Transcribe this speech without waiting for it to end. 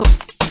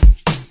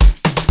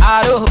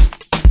Aro.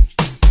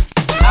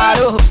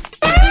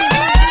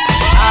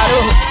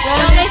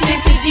 Don't listen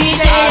to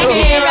DJ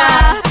Akira.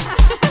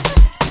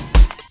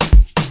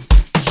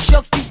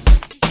 Shoki.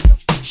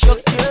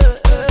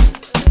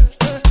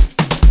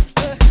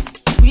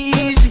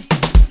 Weezy.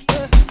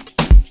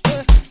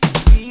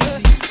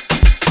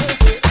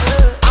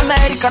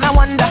 American, I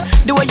wonder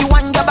the way you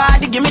want your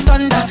body, give me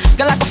thunder.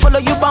 Girl, I can follow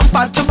you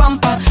bumper to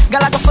bumper.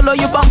 Girl, I can follow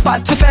you bumper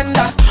to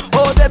fender.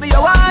 Oh, baby,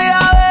 you're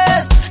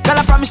wireless. Girl,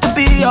 I promise to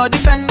be your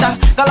defender.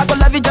 Girl, I go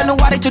love you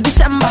January to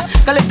December.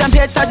 Girl, if them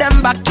hate, start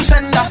them back to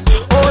sender.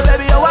 Oh,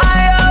 baby, you're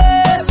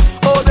wireless.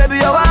 Oh, baby,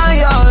 you're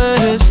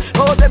wireless.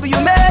 Oh, baby, you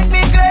make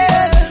me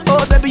grace. Oh,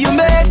 baby, you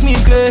make me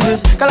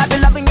grace. Girl, I be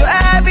loving you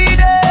every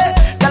day.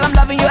 Girl, I'm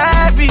loving you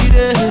every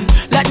day.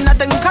 Let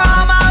nothing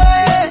come my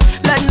way.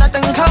 Let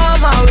nothing come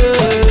my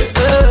way.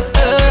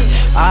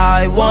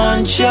 I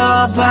want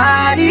your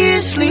body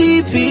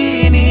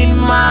sleeping in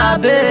my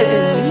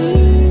bed.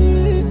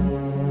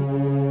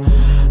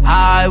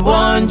 I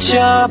want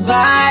your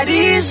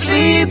body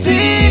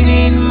sleeping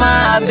in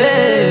my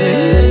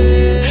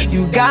bed.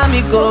 You got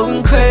me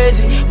going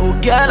crazy. Oh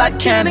girl, I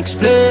can't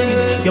explain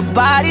it. Your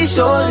body's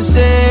so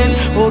insane.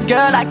 Oh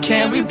girl, I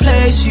can't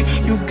replace you.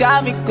 You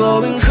got me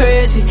going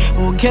crazy.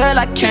 Oh girl,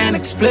 I can't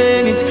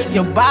explain it.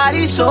 Your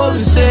body's so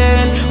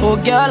insane. Oh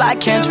girl, I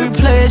can't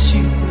replace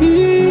you.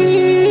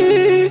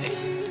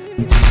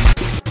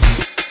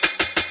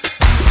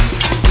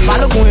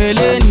 Balogun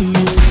eleni,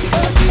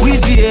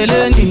 Weezy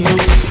eleni,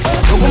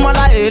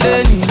 Ogunmola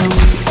eleni,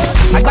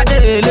 Agbade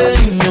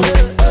eleni,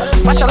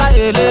 Fashola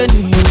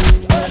eleni,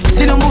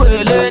 Tinubu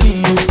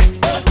eleni,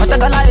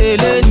 Matagala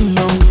eleni,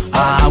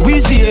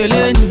 Weezy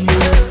eleni,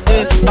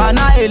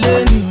 Bana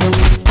eleni,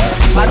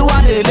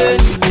 Maruwa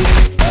eleni,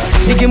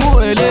 Nikimu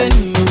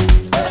eleni,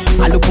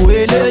 Aluku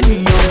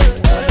eleni,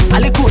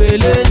 Aliku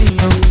eleni,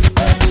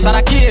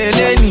 Saraki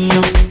eleni,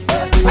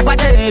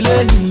 Agbade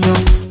eleni,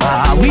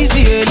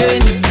 Weezy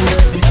eleni.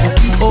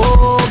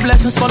 Oh,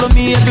 blessings follow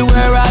me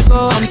everywhere I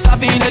go. I'm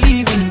serving the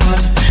living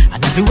God.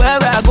 And everywhere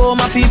I go,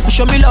 my people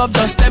show me love.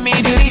 Just tell me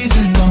the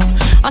reason, no.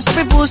 And some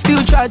people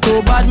still try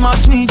to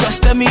badmouth me.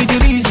 Just tell me the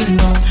reason,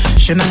 no.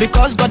 Shouldn't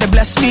because God they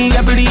bless me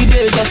every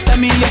day. Just tell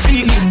me your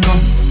feeling, no.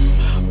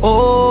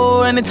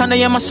 Oh, anytime they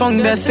hear my song,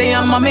 they say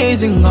I'm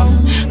amazing,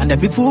 and the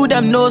people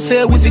them know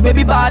say Weezy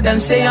baby bad and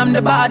say I'm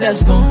the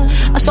baddest,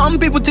 And some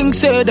people think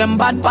say them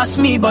bad past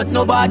me, but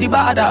nobody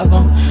bad,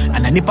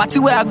 And any party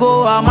where I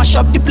go, I mash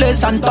up the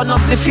place and turn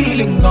up the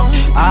feeling,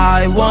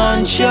 I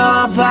want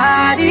your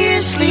body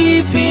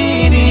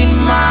sleeping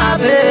in my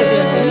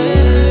bed.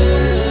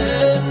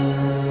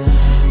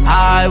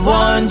 I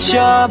want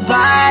your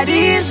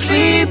body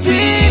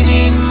sleeping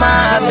in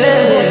my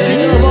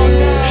bed.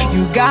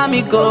 You got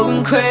me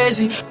going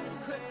crazy.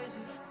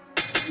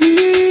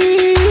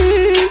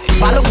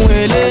 Balogun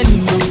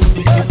eleni,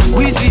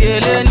 Weezy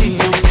eleni,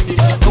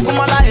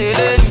 Ogunmola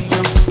eleni,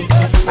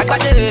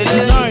 Agbade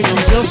eleni,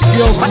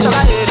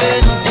 Fashola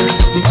eleni,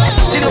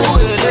 Tinubu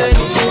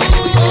eleni.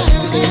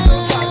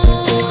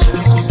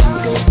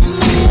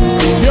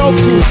 Yo,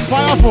 crew,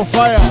 fire for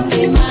fire.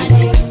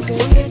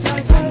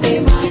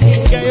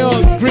 Get your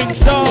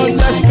drinks on,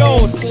 let's go.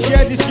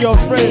 Share this to your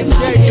friends,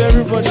 share it to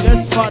everybody,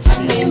 let's party.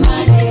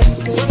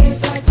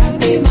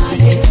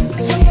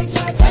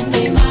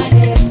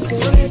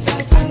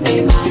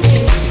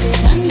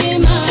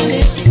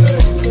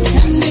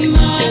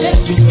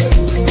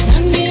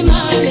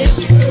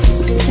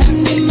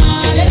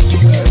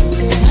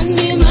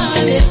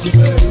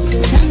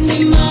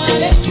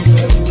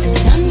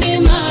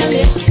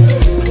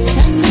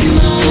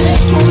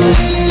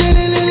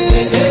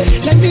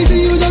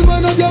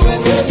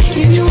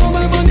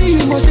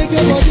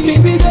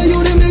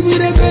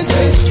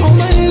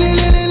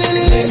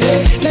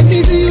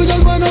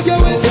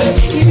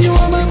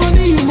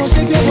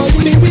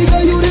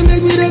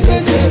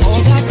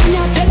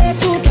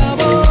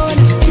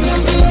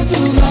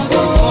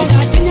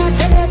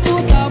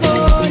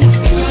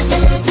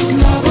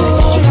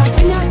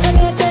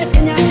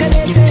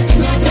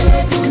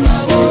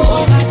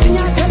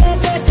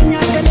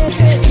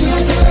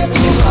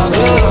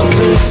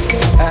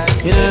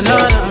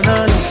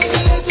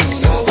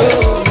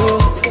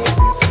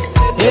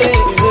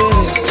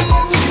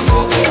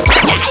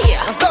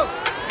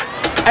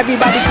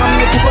 Everybody come,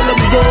 make you follow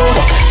me go.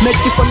 Make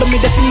you follow me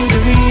to feel the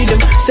rhythm.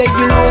 Say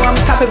you know I'm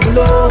capable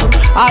of.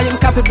 I am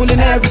capable in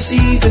every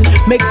season.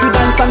 Make you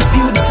dance and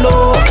feel the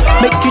flow.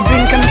 Make you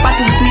drink and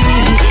party with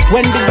me.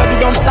 When the body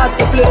don't start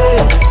to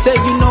play. Say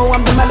you know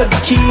I'm the melody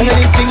key.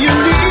 Anything you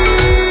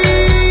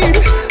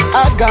need,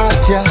 I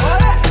got ya.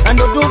 And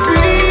don't be,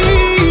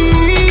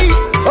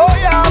 oh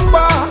yeah,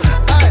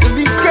 don't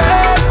be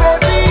scared,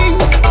 baby.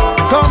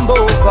 Come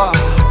over.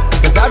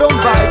 I don't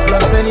bite,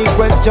 plus any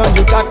question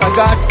you got, I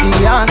got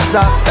the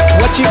answer.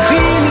 What you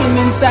feeling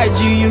inside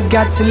you, you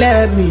got to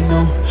let me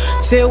know.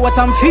 Say what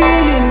I'm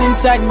feeling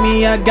inside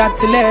me, I got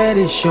to let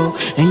it show.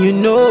 And you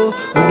know,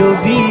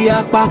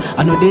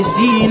 I know they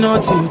see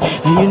nothing.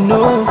 And you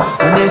know,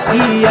 when they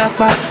see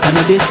Akpa, I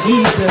know they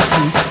see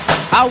person.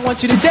 I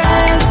want you to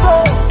dance,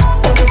 go.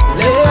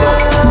 let's go.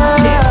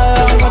 Yeah,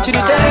 I want you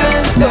to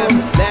dance slow.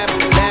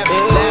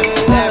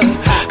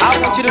 I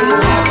want you to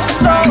move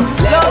slow,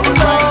 low,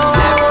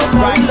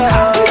 right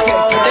now.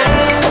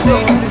 Dance slow,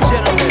 ladies and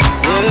gentlemen.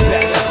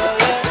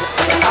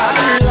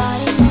 I'd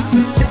like to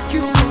take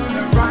you for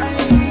a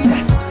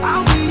ride.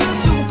 I'll be your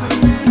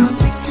Superman. I'll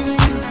take you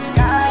to the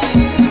sky.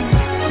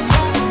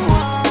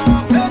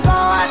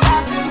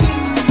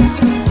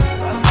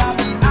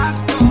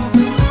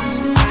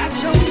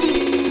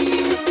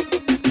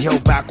 Yo,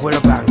 back with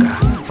a banger.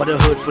 For the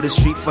hood, for the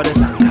street, for the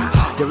zanga.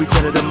 The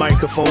return of the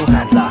microphone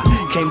handler.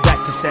 Came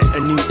back to set a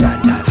new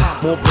standard.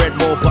 More bread,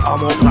 more butter,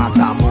 more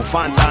planta. More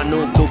Fanta,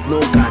 no coke, no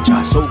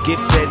ganja. So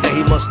gifted that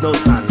he must know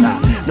Santa.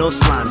 No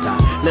slander,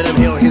 let him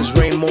hail his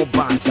reign, more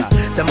banter.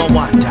 Then I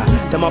wonder,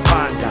 then I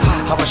ponder.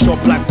 How a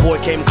short black boy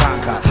came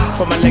conquer.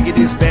 From a leg of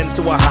his Benz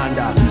to a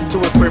Honda. To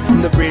a crib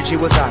from the bridge he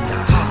was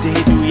under. Did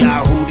he do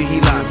Yahoo, did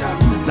he lander?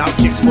 Now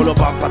chicks full of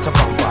bumper to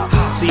bumper.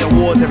 See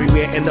awards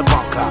everywhere in the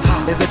bunker.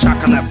 There's a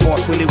chocolate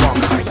boss, Willy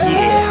Wonka,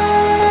 yeah.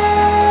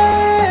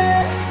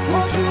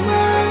 Won't you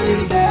marry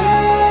me there?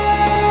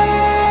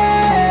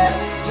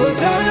 Well,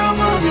 tell your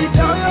mommy,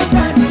 tell your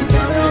daddy,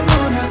 tell your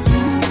mother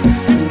too.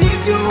 And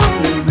if you want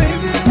me,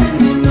 baby, let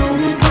me know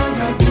because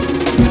I do.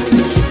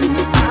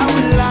 I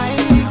would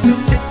like to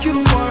take you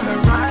for a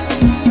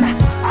ride.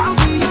 I'll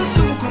be your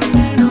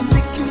Superman, I'll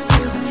take you to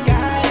the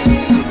sky.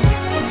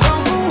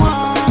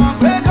 Someone,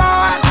 break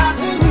all I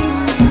see me.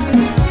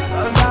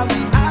 Cause I'll be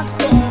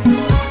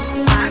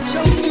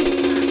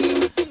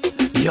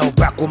Yo,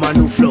 back with my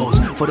new flows.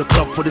 For the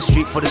club, for the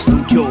street, for the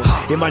studios.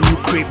 In my new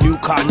crib, new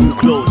car, new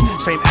clothes.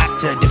 Same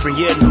actor, different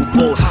year, new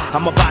boss.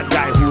 I'm a bad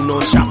guy who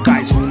knows sharp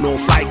guys, who know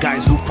fly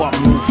guys, who pop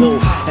nouveau.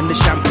 And the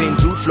champagne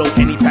do flow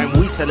anytime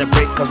we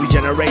celebrate, cause we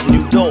generate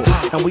new dough.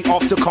 And we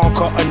off to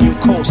conquer a new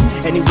coast.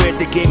 Anywhere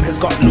the game has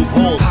got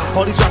loopholes.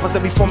 All these rappers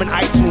that be forming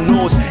I2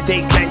 knows.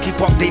 They can't keep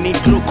up, they need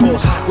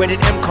glucose. Where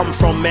did M come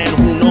from, man,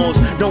 who knows?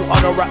 No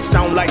other rap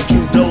sound like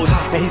Judo's.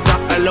 And he's not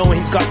alone,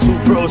 he's got two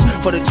bros.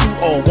 For the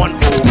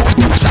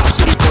 2-0-1-0. Shout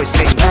City Boy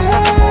sing,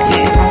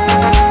 yeah.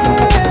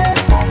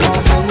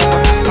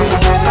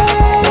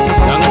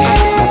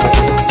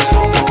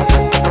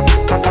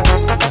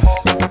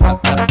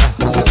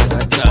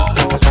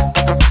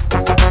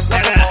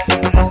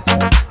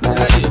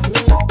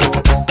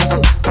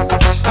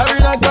 Every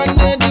night I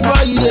need the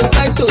boy, you dey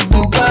fly to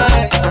Dubai.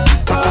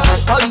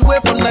 All the way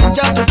from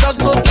Nigeria to just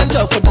go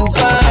venture for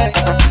Dubai.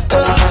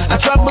 I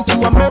travel to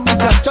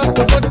America just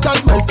to go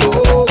charge my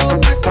phone.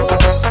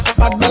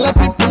 Bad belly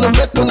people no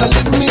make gonna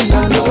leave me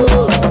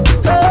alone.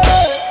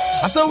 Hey,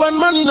 I say when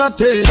money not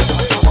take,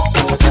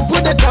 people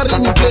they carry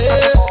me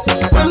play.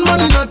 When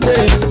money not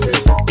take,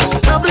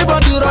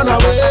 everybody run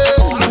away.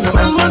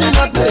 When money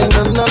not take,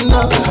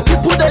 na.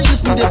 People they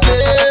use me they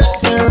play.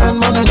 Say when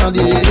money not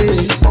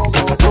take,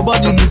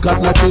 nobody look at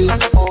my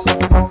face.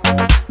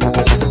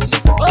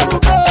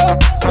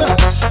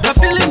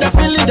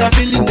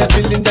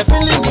 The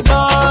feeling the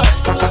boy.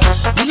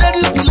 The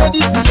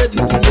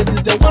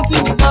ladies, they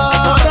wanting the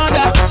boy.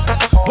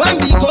 When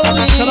we go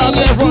in, Shout out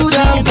to everyone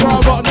tuning in right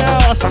about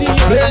now. I see you.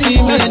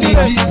 Let's do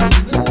this.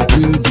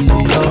 We'll be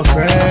your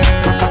friend.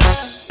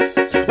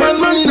 When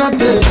money not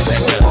take,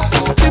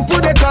 people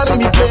they carry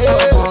me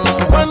play.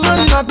 When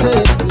money not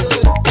take,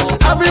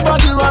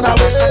 everybody run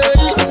away.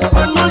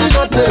 When money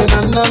not take,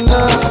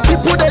 na.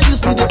 People they use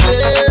me to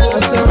play. I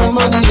say when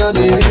money not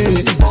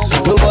take,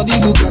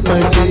 nobody look at my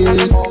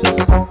face.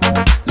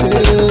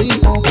 Hey,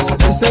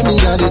 you say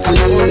me a the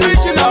play.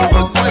 Original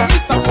boy,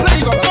 Mr.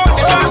 Flavor,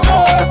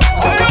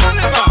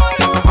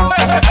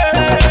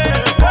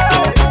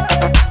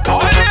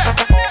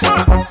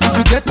 if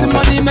you get the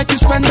money, make you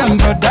spend them,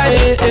 brother.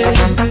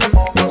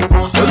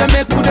 Oh, you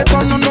make good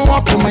turn no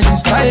up for my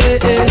sister. Oh,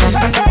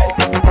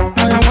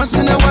 yeah, once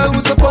in a while, we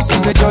supposed to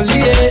be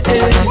jolly.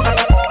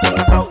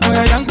 Oh,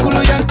 yeah, young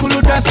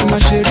kulu dance my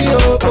sherry.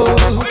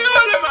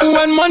 Oh,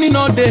 when money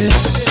no day,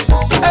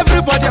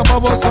 everybody a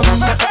bubble some.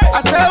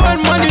 I say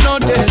when money no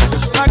day,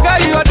 my guy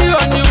you're the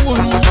only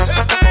one.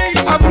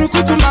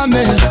 Abruku to my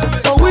man,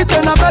 oh we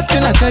turn a bad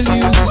thing I tell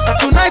you.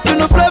 Tonight you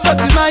no flavor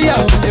to my yo.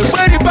 A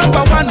very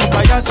papa one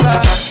by your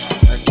side.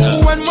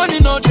 When money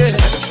no day,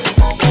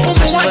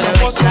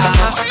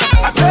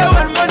 I say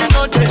when money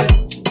no day.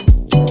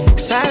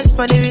 Size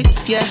money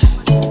with yeah,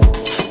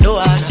 no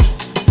one.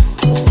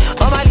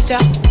 Oh my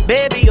little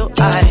baby, you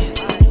high.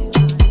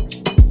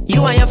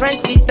 You and your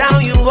friends sit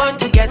down, you want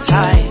to get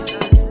high.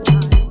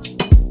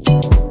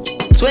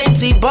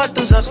 20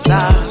 bottles of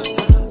Star.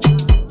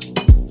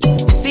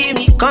 See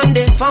me come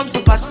they form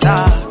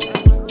superstar.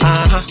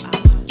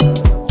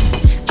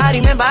 I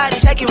remember I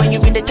check you when you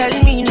been they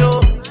telling me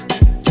no.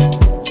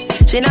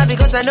 Say not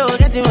because I know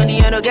getting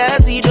money, I know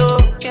get it though.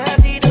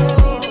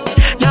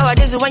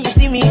 Nowadays when you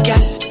see me,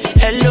 girl,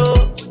 hello.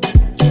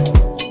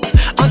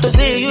 On to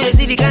say you they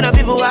see the kind of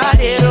people who are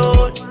they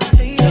road.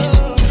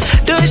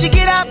 Do she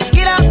get up,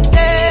 yeah,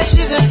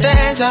 she's a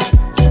dancer.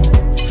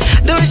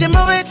 Do she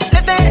move it,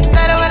 left hand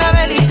side when I'm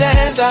belly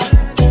dancer.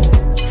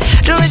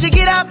 Do she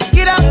get up,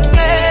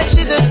 yeah,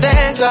 she's a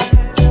dancer.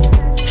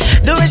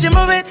 Do she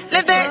move it,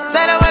 lift it,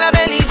 side up on her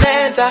belly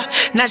dancer.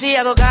 Now she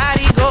a go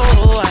carry go.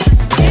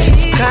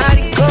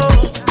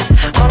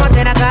 Mama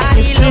then I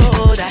carry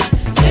low.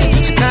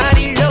 She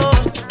carry low.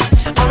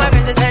 All my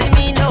friends are telling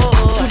me no.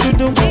 They're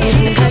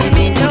telling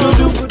me no.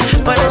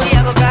 But now she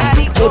a go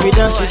carry go. Baby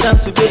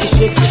dance, baby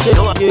shake,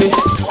 yeah.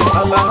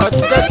 I'm a hot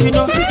that you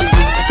know.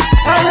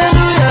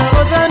 Hallelujah,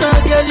 Hosanna,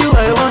 girl, you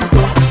I want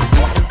to.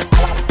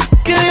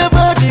 Kill your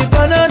body,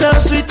 banana,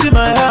 sweet in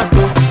my heart,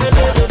 oh.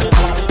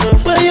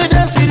 When you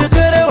dance, you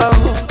get it, wow.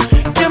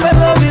 Give me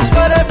love is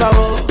forever,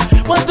 oh.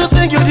 Want to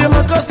sing you the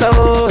Makosa,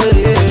 oh,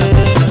 yeah.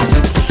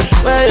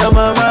 Where your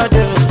mama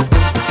do?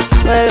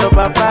 Where your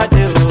papa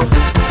do?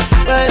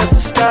 Where your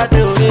sister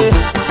do? Yeah.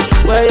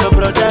 Where your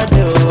brother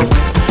do?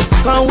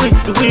 Can't wait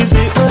to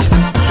visit,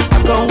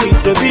 I can't wait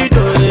to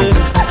video, yeah.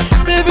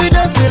 Baby,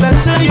 dance it like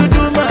say you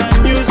do my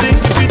music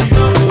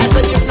video. I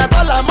said if not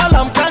all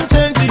I'm can't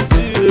change it,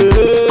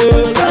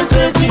 yeah. Can't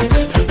change it.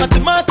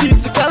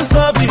 Mathematics can't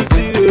solve it,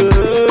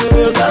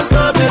 yeah. Can't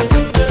solve it.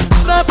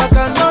 Snap I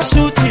cannot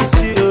shoot it,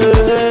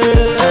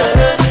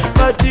 yeah.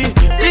 But the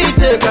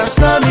DJ can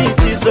snap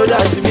it, so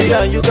that me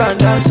and you can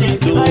dance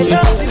it too. I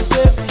love you,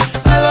 baby.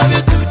 I love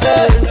you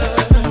today.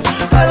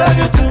 I love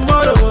you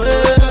tomorrow.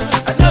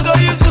 I don't go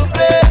use to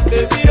pay,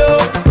 baby, oh,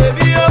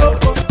 baby, oh.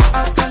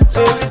 So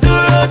we do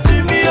not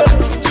see me, oh.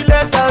 She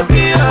let her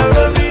be a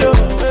Romeo.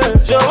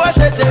 So what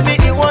she tell me,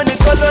 you want the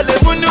color, they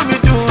won't do me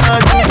do,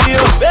 and you,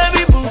 oh.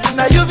 Baby, boo,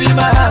 now you be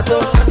my heart,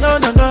 oh. No,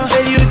 no, no,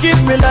 hey, you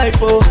give me life,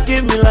 oh,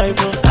 give me life,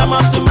 oh. I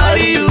must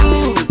marry you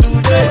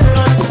today,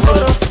 not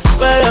tomorrow.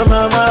 Where your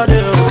mama,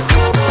 do?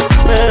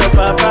 Where your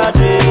papa,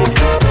 do?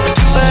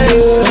 Where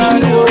your sister,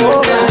 do?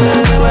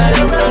 Where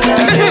your brother,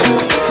 do?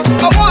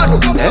 I want to.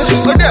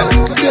 Go there.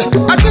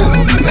 I do.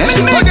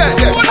 Go there.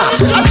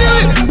 I do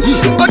it.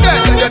 Go there.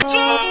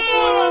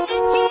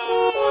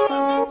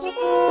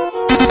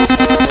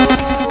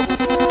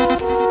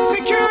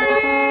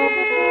 Security.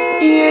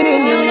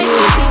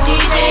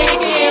 DJ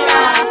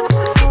Kira.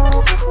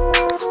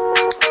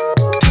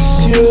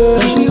 She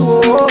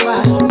over.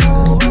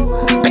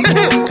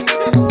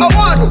 I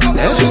want to.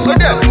 Go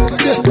there.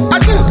 I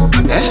do.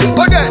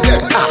 Go there.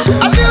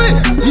 I do it.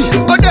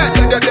 Go there.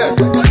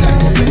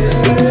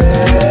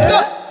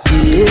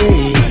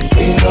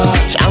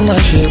 Shama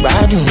she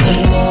badu,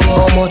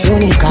 omo tó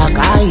ní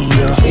kàkà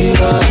iyọ̀,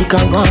 he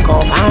can go and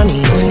confirm it.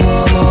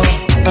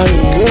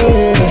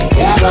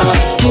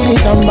 Killing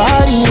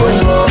somebody,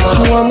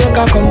 she want make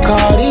her come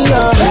carry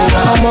her.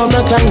 I'ma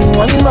make her in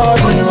one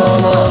body,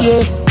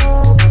 yeah.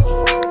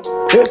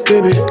 Hey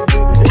baby,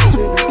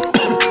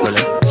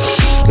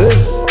 hey,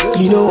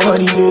 you know what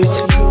it is.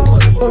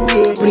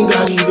 Bring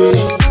her the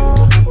baby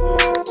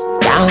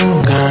down,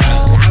 girl,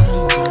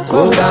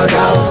 go down,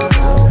 down.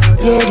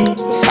 Yeah, the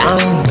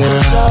sound,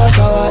 girl,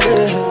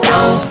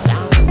 down.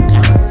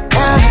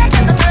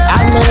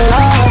 I'm in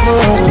love,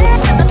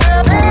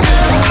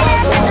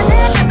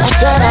 I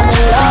said I'm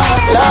in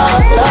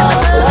love.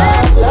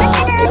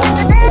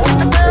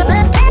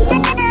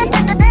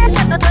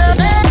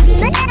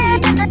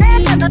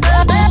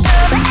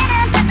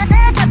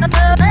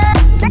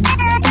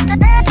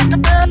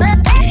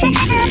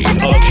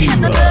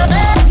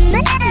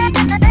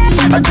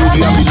 I told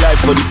you I'm the life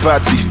for the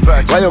party.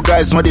 Why your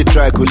guys want they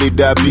try to lead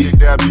that be?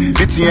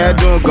 Beating head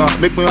don't go,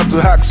 make me want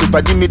to hack. So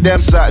give me them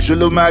side,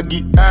 Jolo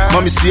Maggie.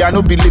 Mommy see I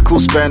know be legal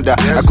spender.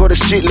 I got a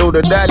shitload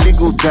of that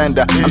legal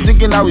tender. I'm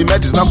thinking how we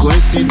met is not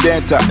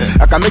coincidental.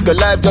 I can make a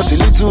life just a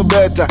little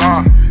better.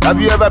 Have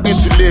you ever been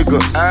to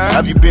Lagos?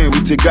 Have you been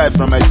with a guy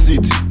from my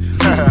city?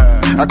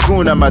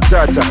 Hakuna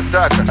Matata.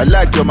 I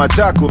like your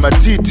matako, ma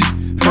titi.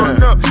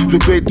 Le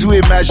bédou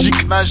est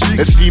magique.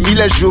 Et fille,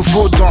 je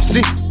veux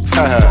danser.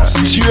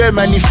 Tu es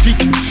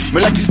magnifique, mais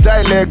la qui style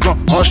élégant,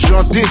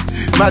 enchanté,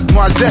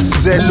 mademoiselle,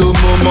 c'est le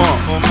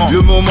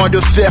moment de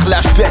faire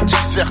la fête,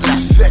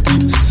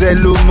 c'est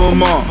le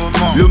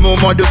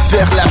moment de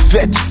faire la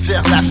fête,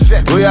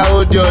 oui à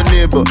audio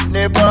nebo,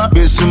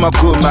 besuma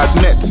go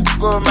magnet,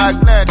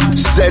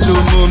 c'est le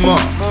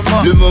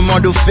moment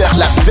de faire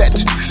la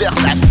fête, oui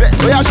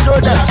à show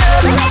that,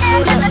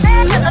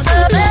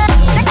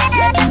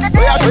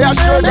 oui à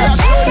show that.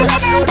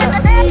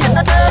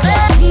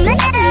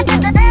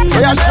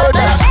 Oya show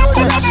that.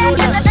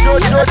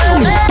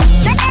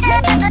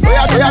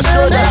 Oya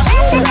show that.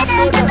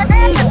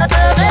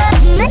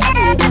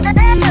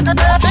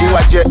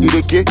 Chiwaje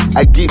Ireke,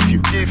 I give you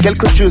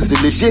quelque chose de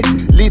léger,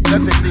 lit.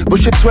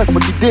 Boucher twerk,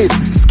 multi days,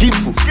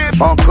 skillful.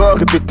 Encore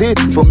répété,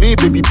 for me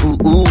baby boo.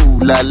 Ooh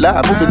la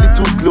la, move a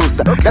little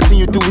closer. That thing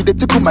you do with the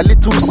tickle my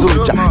little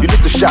soldier. You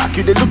need to shock,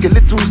 you they look a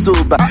little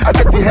sober. I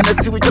get the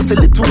Hennessy with just a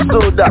little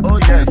soda.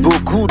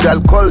 Beaucoup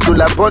d'alcool, de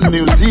la bonne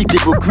musique et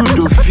beaucoup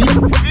de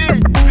filles.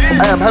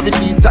 I am having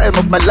the time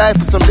of my life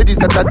with some ladies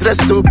that are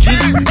dressed to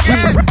kill.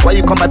 Why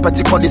you come my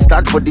party on the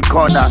stand for the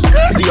corner?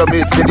 See your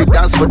mates, they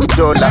dance for the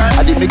dollar.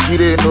 And they make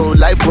it no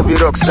like life of a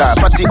rockstar.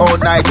 Party all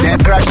night, then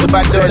crash the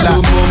back door.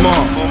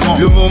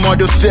 Le moment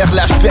de faire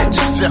la fête.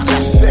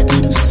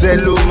 C'est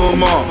le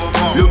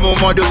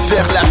moment de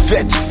faire la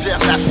fête.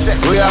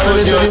 We are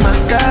on you my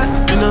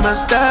God, you know my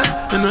style,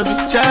 you know the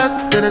chance,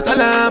 then it's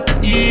all up,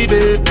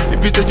 baby.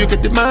 If you say you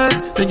get the mind,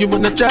 then you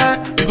wanna try,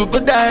 you could go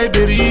die,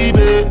 baby.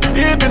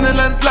 You've been a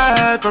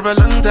landslide for a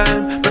long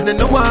time, but then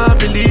no one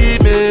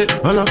believe it.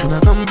 All up when I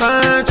come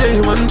back,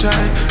 you one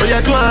try, but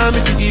you do I'm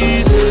if it's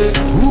easy.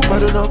 Who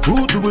bad enough,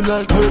 who do it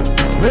like her?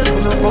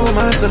 Waking up on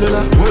my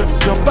cellular,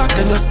 your back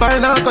and your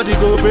spine, I got it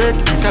go break,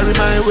 carry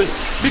my weight,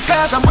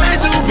 because I'm way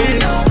too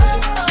big.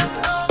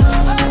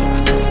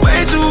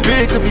 Too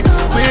big to be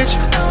with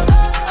you,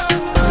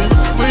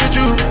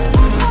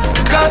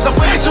 because I'm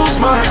way too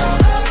smart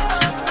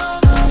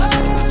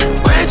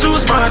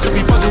to be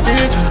fucking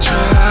with you.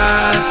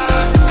 Try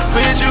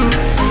with you,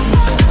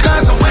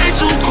 because I'm way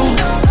too cool.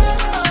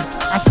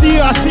 I see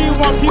you,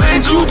 my people. Way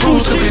too cool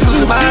to be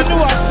losing my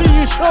cool. I see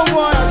you, show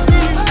boy, I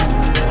see you.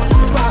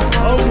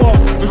 Oh, boy,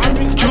 I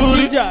mean,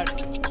 Julie.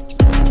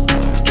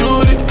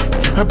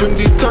 I bring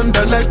the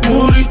thunder like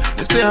Moody.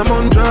 They say I'm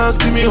on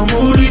drugs, see me on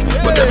Moody.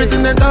 But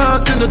everything they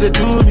talk, they know they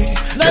do me.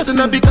 Listen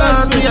up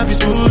because me I be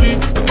smoothie.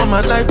 Before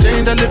my life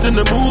changed, I lived in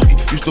a movie.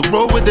 Used to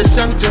roll with the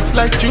shank just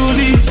like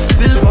Julie.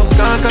 Still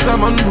fuck on cause I'm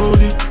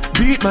unruly.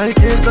 Beat my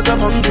case cause I'm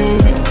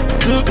unruly.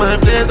 Took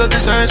my place as the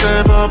shine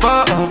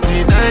papa of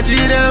the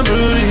Nigerian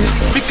brewery.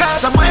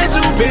 Because I'm way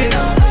too big.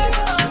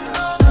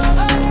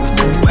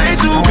 Way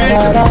too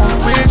big to be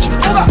with you.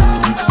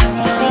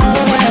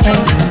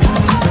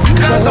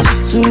 Because I'm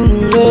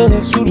Sululele,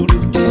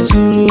 sululele,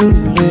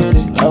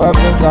 sululele.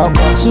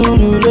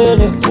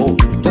 Sululele,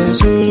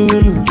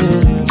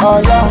 sululele.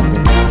 Ọlọ́run,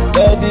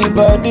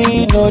 everybody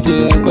know the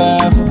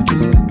gbẹ́fún.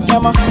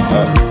 Yẹ́mọ́,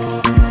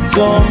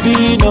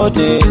 zombie know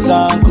the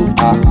zanku.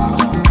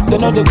 They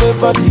know the gbé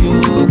body,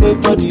 oh, gbé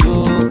body, oh,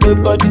 gbé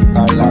body.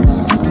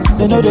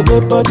 They know the gbé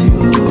body, oh,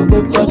 gbé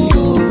body,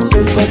 oh,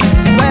 gbé body.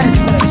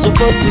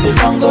 Supposed to be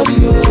tangodi,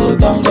 oh,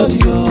 tangodi,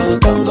 oh,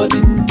 tangodi.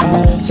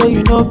 So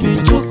you know be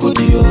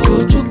chukudi,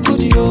 oh,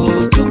 chukudi,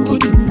 oh,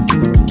 chukudi.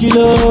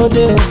 Kilo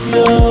de,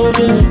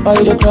 why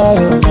you dey cry,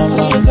 oh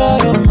mama?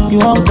 You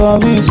won't call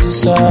me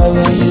suicide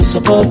when you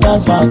suppose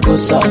dance my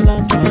cosa.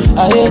 I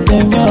hate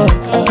them, yo.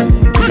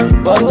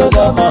 But goes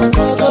up, must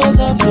go, no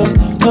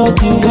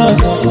kill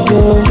yourself,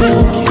 yo,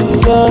 kill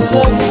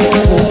yourself, yo,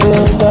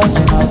 dance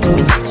my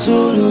cosa.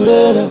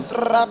 Sululele,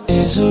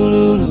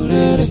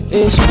 sululele,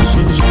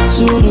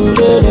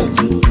 sululele,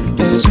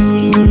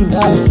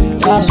 sululele,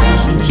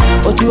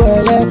 ojú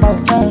ẹlẹ́pà,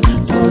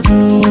 ojú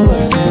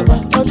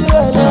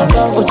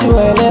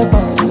ẹlẹ́pà.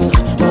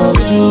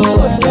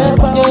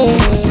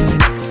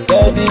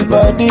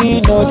 Everybody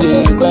know the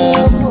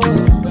gbẹ́fún.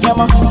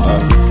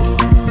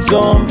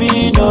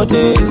 Zombie know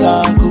the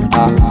zanku.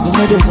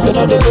 They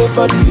know the good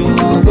body,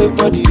 oh, good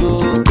body, oh,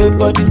 good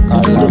body.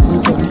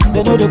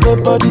 They know the good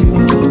body,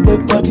 oh,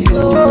 good body,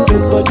 oh,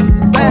 good body.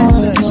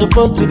 You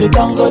supposed to be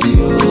tangodi,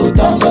 oh,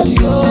 tangodi,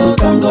 oh,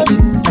 tangodi.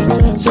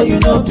 So you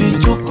know be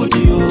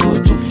chukudi, oh,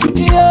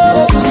 chukudi,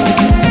 oh,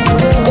 chukudi.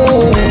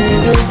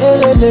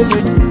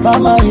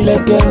 Mama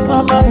ileke,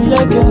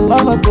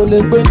 mama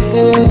kolekwe.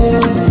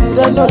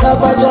 They know that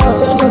bad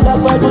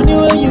money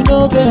when you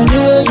know get,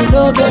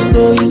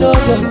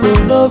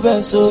 no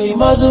verse, so you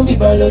mustn't be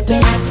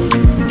balloted.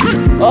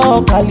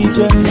 Oh,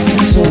 Kalije,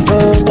 so go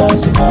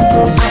dance my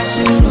cause.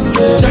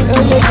 Sululele,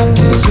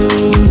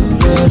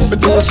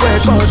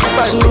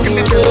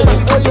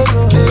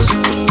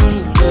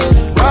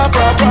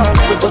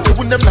 but you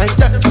win them like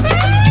that.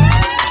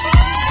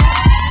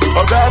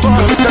 Oh, God, boy,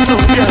 you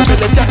don't be a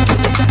jack.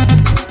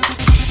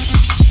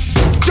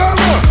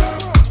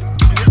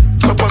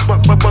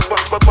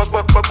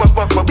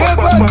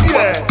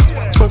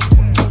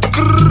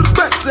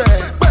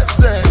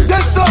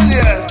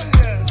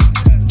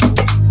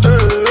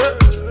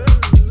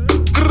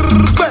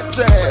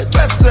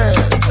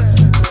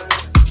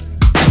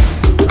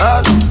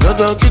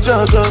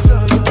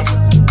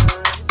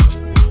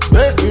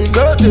 Make you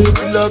know they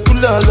feel like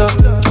kulala.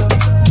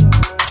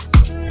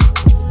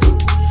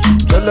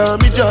 Jala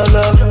mi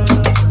jala.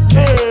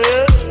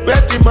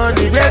 Where the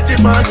money,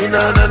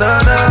 na na na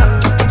na.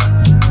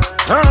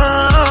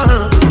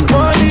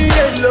 Money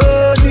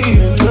alone.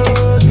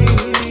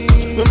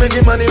 We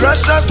making money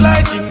rush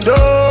like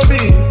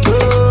Indomie.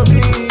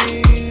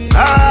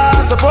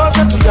 Suppose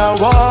that you are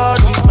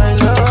what my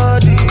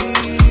lordy.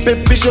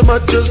 Baby, show my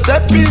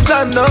Giuseppe's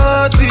a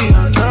naughty.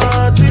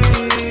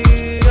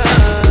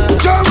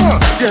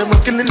 See, I'm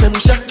killing them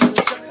shot.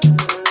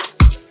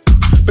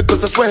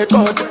 Because I swear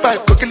God, the fight,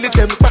 we're killing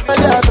them back.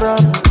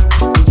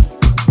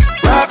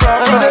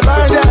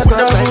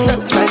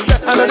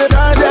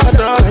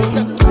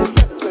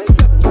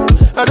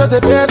 I just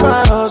face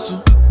my hustle.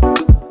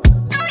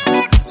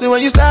 See,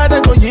 when you start,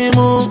 then go you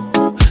move.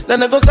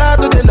 Then I go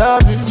start to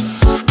love you.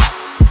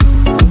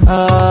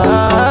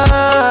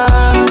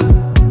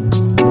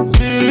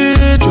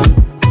 Spiritual,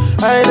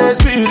 highly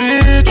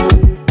spiritual.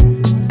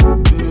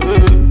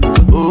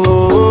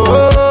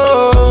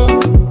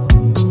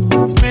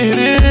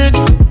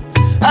 Spiritual.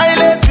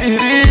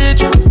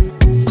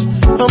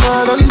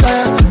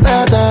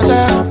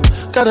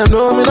 Cause I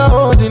know me not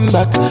holding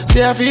back.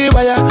 See I feel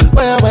wire.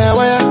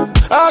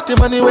 All the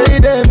money way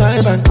in my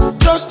bank.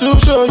 Just to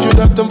show you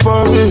that I'm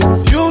for real.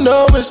 You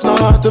know it's not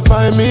hard to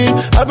find me.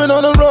 I've been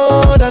on the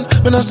road and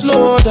been a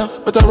slow down,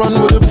 but I run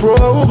with the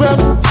program.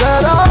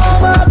 Said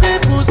all my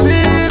people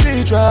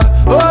spiritual.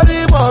 Oh,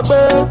 the walk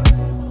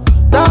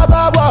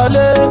Daba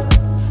wale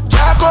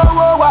Jacko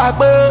wo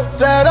wakbe.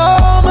 Said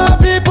all my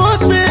people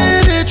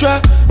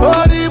spiritual.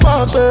 Oh, the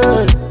walk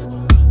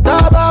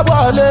Daba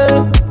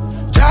wale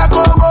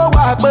Jacko wo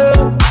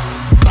wakbe.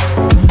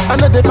 I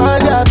know they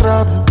find their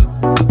trouble.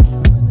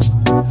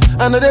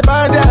 I know they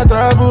find their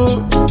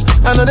trouble.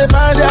 I know they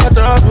find their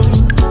trouble.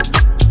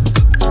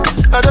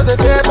 I know they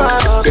face my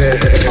loss.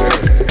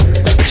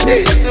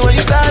 See when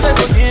you start, they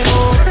go give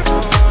you.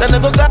 Then they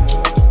go stop.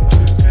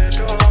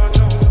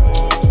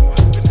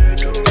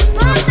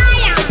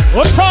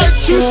 What's hard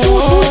to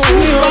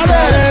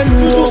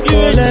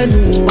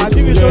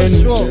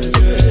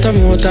Tell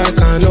me what I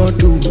cannot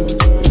do.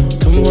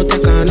 Tell me what I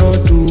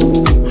cannot do.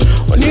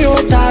 Only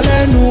your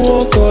talent,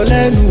 no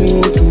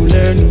colenu, to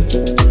lenu.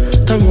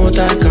 Tell me what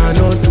I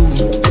cannot do.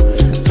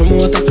 Tell me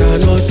what I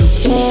cannot do.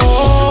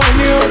 Oh,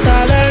 only your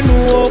talent,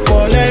 no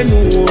colenu,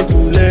 to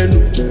lenu.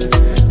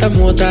 Tell me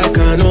what I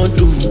cannot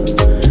do.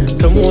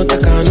 Tell me what I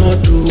cannot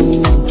do.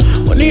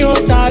 Only your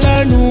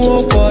talent,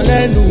 no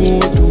colenu,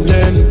 to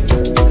lenu.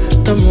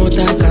 Tell me what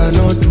I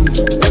cannot do.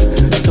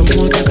 Tell me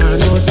what I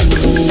cannot do.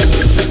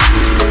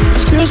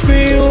 Excuse me,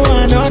 you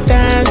are not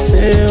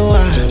dancing.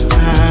 Why?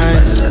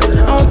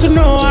 I want to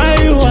know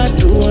how you are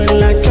doing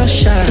like you're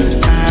shy.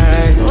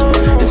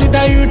 Is it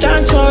that you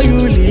dance or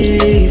you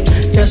leave?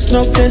 There's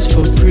no place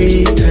for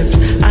pretense.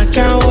 I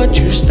can't watch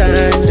you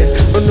standing.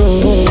 Oh no.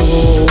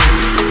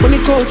 When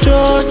you go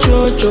jo,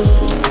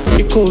 when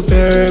you go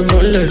bury my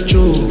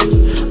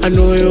I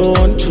know you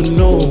want to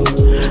know.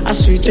 I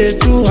sweet they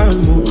do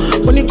amo.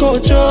 When you go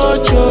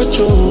jo,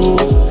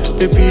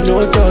 baby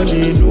no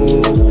darling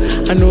no.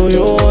 I know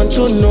you want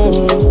to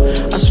know.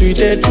 I sweet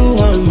they do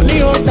amo. When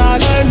you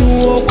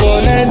talenu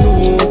kolenu.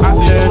 As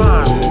a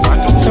man, I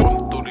just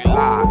want to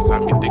relax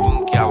and be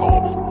taken care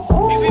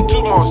of. Is it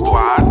too much to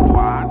ask?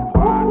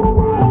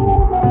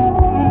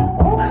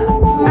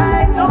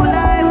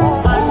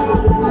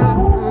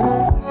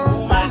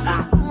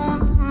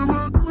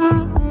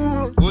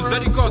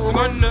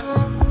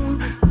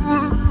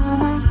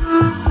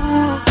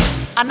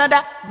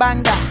 Another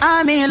banger.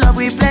 I'm in love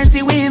with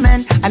plenty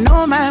women. I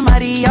know my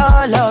marry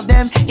all of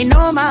them. It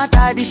no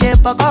matter the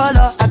shape or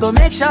color. I go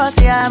make sure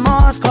say I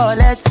must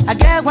collect. I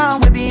get one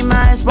will be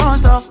my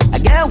sponsor. I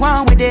get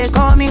one where they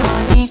call me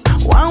honey.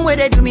 One where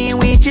they do me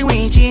winchy.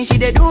 She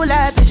they do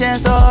like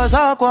patience or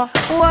soko.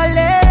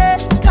 Wale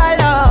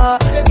color.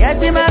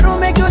 Get in my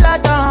room make you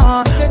lot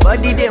on.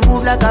 Body they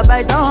move like a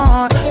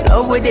python.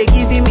 Love where they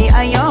giving me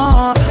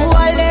iron.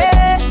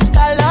 Wale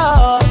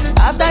color.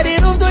 After the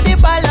room to the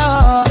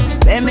palace.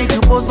 Then make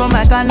you pose for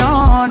my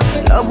canon.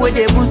 Love with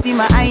the boost in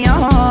my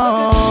iron.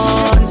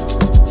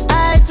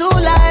 I too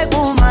like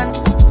woman.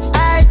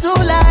 I too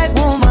like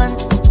woman.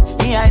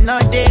 Me I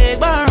not the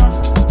burn.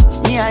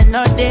 Me I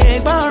not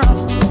the burn.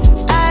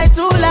 I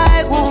too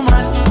like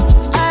woman.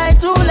 I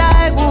too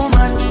like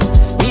woman.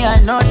 Me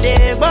I not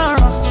the burn.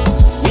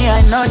 Me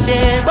I not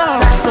the burn.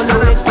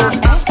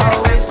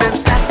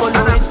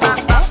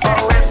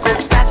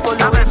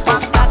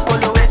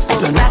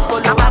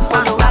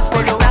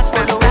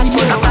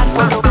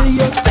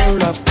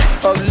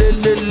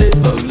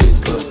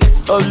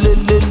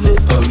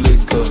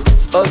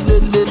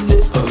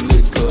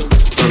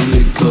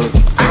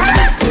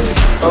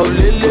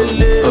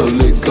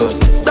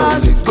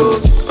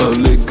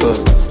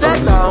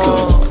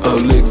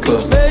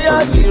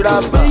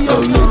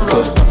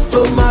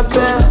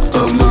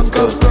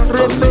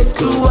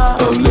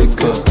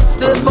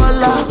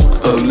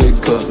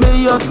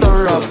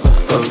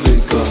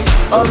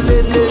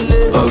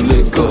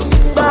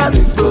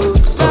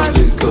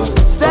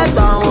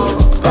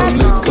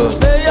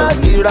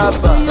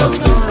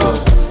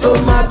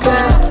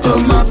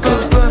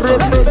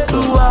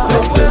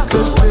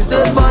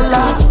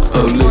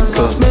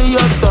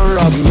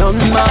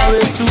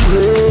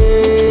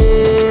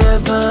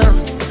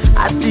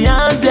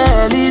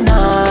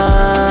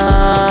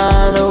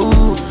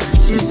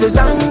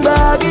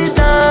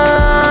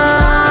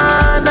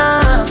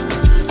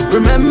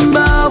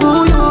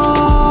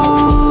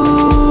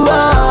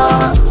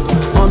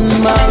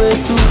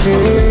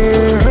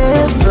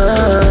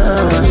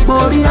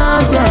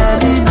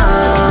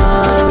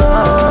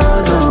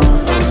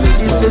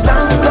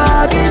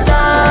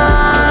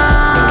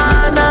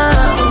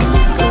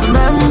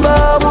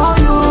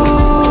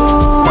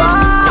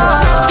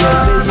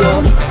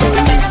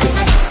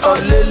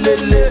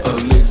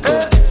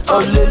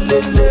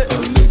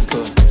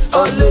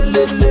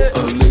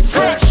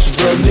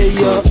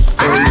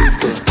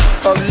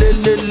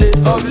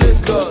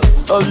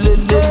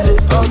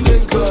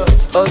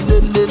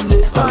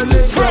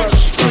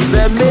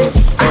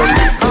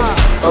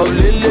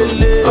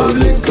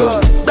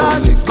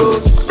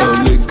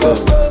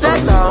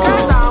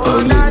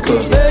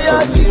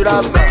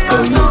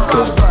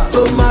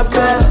 To my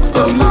bed.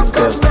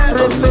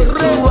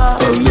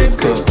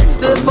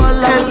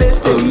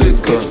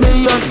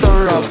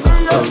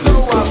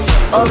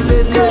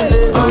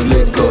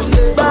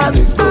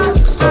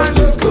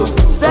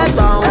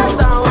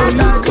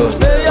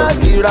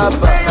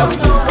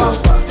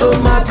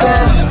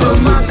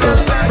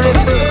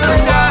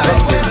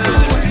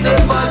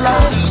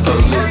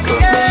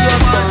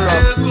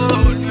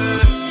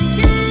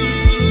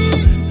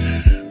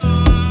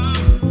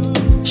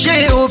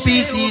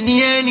 OPC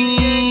ni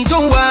ẹni tó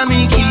ń wá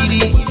mi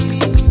kiri,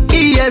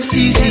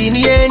 EFCC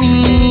ni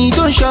ẹni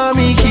tó ń ṣọ́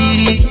mi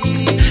kiri,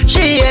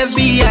 ṣé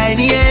FBI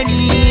ni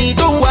ẹni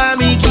tó ń wá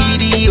mi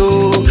kiri o,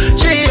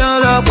 ṣé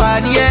ọlọ́pàá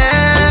ni ẹ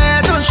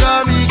tó ń ṣọ́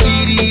mi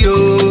kiri o.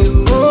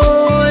 Ó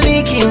ní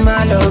kí n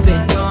máa lọ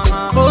bẹ̀,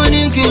 ó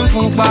ní kí n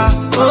fún pa,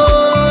 ó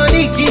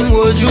ní kí n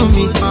wojú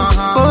mi,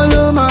 ó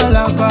ló máa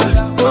lápá,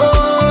 ó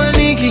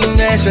ní kí n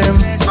ẹsẹ̀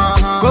mu,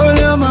 ó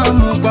ló máa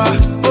mú pa,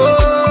 ó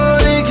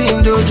ní kí n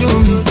dojú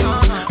mi,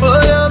 ó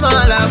ló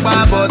máa lápá,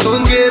 bọ̀ tó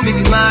ń gé mi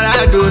bí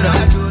Maradona,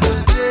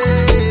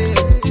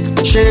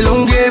 ṣe ló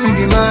ń gé mi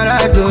bí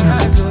Maradona.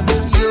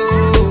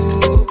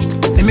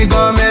 Èmi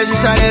gan mẹ́sì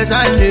sálẹ̀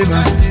sálẹ̀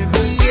mà,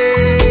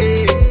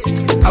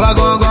 àwa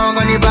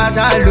gangan ní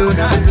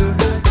Barcelona,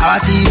 àwa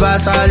ti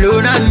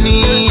Barcelona ní.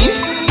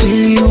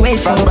 Will you wait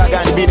for me?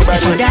 If I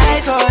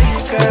die for you,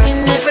 girl.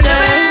 If I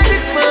die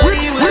this money,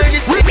 will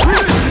you see?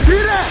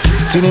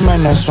 3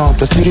 minus 1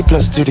 plus 3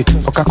 plus 3.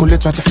 Or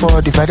calculate 24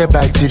 divided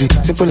by 3.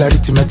 Simple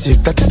arithmetic,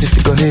 that is the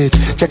figure 8.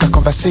 Check and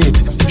conversate.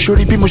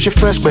 Shori be mushy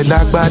fresh, but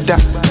like bada.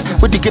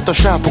 With the ghetto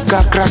sharp,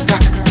 uka kraka.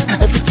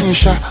 Everything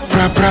sharp,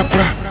 bra bra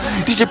bra.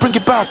 DJ bring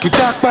it back, you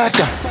dark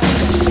bada.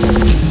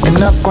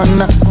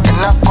 Enakwana,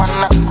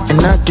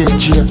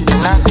 enakechi.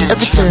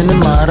 Everything in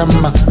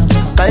marama.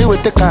 Kai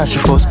with the cash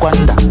for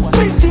squander.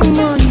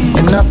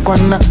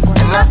 Enakwana,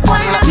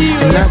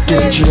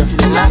 enakechi.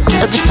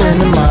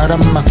 Everything in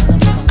marama.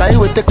 Kai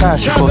with the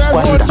cash for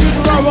squander.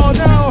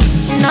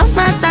 No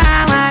matter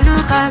what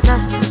you cause,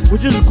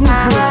 which is good for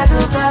you.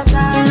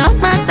 No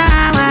matter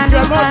what if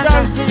you're not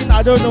dancing, I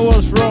don't know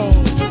what's wrong.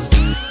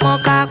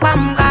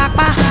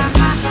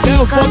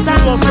 Because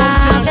I'm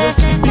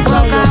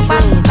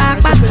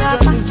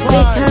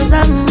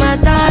a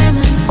diamond.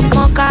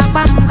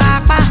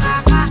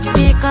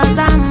 Because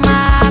I'm a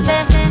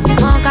baby.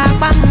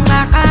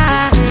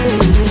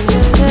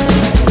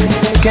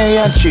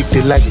 Kenyan chick,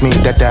 they like me,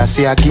 dada.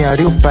 Say I get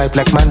a real pipe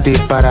like Monday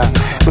para.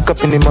 Wake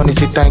up in the morning,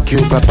 say thank you,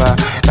 papa.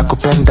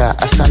 Nakupenda,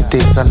 asante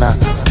sana.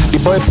 The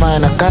boy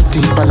fine, I can't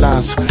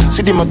balance.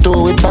 See the motor,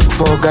 we back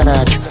for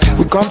garage.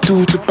 We come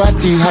to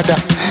party harder.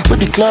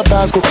 With the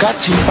clubhouse, go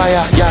catch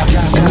fire, yeah.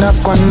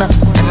 Enakwana,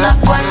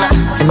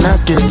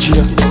 enakechi.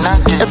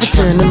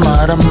 Everything in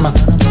marama.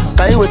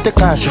 Kai with the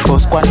cash for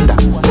squander.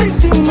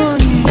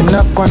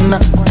 Enakwana,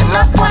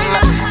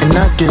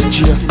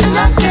 enakechi.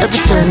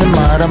 Everything in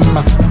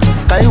marama.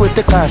 Kai with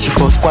the cash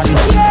for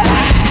squander.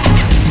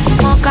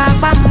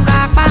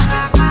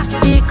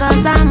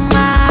 Because I'm a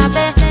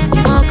baby.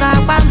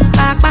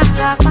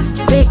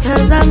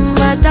 Because I'm a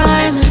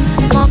diamond.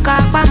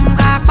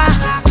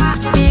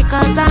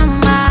 Because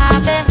I'm a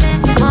baby.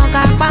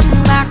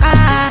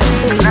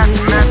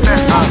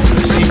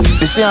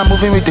 They say I'm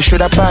moving with the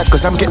shoulder pad,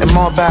 cause I'm getting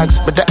more bags,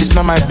 but that is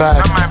not my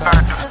bag.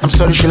 I'm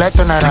sorry, she like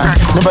turn around.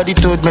 Nobody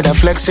told me that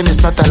flexing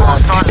is not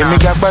allowed. If me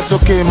got bass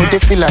okay, me they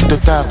feel like the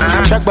top.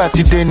 Shagba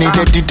today, need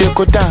a today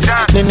go dance.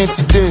 Nene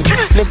today,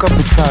 link up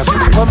it fast.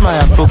 Hold my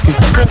pocket,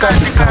 drink out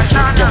the cash.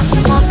 Because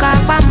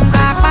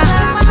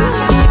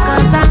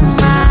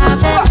I'm a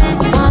baby.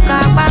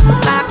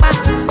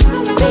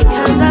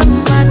 Because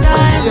I'm a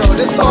diamond. Yo,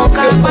 this song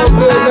feels so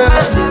good, man.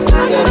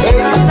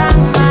 Because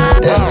I'm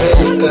a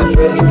that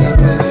bass.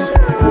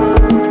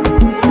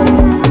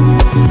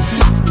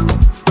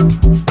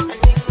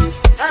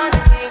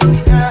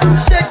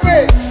 Shake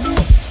it.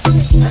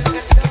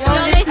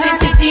 You're listening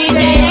to DJ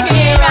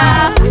Akira.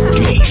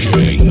 DJ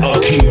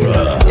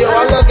Akira. Yo, I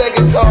love that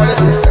guitar. This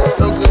shit sounds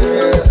so good,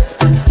 man.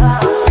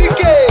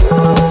 CK.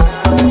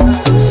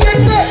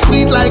 Shake it.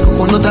 Sweet like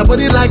coconut, her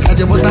body like a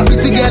jabota.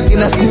 Pretty girl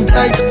in a skin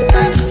tight.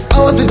 I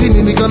was sitting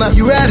in the corner,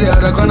 you were the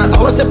other corner. I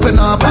was stepping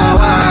up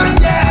power.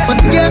 But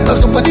to get to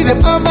somebody, they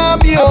found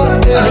me, oh.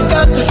 I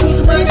got to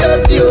shoot my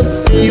shot, yo.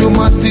 You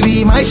must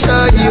be my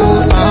shot,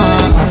 yo.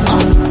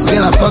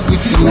 Girl, I fuck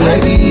with you,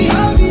 heavy.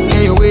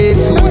 Yeah, your way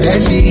so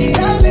deadly. I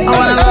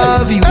wanna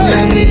love you,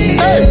 deadly.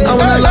 I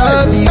wanna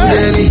love you,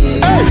 deadly.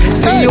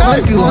 Say you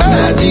want to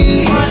wanna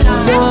G.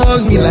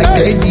 Hug me like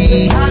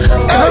Teddy.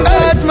 Come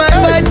touch my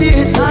body.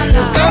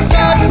 Come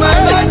touch my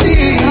body,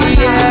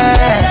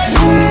 yeah.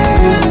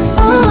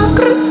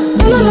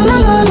 la la la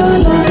la la la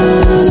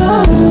la.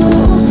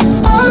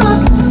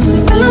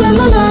 La la la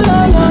la la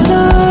la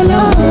la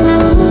la.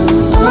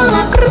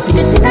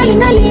 It's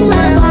nali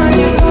my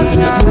body.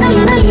 It's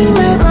nali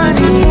my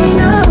body.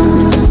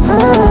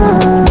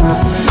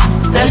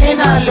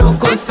 Selena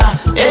Locosa,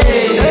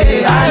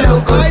 eh,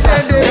 Alocosa,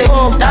 eh,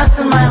 that's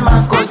my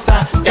Macosa,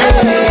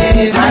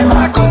 eh, my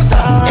Macosa,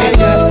 eh.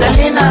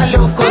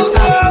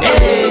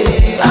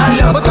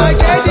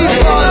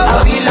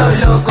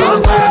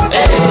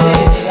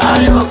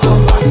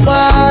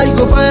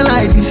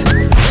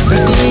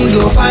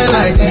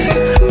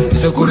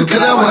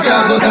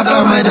 waka, go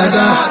scatter my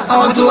dada. I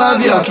want to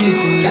have your kiss.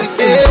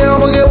 Hey, I'm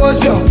gonna get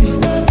what's your beef?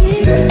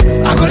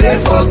 I go there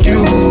fuck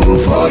you,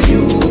 for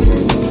you.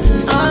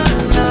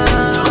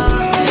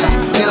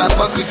 Then I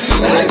fuck with you,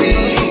 let me.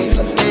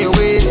 Stay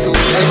away, so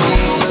let me.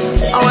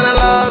 I wanna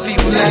love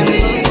you, let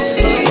me.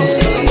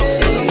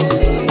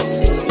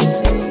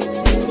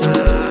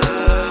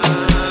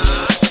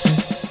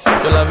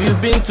 Girl, have you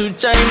been to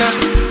China?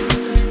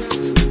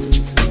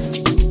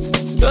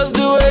 Just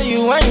the way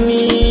you whine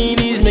me,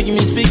 this making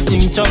me speak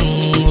in Chong.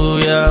 Oh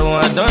yeah,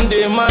 I done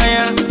the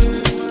Maya.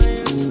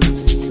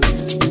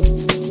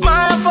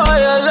 Maya for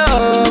your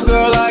love,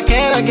 girl, I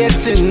cannot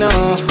get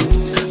enough.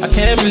 I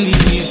can't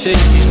believe you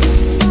taking.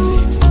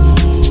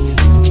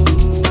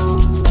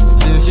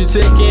 Since you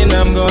taking,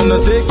 I'm gonna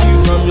take you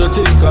from your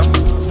taker.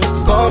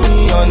 Call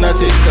me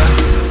Undertaker.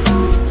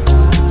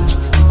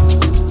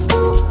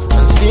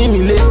 And see me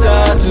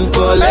later to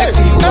collect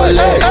the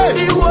wallet.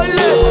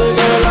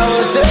 Girl, I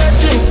was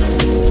searching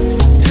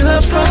till I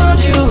found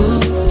you.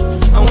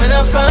 And when I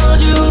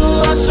found you,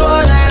 I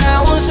swore that I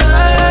won't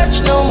search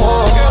no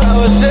more. Girl, I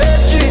was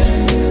searching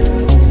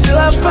till I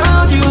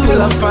found you.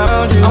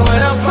 And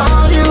when I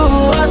found you,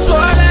 I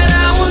swore that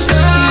I won't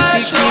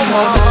search no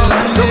more.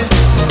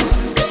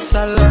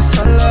 Sala,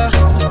 sala,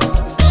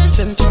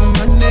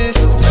 gentleman.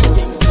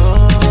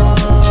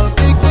 Oh,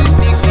 pick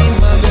me,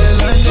 my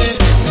melody.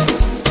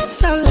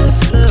 Sala,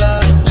 sala,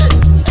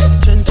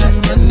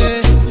 gentleman.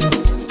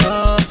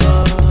 Oh,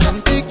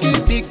 pick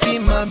me,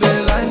 my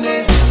melody.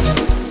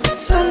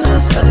 Sala,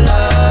 sala.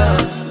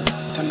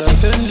 Stand up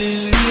and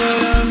lazy,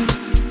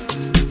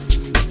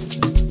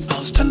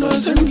 stand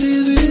up and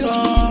lazy,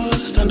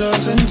 stand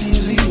up and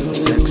lazy,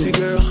 sexy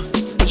girl.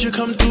 Would you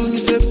come through and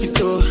say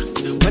it all?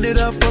 Run it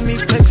up for me,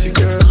 flexi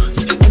girl.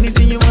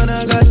 Anything you want,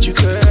 I got you,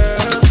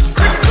 girl.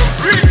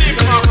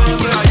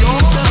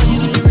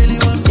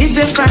 It's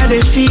a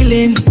Friday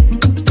feeling.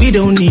 We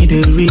don't need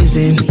a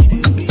reason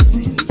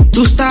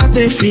to start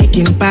a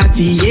freaking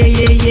party. Yeah,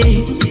 yeah,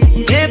 yeah.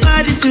 Get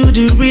body to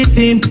the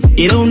rhythm.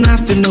 You don't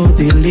have to know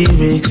the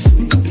lyrics.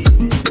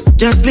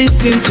 Just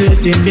listen to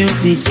the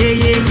music. Yeah,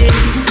 yeah, yeah.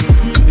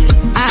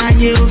 Are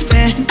you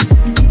fair?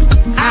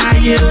 Are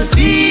you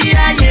see?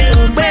 Are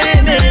you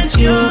baby?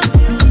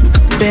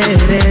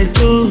 Better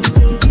do.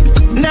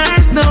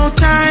 There's no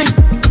time.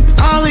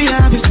 All we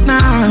have is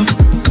now.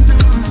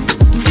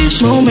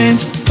 This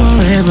moment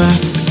forever.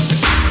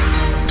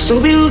 So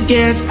we'll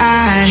get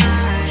high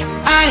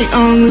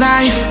on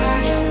life.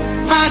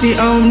 Party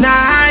all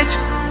night.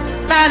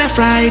 Like a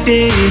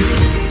Friday.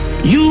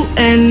 You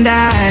and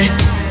I.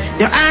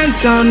 Your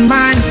hands on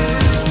mine.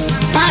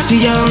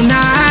 Party all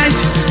night.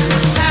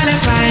 Like a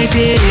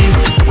Friday.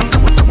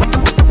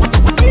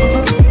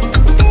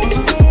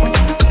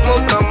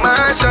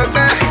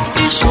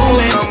 This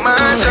moment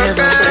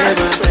forever.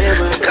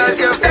 Cause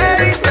you're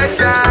very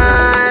special.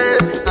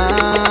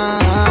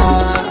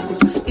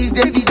 It's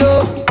Davido.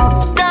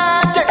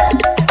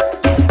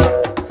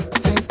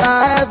 Since I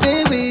have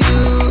been with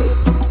you,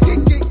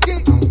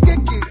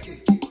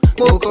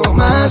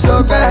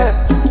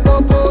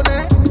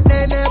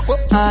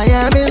 I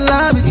am in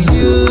love with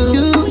you,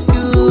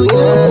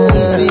 yeah.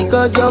 It's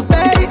because you're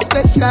very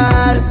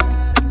special.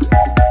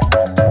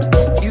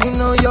 You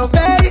know you're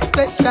very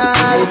special.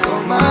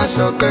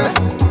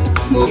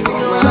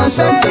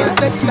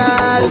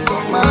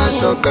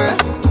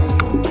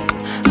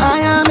 I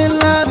am in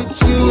love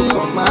with you.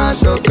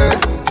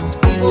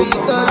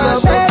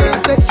 Because you're very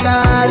special.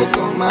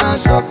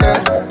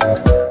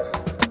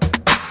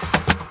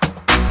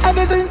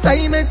 Ever since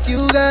I met you,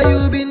 girl,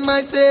 you've been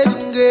my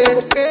saving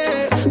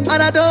grace.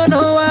 And I don't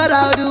know what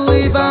I'll do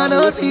if I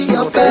don't see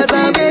your face.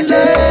 I'm in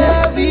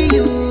love with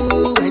you,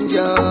 and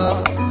you're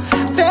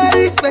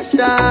very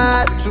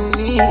special to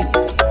me.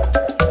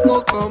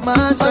 You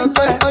confess,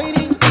 baby.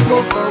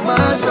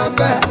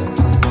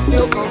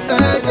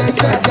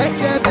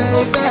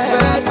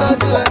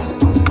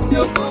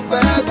 You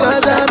confess,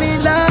 cause I'm in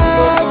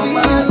love with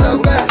you.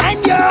 And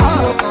you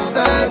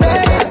confess,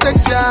 very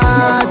special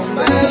to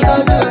me.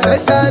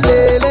 Special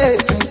lady,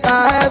 since I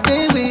have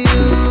been with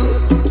you.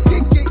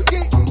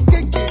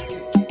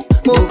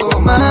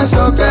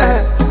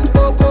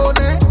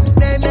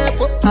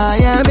 I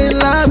am in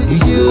love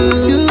with you,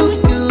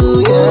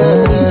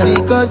 yeah. It's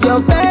because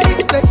you're very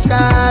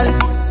special.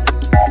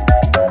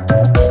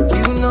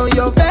 You know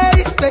you're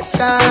very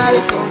special.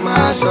 You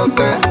know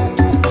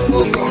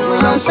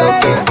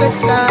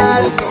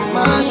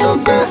you're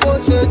very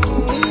special.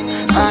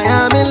 I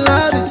am in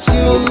love with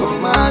you.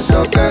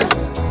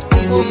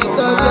 It's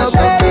because you're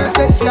very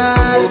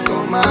special.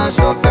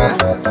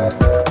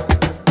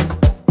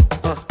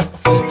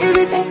 If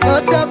you see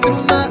yourself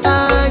through my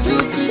eyes, you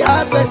see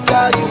how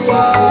special you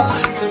are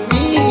to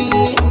me.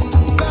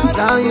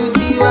 Now you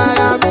see why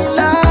I'm in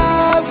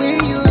love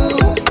with you.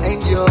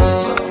 And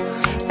you're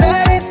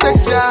very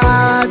special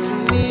to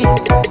me.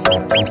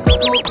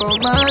 Oh,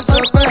 come on, so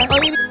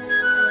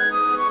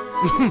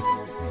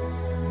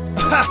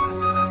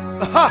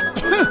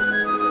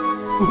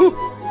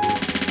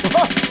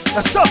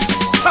That's up.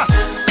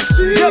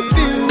 See your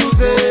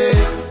music.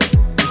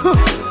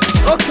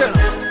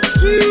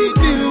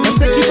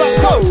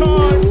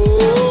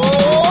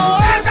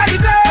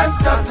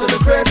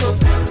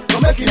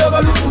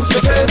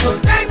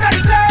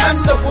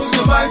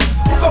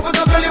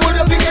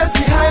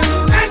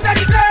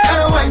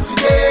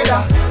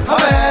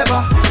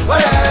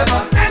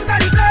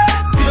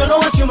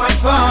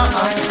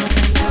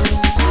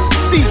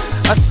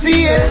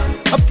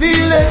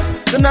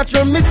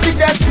 natural mystic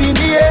that's in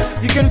the air.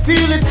 You can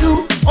feel it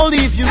too, only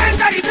if you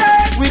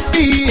with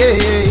me.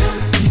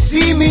 You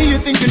see me, you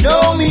think you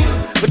know me,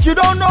 but you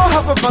don't know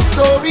half of my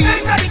story.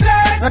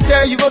 Now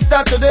there you go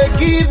start to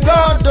give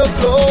God the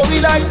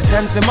glory. Like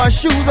dance in my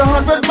shoes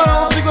 100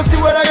 miles. We go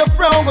see whether your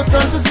frown go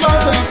turn to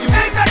smile. So if you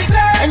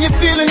and you're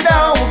feeling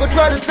down, we go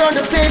try to turn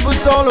the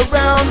tables all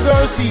around.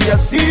 Girl, see I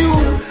see you,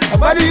 I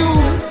body you.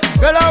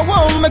 Girl, I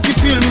won't make you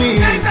feel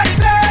me.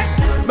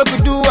 But we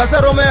do as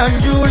a Romeo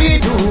and Julie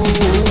do.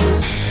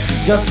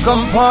 Just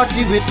come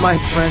party with my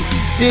friends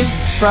this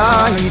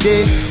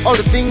Friday. All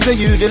the things that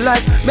you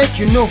like, make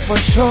you know for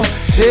sure.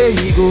 Say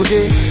he go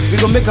day, we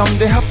gon' make them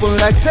they happen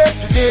like say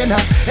today.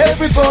 Now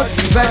everybody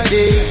right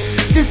day.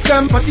 This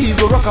kind of party you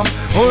go rock 'em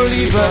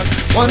only but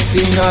once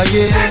in a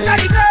year.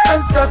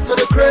 And start to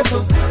the craze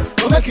up,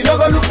 go make you not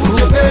go look who's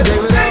your face.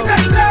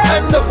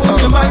 End up on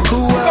your mind,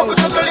 couple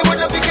circle with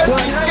the biggest.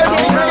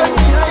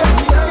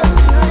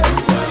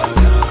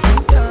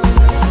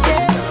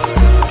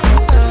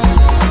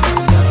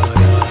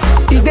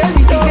 It's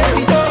David.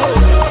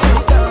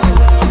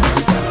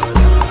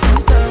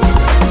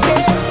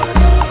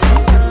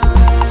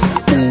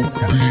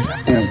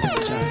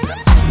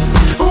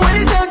 When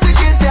it's time to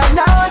get down,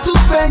 now to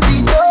spend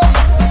it, yo.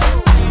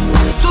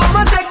 To all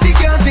my sexy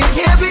girls in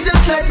here, please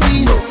just let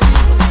me know.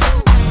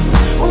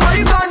 Why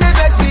you gonna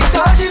vet me?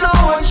 Cause you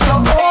know one show.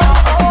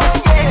 Oh,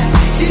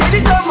 yeah. She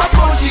didn't stop my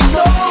phone, she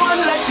no one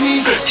lets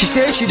me. She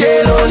said she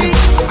get lonely.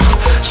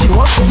 She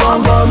wants to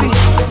bomb me.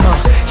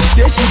 She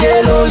said she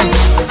get lonely.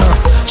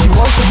 She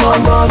wants to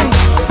bomb me.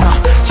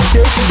 She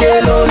said she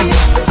get lonely.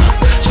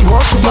 She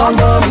wants to bomb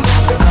me.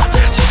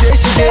 She said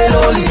she get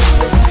lonely.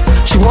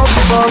 She wants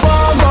to bomb.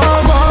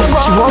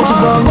 She wants to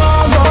bomb.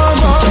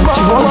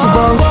 She wants to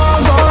bomb.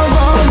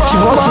 She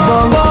wants to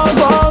bomb.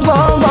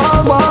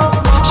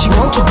 She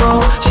wants to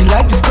bomb. She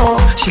like the score.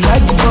 She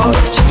like the ball.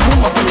 She flew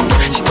my blue.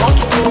 She want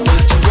to go.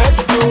 She ready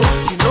to go.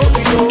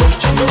 You know.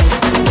 She knows.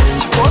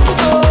 She want to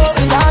go.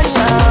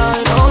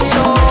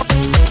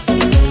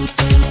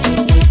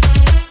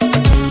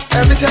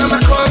 Every time I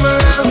come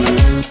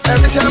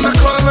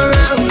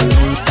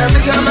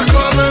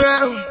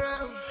around,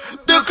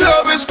 the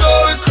club is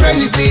going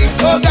crazy.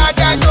 Oh,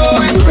 Gaga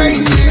going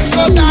crazy.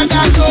 Oh,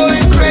 Gaga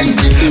going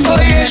crazy. Oh,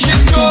 yeah,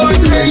 she's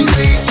going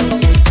crazy.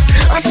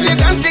 I see the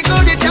dance, they go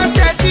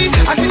dirty.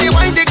 I see the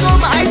wine, they go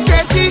my eyes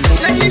dirty.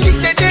 Let me chicks,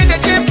 they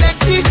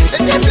flexy.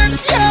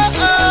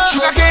 Oh.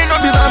 Sugar cane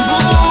on the bamboo.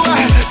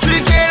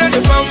 Sugar cane on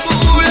the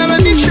bamboo. Let me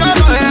big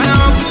trouble, and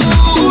I'm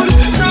cool.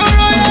 No,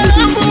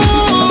 I'm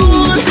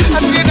cool. I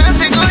see the dance,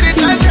 they go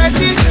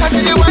dirty. I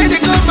see the wine, they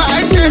go my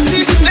eyes dirty.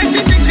 Let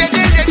the chicks, they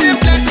plenty.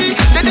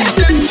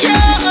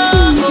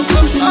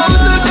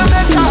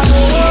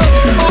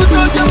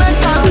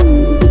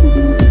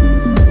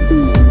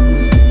 Oh,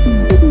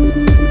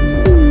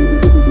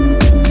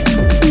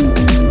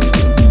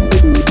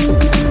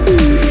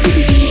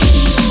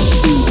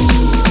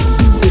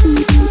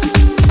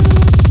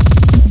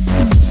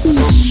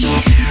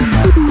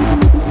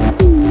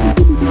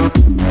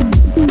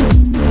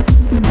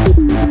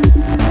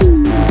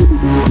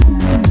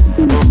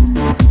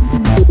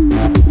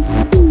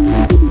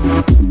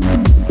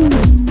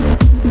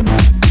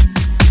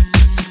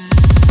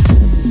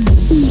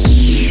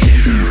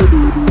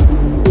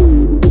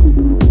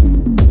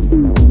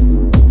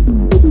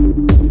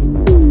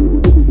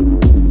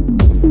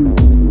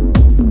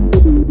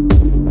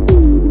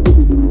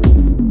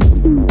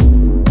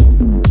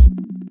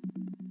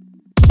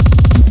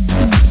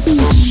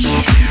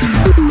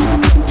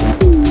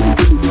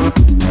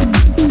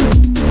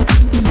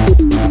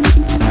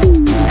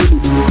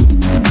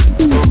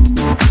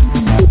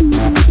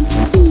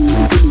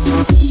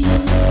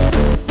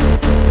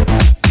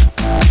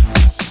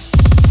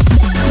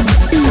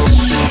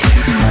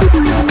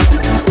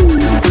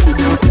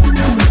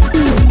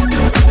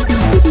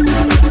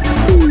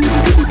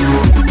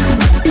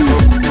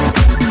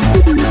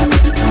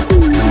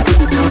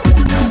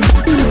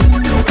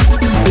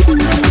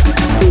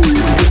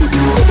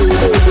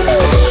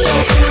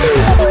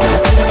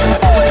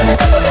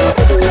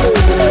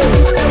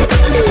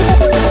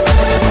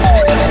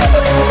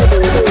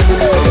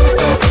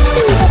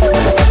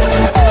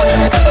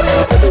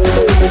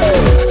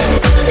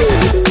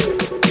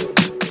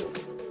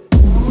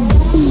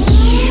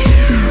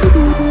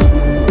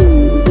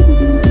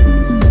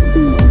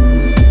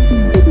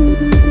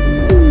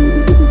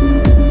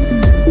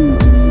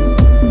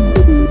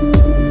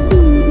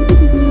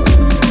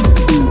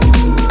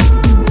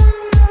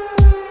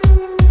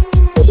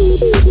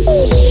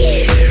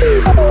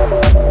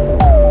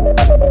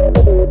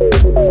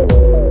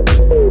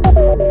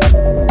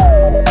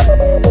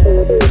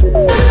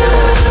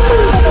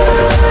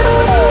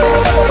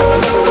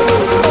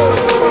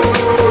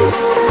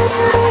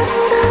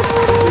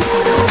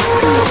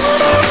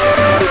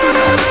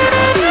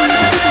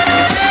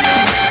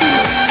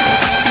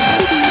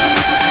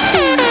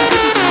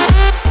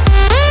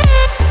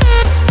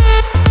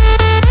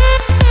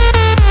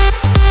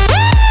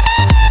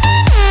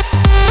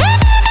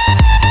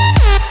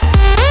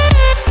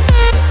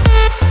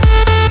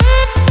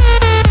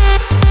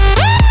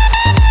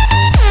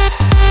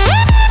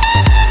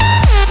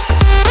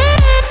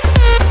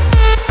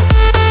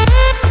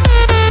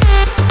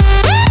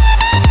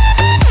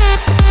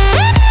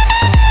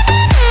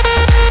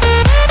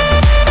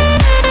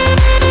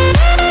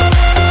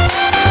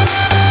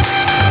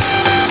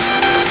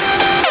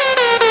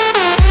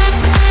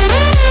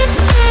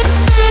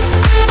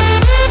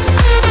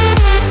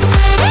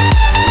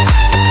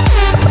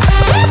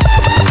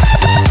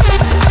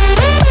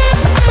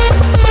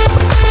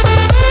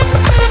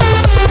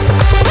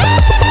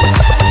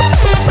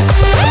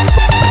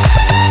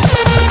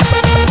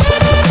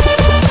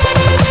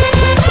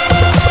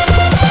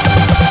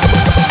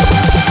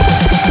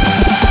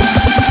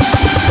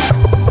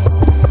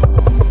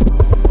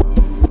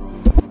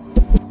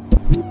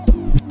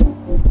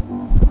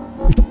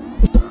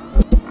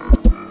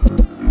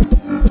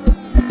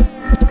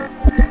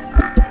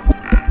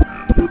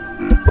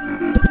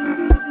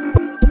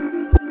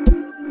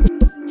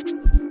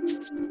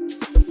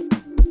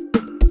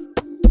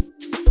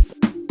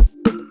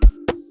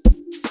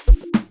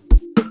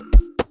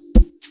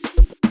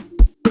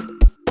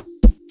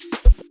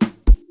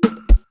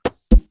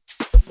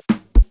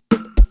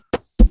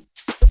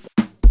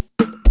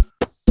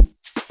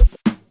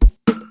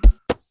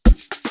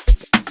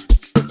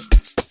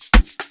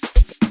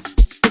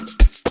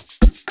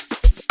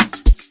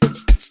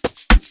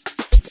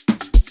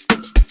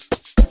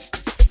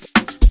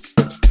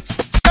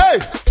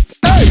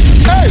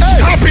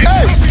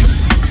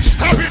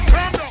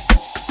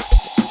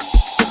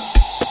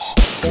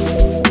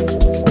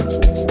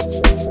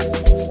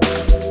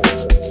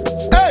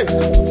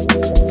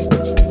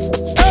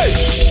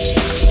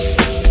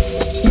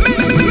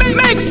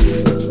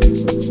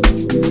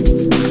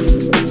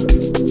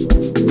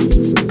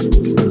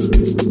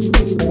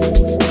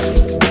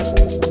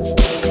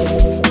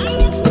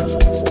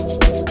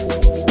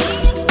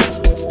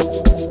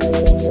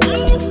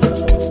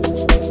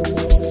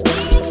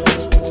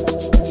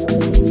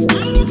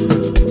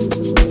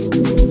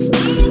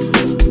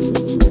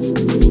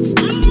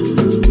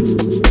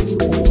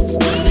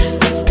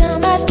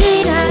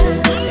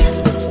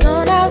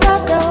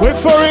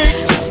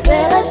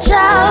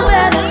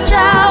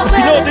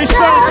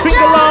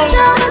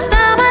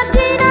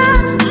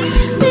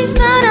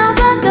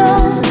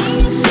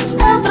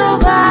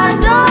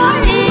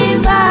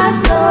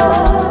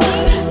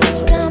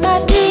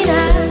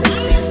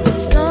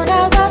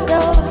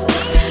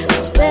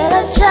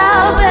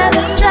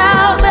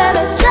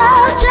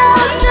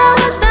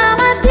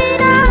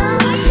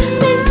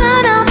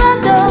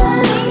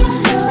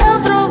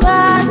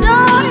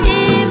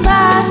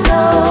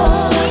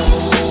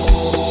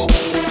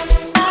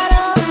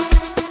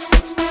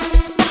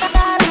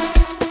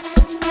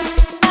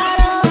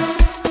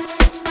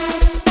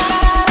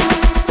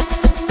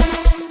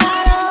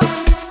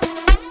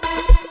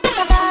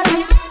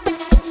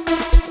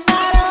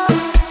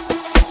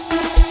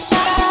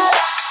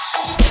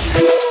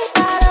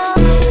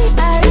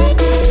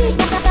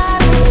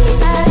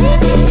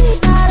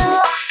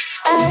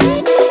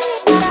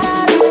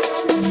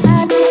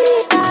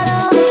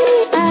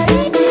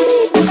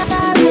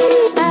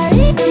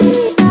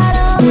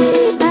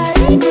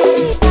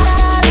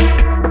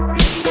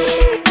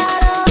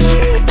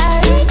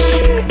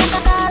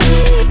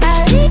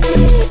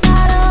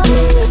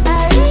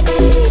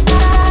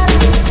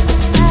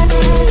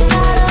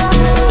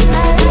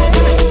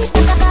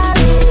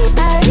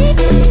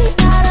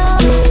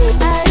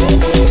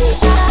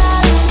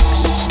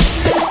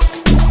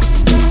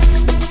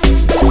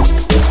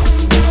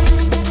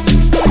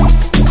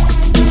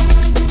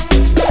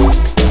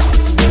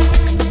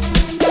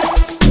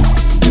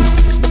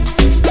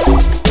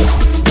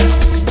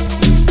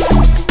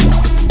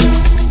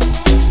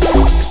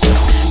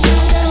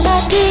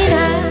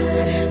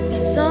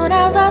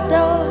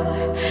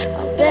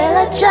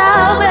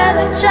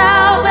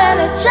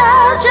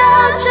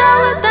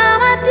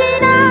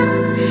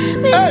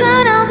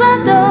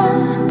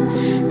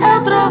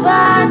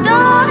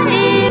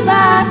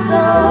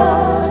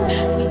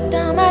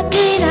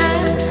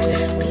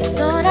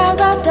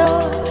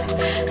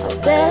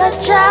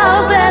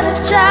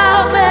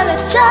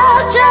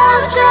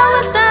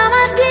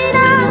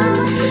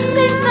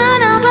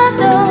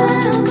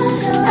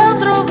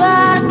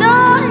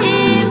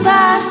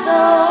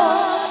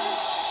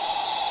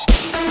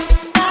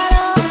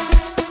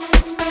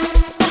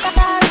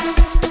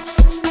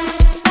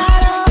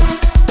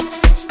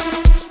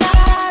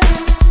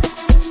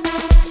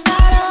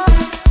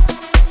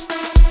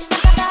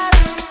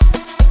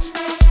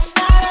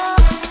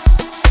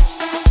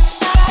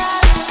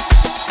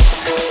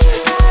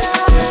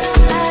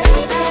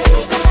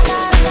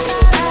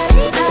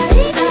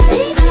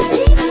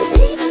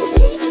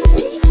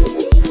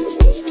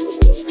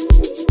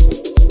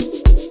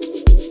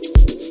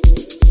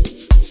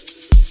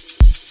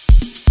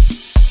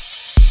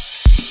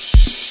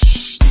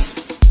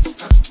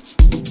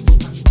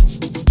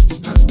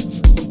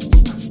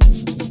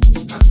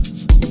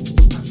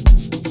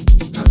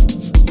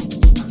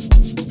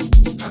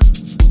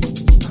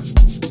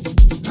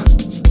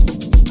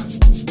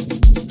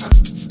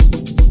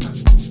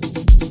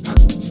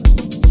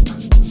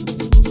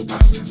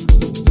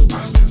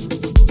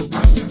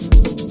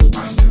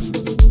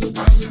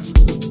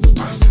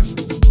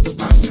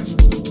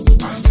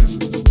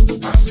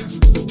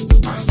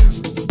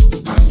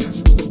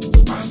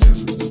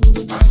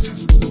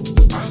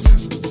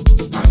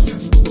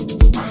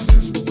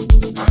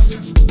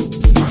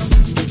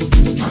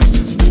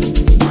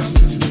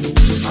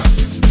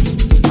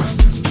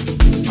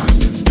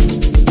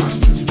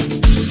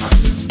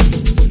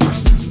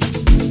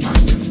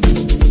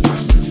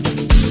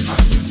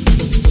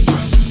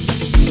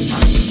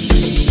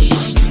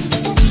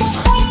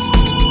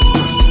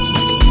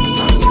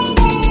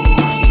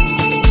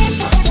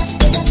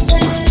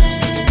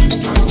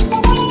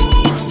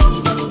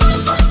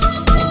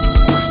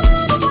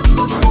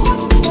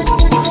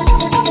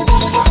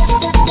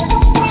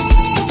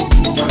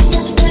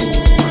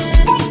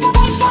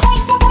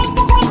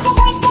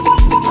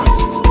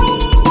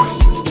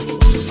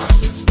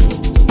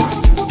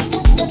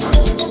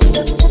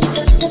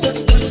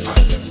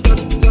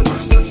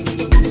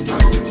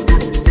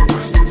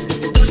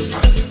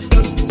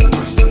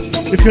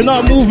 If you're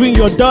not moving,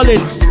 you're dulling.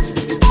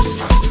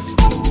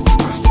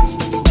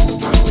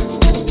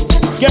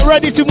 Get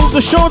ready to move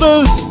the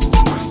shoulders.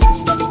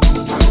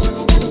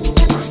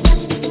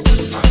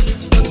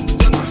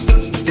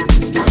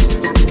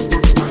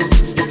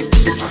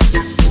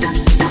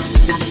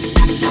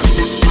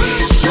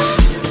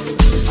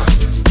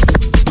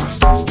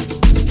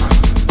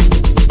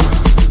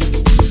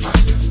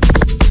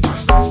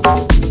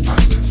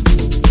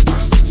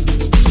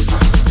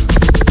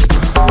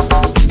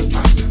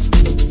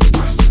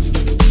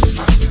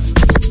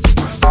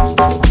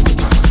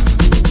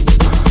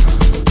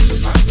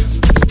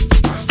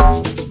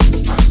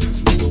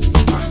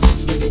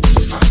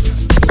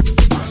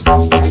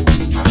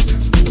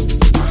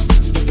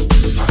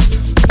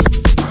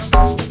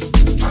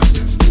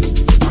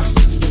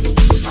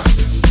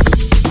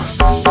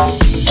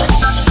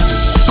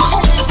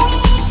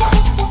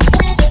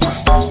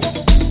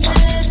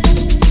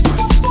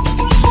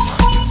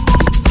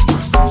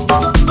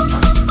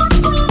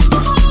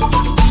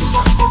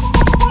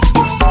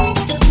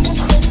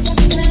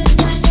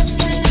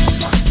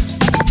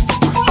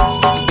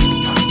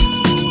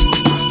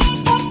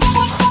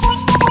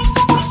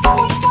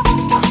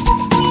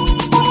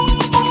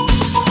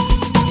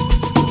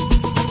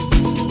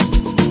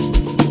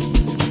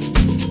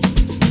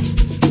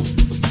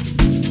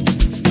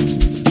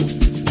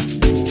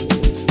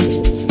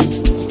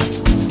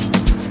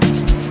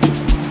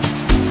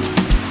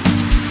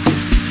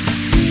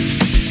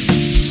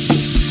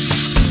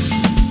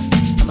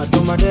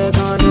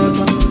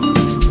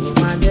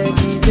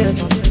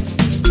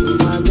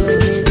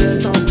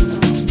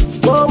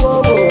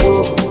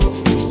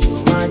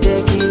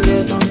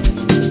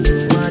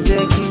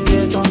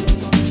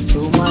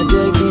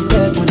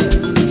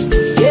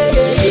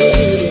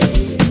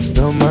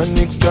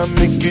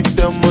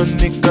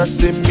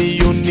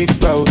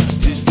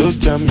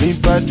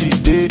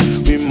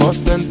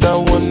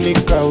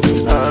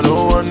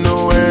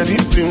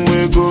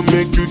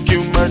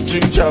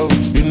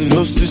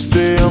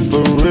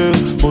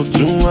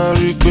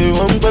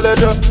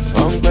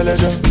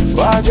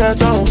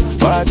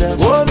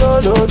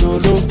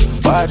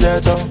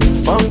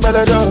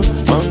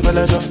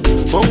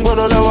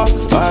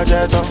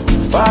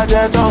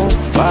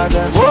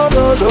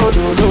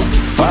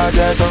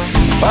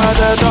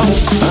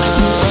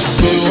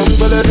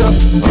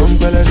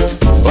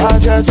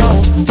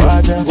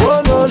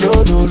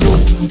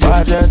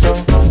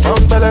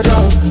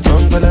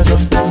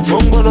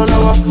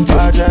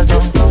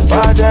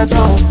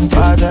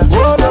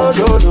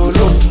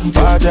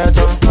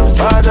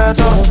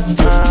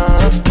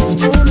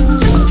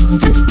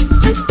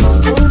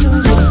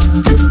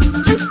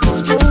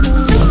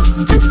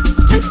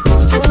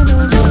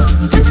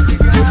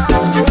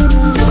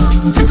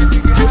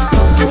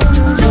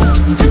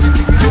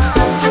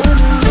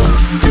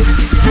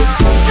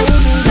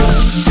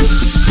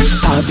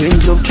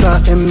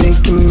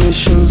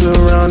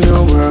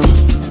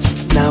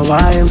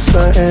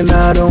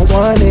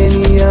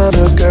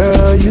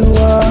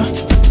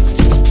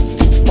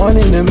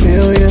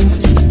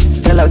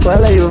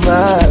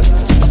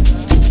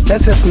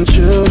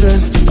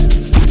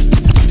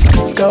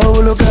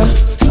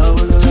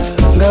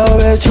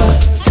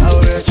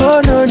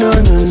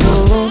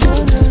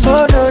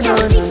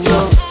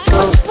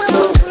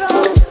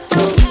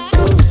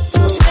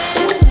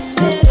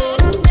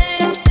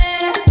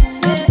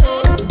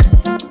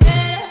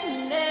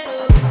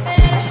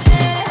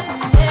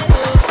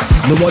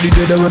 Nobody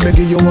did that when me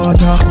give you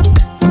water.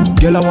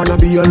 Girl, I wanna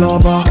be your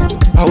lover.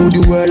 I would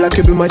you wear like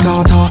you be my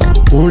daughter.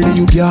 Only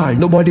you, girl,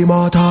 nobody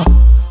matter.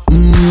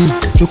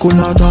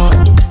 Chocolata.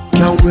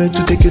 Can't wait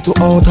to take you to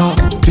altar.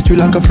 Treat you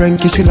like a friend,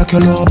 kiss you like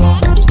your lover.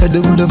 Steady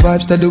with the vibe,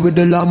 steady with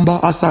the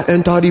lamba. As I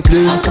enter the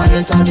place,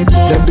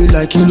 them be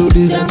like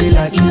Elodie.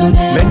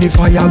 Men the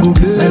fire go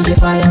blaze.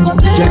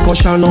 Jack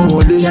Ocean on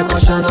Wally.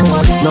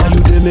 Now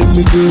you they make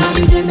me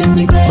crazy.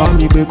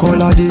 Bami be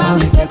colade.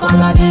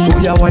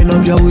 Oh yeah, wind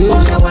up your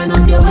waist.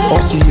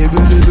 Ossi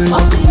ebelebe.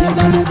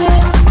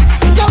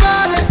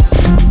 Nobody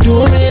do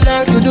me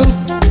like you do.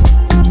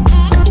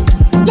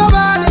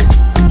 Nobody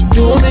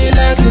do me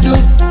like you do.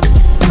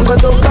 I'm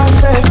gonna do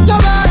cafe.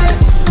 Nobody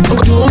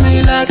do me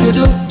like you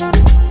do.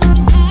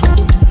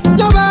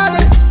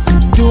 Nobody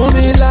do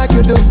me like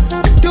you do.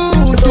 Do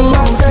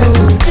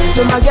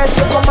my get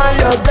you come on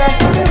your back.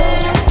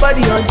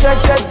 Body on check.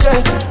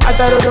 I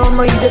thought I don't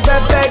know you the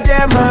back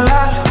them.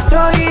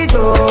 Don't you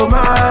do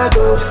my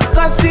do?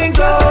 Cause sing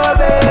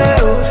over.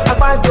 I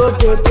want to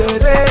get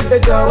the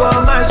job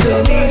on my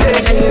shit.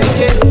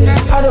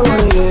 I don't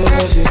wanna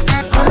hear shit.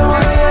 I don't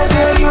wanna hear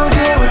shit. You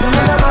did with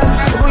another man.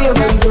 Who you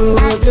gonna do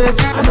it?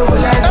 I don't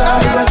wanna like that.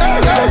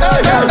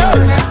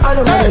 I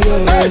don't wanna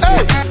hear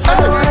shit. I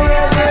don't wanna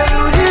hear shit.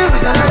 You did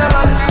with another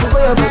man. Who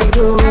you gonna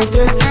do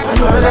it? I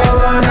don't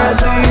wanna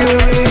see you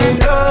with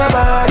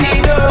nobody.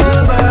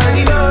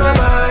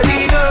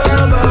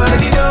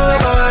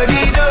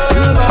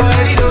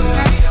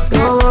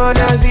 Don't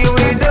wanna see you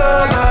with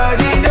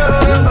nobody.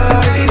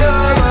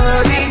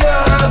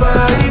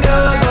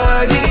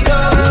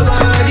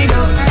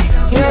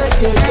 Yeah.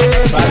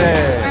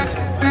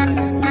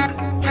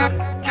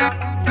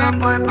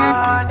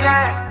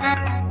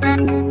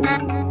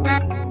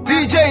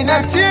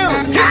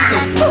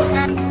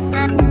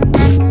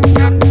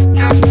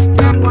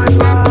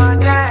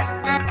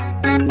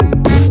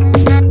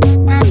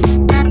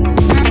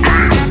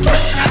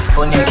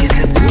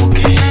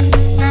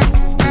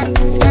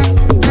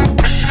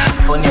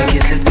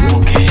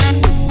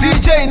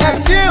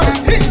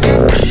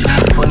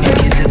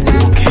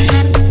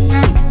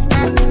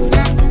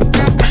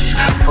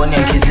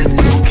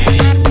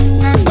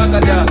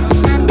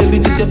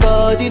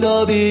 body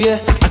no be yeah.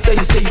 I tell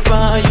you say you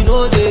fine, you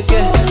know they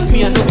care.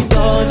 Me I know be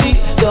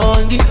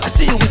dundee. I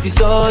see you with the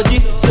surgery.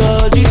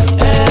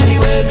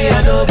 Anyway, me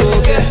I know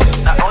go get.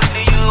 Not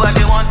only you I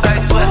the one I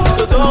swear.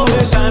 So don't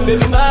waste time,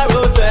 baby, my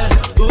rose.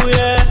 Ooh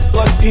yeah,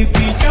 cause if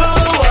you I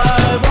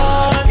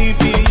want, if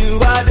you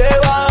I they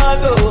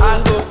want to, I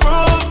go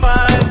prove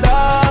my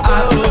love. I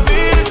go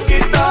beat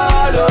it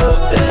all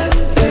up.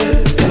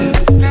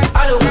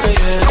 I don't wanna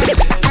hear.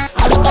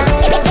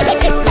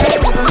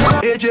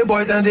 AJ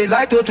boys and they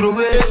like to throw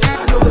it.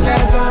 I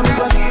don't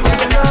wanna hear.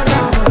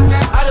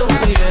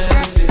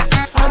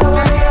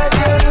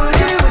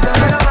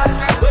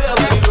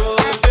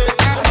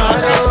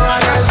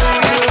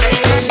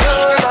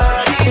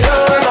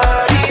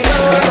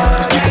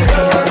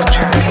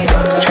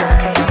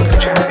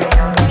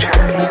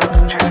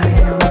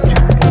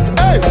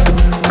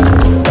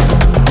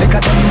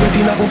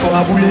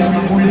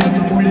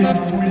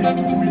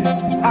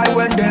 I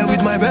went there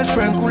with my best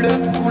friend Kule.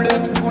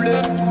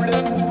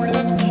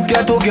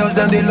 Ghetto girls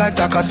then they like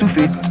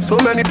Takasufi. So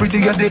many pretty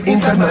girls they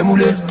inside my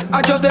mule.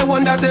 I just the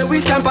one that say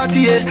we can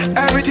party,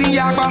 everything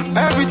yakba,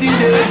 everything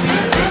there.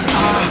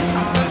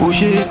 Oh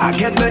shit, I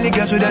get many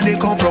girls with them they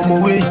come from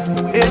away.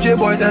 AJ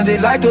boys then they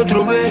like to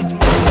throw away.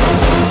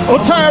 I'll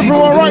tell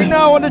everyone right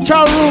now on the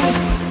chat room.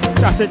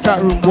 I said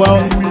chat room. Well,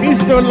 he's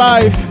still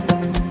live.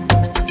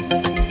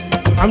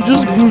 I'm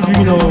just groovy,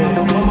 you know.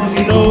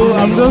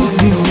 I'm just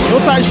groovy.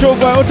 Otai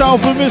Showboy, Otai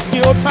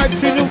Opumiski, Otai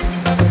Tinu.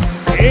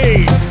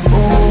 Hey.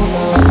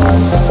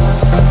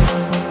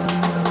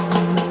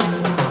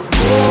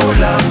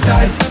 Hold on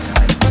tight.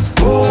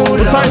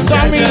 Otai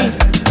Sammy.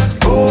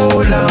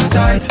 Hold on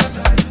tight.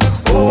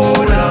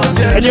 Hold on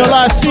tight. And you're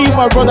like, see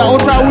my brother,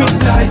 Otai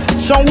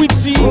Witty. Sean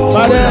Witty. Hold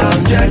on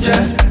tight.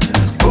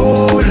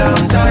 Hold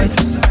on tight.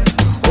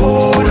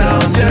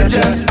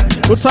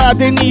 Otai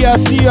Adeni, I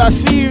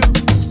see you.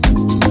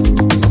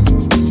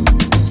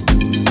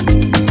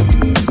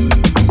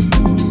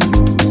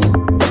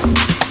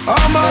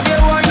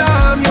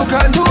 You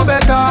can do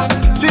better.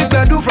 Sweet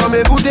bedu from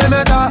a Bute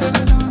Meta.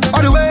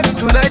 All the way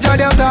to Niger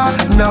Delta.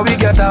 Now we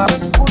get up.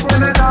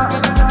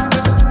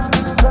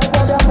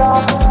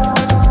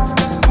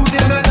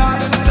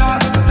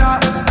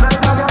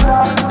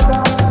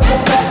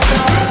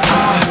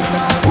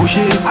 Oh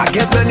shit, I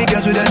get many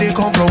girls with them they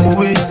come from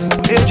away.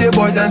 AJ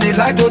boys and they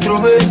like to throw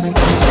away.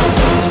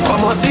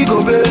 Come on, see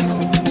go babe.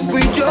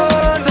 We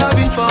just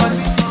having fun.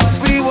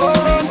 We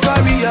won't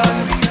carry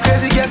on.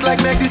 Crazy girls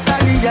like make this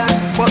stallion.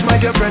 But my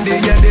girlfriend they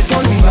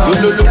turn me on.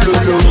 That's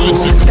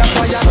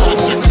why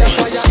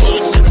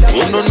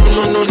oh no.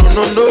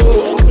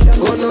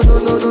 Oh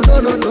no,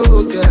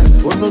 girl.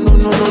 Oh no.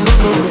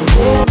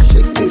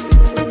 Shake it.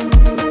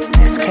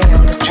 SK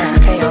on the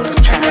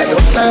track. I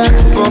don't like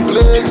to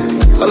complain.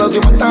 All of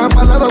you my time,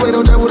 another way,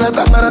 don't tell that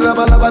I'm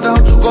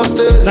down to go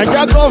stay.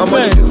 Nigeria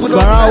government,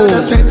 Barao.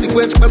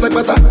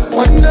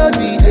 One no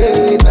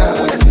day now,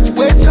 the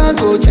situation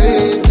go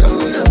change.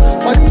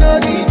 One no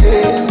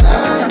day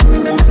now,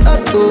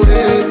 start to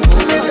rain.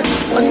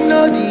 One no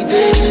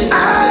day,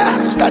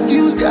 start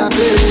use their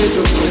brain.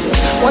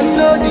 One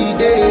no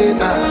day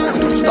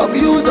now, stop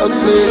use of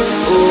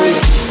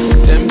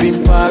faith. Them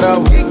been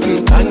parao,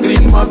 angry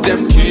mob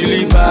them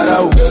killing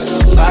parao.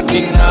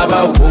 Backing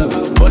about,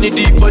 bunny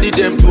deep body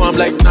them do I'm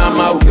like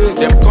Nama.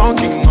 Them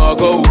conking or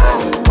go,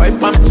 wipe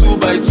them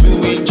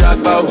 2x2 in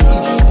Jackpot.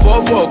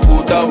 4-4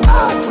 go down.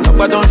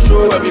 Look don't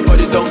show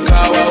everybody don't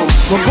cow out.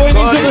 We're going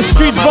into the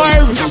street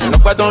vibes.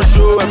 Look don't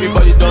show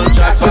everybody don't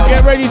jack out. So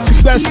get ready to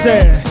best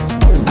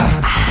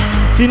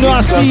Tino,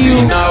 I see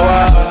you.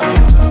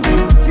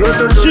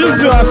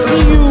 Shizu, I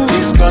see you.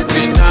 This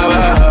country now.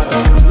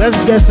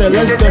 Let's guess it.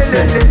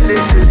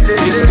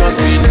 This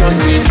country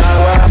now.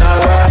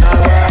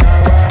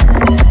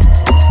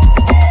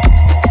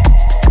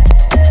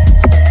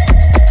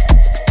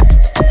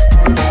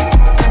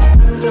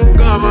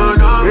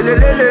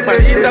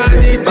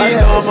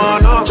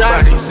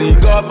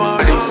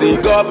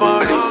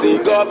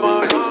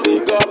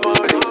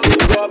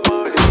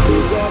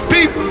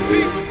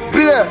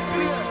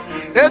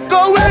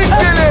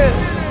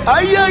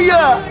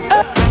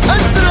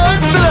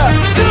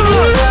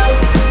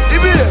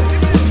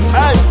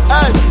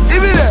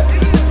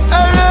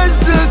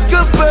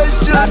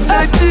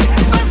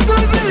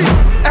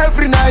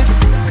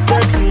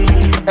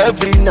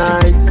 Every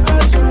night,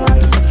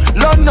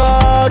 Lọ́nà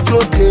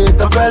jókè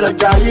tó fẹ́ lọ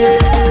jayé.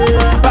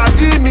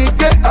 Bàdí mi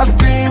gbé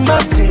Aston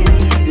Martin,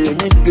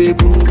 èmi gbé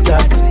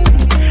Bugatti.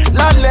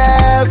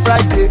 Lálẹ́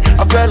Friday,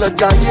 a fẹ́ lọ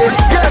jayé.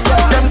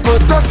 Dem go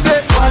talk say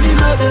money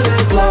no dey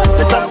Lagos.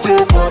 They talk say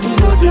money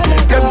no dey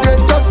Lagos. Dem dey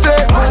talk say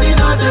money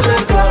no dey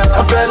Lagos.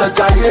 A fẹ́ lọ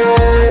jayé.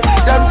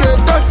 Dem dey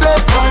talk say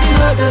money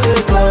no dey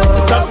Lagos.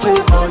 They talk say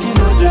money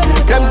no dey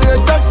Lagos. Dem dey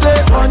talk say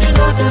money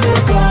no dey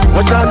Lagos.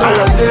 Wọ́n ṣáná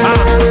wọlé.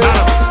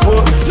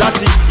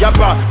 Láti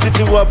Yaba,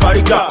 ti wọ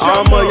Bariga. Àwọn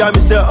ọmọ ìyá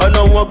mi sẹ́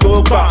ọ̀nà wọn kò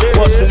pa.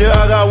 Wọ́n sùn lé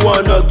ara wọn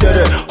ọ̀nà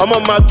gẹ̀rẹ̀. Ọmọ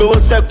máa gbowó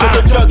sẹ́kù tó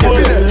jọ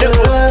gẹ̀rẹ̀.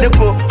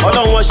 Lẹ́kọ̀ọ́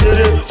ọ̀nà wọn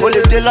ṣeré. O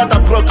lè dé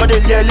látàkùrọ̀ kọ́ lè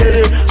lé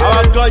ẹlẹ́rẹ́.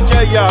 Àwọn gan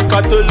jẹ́ ìyá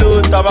àkàtó ló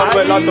tàbá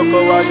fẹ́ látọkọ̀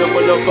wa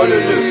yọpọlọpọ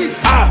lólo.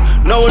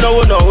 Náwó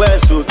náwó ẹ̀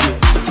sókè.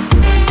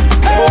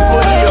 Gbogbo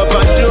ní ọba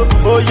jó,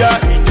 ó yá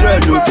ìjọ ẹ̀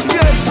lókè.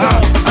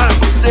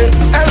 Say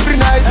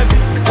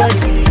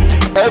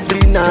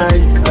every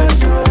night.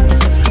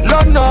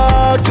 Lọ́nà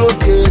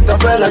gòkè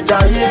tọ́fẹ́ lọ́jà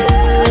yé.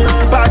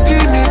 Bàdí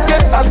mi gbé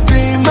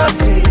Aston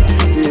Martin,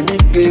 èmi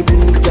gbé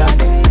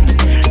Bugatti.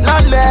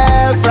 Lálẹ́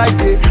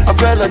Friday,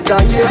 ọ̀fẹ́ lọ́jà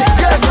yé.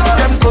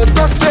 Dem go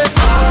talk say,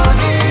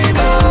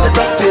 they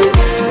talk say,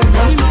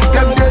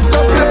 dem dey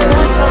talk say.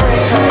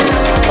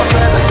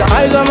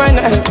 Eyes on my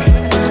neck,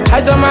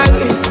 eyes on my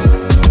wrist.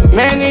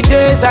 Many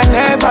days I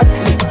never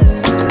sleep.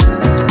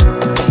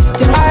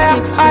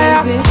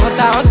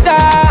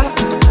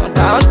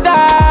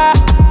 Hunter.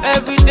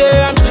 Every day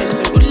I'm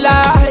chasing good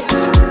life.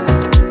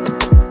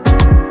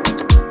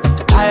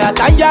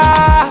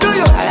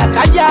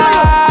 Tire,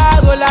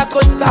 roller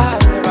coaster,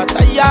 never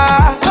tire.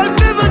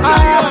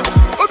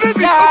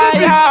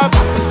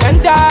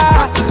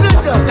 Back to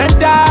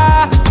sender.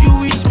 You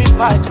wish me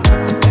bad, back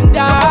to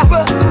sender.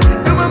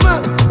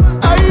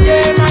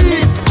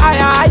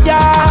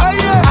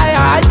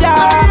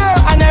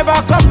 I never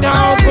come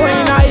down,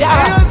 going higher.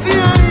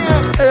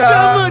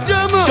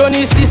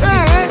 Johnny Sisi,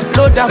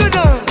 load up,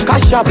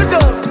 cash out,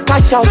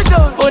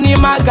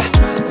 Onimaga,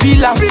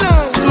 Bilam,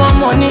 small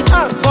money,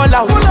 all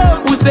out,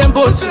 Usain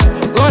Bolt,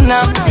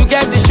 gonna, you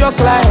get the show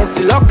clients,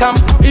 lock 'em,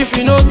 if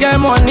you no get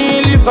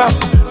money, leave 'em,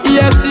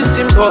 EFC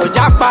symbol,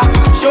 Japa,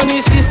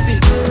 Johnny Sisi,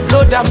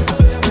 load up,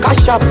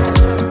 cash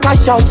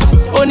out,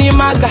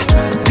 Onimaga,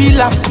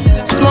 Bilam,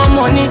 small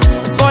money,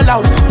 all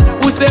out,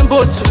 Usain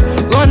Bolt,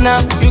 gonna,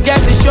 you get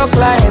the show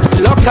clients,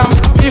 lock 'em,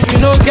 if you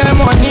no get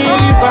money,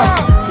 leave 'em.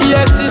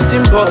 EFC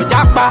symbol,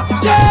 Japa.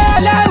 Yeah,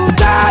 let you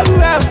go.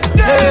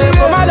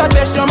 Come on, let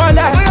your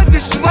money. Let you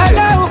go.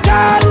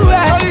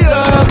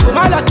 Come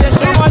on, let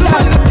your money.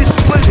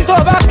 So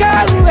back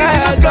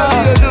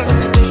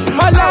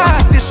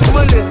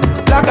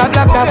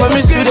Black for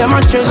me, see them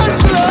and chase.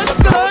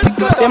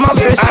 Them and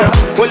face.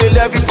 Only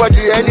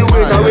everybody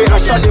anyway. Now we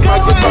actually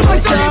might get on the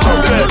street.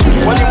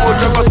 One more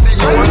never see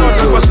you, one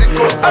never see.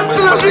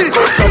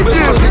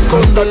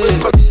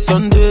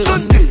 Sunday,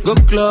 go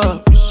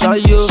club. Show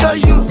you,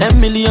 10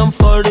 million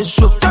for the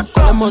show.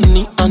 Call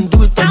money and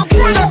do it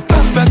again.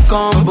 Perfect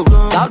combo,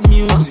 loud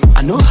music.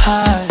 I know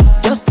high,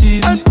 just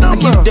tips. I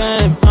give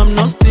them, I'm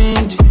not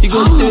stingy. You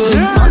go take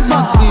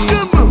my free.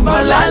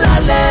 But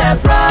la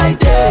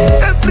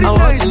Friday, I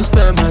want to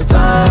spend my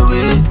time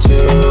with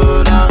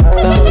you now.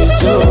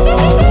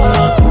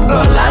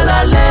 But la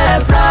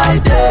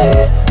Friday,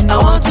 I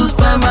want to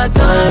spend my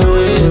time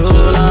with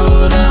you now.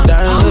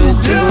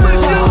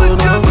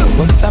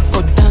 What type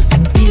of dance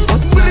it is?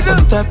 What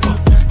type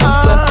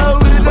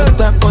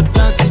of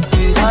dance is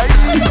this?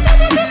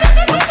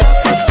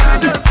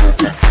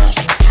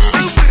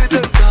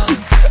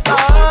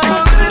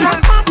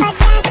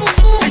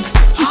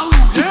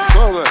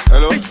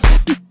 Hello?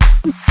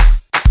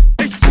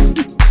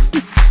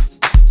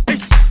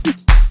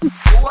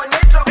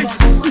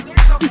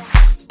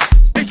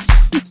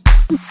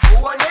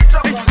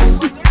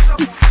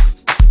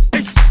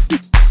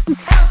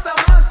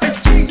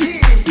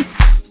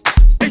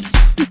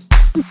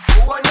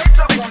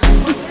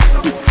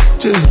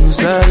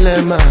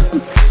 Jerusalem,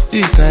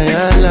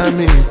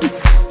 Ikayalami,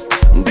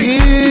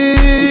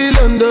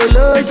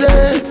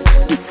 Gilondoloze,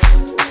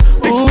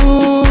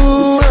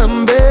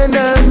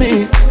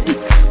 Ambenami,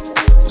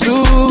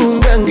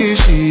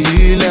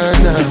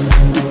 Zungangishilana,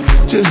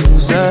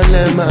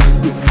 Jerusalem,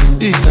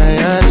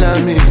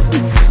 Ikayalami,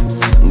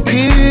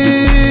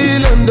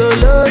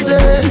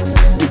 Gilondoloze,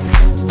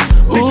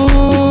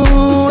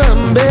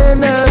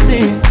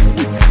 Ambenami,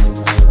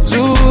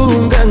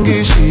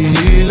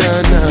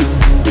 Zungangishilana.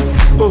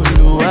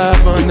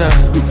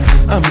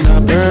 I'm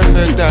not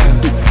perfect, I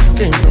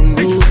came from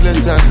ruthless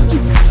times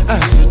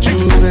as a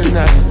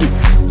juvenile.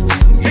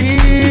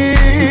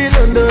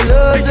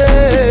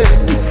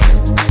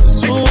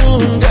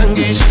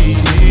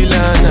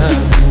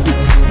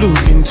 Look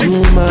into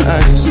my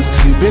eyes,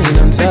 see pain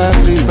and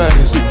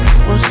sacrifice.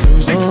 What's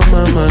goes on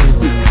my mind,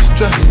 just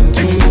trying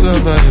to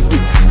survive.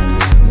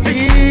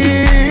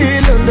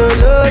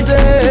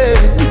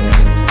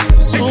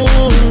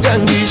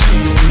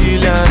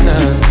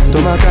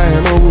 Tomaka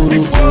emo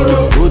wuru,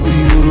 oti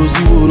wuru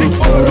si wuru.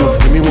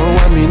 Emi won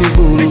wa mi ni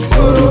gboro,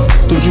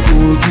 toju ko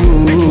oju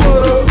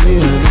oro. Ni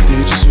ẹni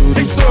teji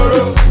sori,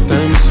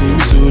 time si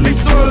mi soli.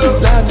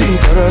 Láti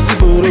Ìkọ̀rọ̀ sí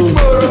gboro,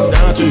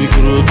 down to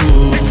Ìkòròdú.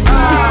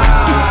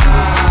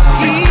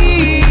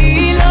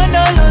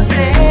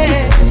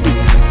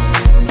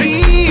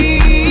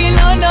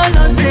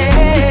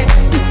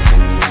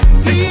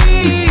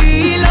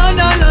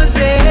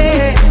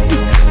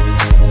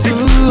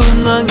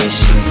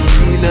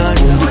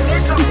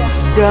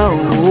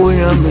 Bravo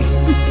yami,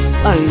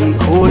 ay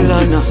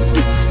kolana,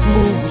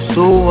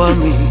 buso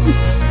wami,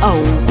 au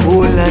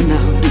kolana.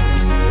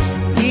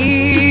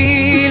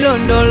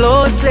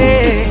 ilondoloze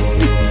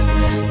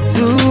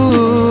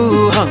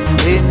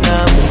zuhambe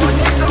nami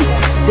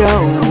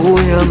dawo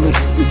yami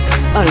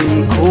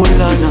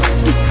ayikholana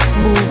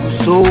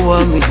buso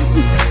wami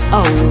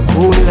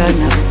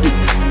awukholana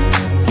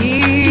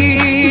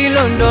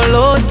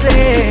ilondoloze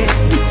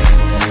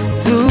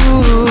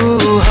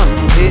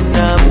zuhambe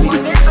nami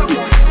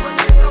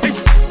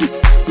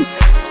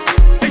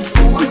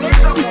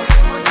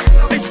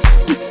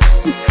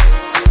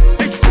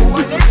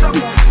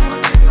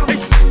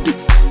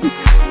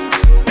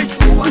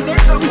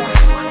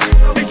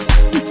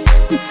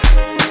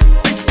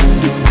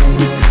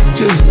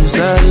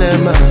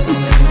Jerusalem,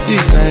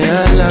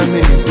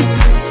 Ikayalami,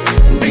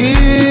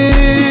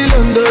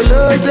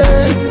 Ilondoloze,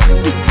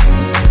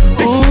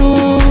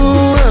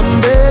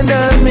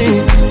 Ambenami,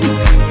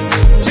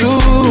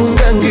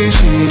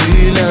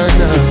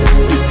 Zungangishilana,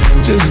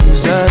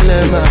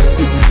 Jerusalem,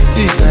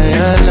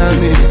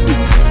 Ikayalami,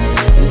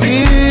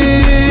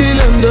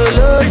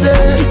 Ilondoloze,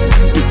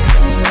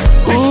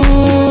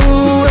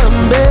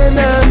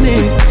 Ambenami,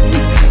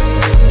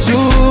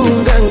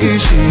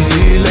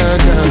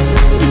 Zungangishilana.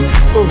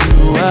 Oh,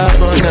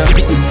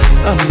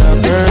 I'm not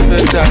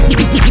perfect.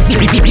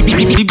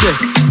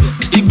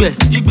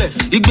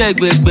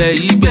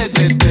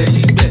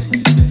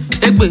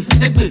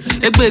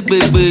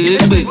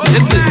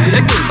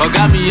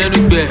 Ọ̀gá mi ẹnu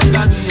gbẹ,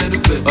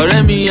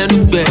 ọ̀rẹ́ mi ẹnu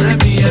gbẹ,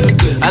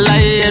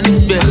 aláyé ẹnu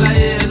gbẹ,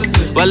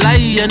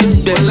 wàláyé ẹnu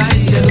gbẹ,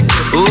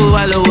 owó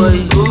wà lọ́wọ́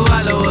yìí,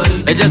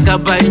 ẹ jẹ́ ká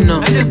bá iná,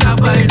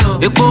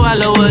 epo wà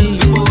lọ́wọ́ yìí,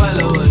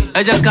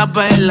 ẹ jẹ́ ká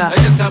bá ilà,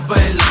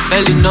 ẹ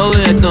lè náwó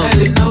yẹn tán,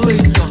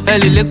 ẹ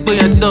lè lépo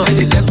yẹn tán,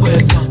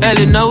 ẹ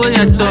lè náwó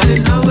yẹn tán,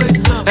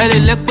 ẹ lè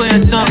lépo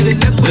yẹn tán,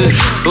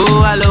 owó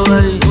wà lọ́wọ́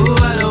yìí,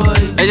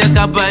 ẹ jẹ́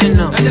ká bá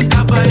iná,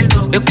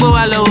 epo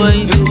wà lọ́wọ́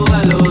yìí,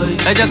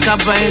 ẹ jẹ́ ká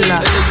bá ilà,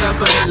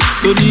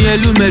 tóní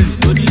ẹlúmẹlù,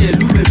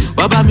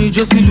 wá bá mi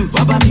jó sílù,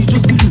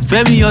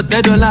 fẹ́mi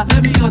ọ̀tẹ́ dọ́là,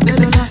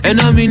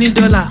 ẹná mi ní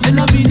dọ́là,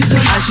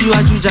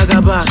 aṣíwájú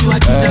jagaba,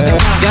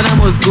 Ghana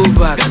must go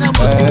back,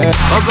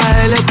 ọba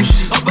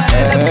ẹlẹ́gùṣì,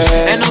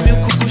 ẹná mi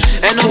kúkú,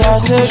 ẹná mi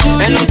kúkú,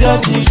 ẹná mi kúkú,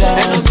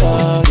 ẹná mi kúkú.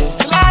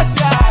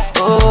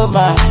 Oh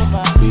my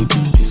baby,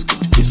 disco,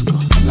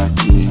 like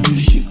the way you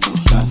shake,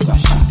 dance a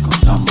shako,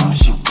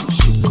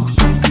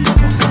 baby,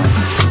 dance a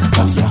disco,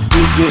 dance a.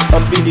 DJ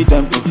up in the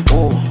tempo,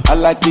 oh, I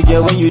like to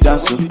get when you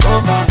dance, so.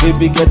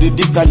 Baby girl do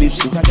the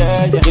calypso,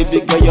 baby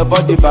girl your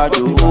body bad,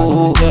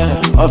 oh,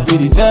 up in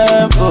the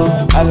tempo,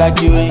 I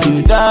like you when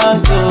you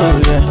dance,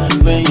 oh, yeah.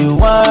 When you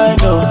whine,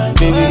 oh,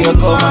 baby girl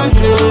come and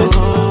close,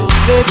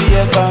 baby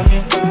you come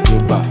in.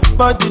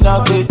 Body now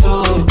go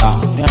to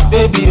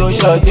baby oh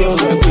short you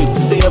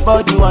say your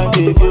body one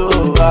baby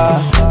oh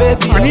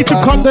baby I need to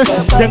cut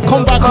this then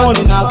come back on.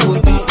 If I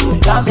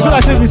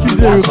say this is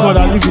the record,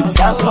 I'll leave it.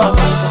 Dance for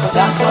me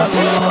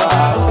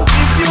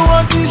if you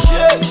want to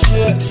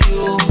shake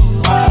you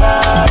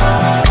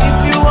if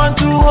you want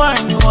to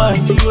whine you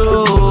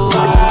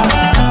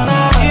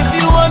if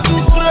you want to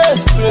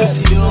press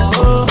you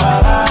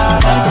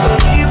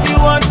if you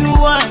want to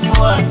whine you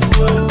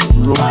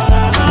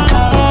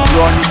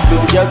run it,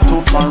 baby girl,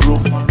 tough and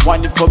rough.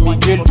 Wine it for me,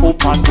 girl,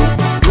 hope and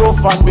rough.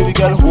 Rough and baby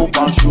girl, hope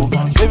and show.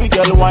 Baby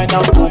girl, wine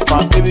and tough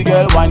and baby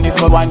girl, wine it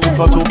for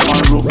tough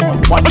and rough.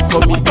 Wine it for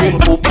me, girl,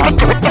 hope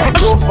and rough.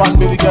 Rough and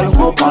baby girl,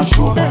 hope and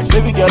show.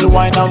 Baby girl,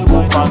 wine and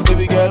rough and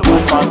baby girl,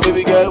 hope and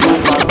baby girl,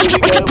 hope and baby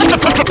girl,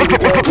 hope and baby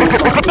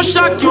girl.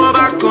 Shot you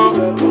back up.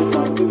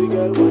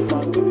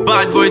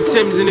 Bad boy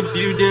Tim's in the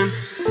building.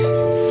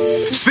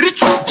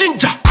 Spiritual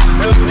ginger.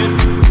 Loading.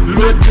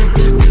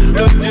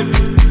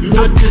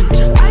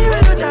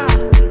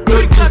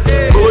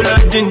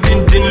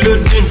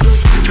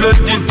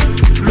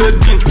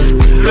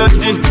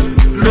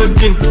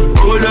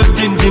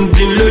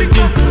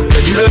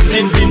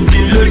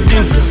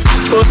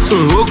 Ó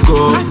sùn ó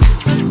gọ̀,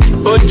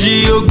 ó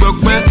jí ó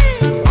gbọpẹ́,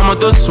 ọmọ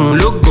tó sùn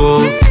ló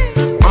gọ̀,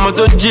 ọmọ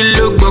tó jí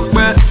ló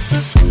gbọpẹ́.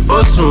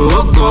 Ó sùn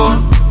ó gọ̀,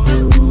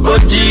 ó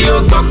jí ó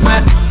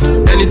gbọpẹ́,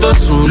 ẹni tó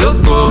sùn ló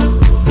gọ̀,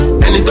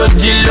 ẹni tó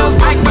jí ló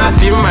gbọpẹ́. I can't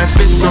feel my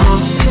face no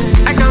more,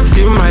 I can't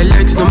feel my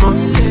legs no more.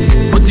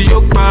 Mo ti yó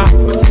pa,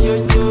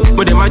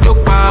 mo dẹ̀ máa jó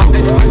pa.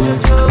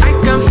 I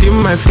can't feel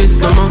my face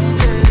no more,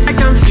 I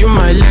can't feel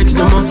my legs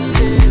no more.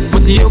 Mo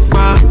ti yó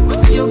pa,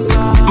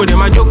 mo dẹ̀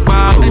máa jó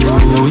pa.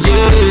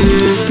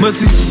 Mo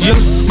ti yó,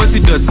 mo ti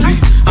dọ̀tí.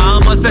 Àwọn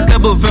ọmọ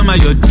sẹ́kẹ́bù fẹ́ máa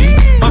yọ̀dí.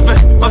 Wọ́n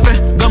fẹ́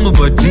gọ́mù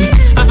bọ̀dí.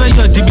 Wọ́n fẹ́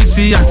yọ̀dí bíi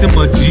ti àti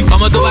mọ̀dí.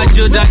 Ọmọ tó bá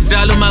jó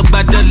dáadáa ló máa gba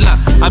dọ́là.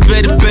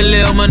 Abẹ́rẹ́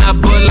pẹ́lẹ́ ọmọ náà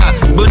bọ́là.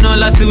 Gbóná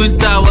láti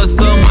winter wọ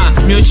summer.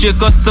 Mi ò ṣe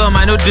custom, I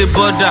no dey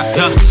border.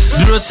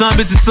 Dúró tán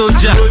bíi ti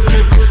sójà.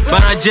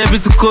 Bàrà jẹ́ bíi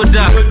ti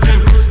kódà.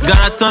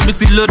 Gàrà tán bíi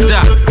ti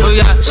lódà.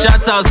 Oya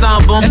shout out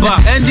sáwọn bọ́mbà.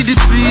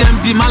 NDDC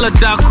MD má lọ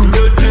dákú.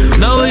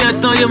 Náwó yẹn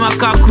tán yóò máa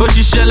kákú. Ó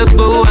ṣiṣẹ́ ló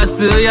gbowó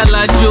àṣẹ. Oya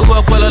lajú owó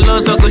ọpọlọ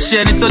lọ́sọ̀ kò ṣe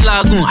ẹni tó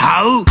làágùn.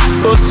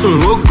 Ó sùn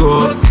ó gọ̀,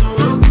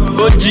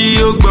 ó jí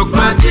ó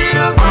gbọpẹ́.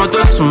 Ọmọ tó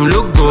sùn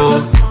ló gọ̀,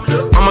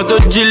 ọmọ tó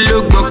jí ló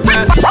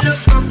gbọpẹ́.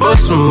 Ó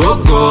sùn ó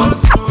gọ̀,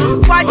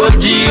 ó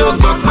jí ó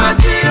gbọpẹ́.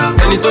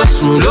 ẹni tó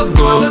sùn ló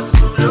gọ̀,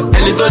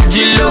 ẹni tó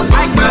jí ló gbọ́.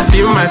 I can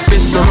feel my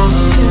face no more,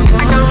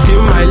 I can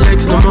feel my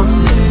legs no more.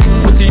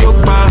 Mo ti yó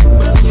pa,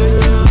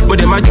 mo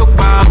dẹ̀ máa jó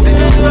pa.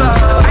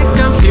 I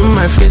can feel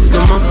my face no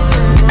more,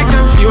 I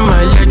can feel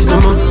my legs no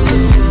more.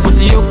 Mo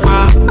ti yó pa,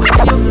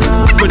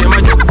 mo dẹ̀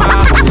máa jó pa.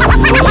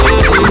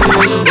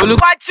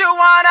 What you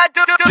wanna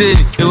do?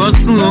 It was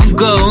soon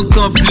go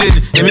complain.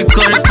 Èmi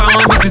kọrin pa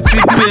wọn bí ti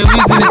T-Pain.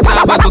 Weezy ní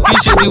star bag kò kí n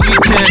ṣe the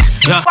weekend.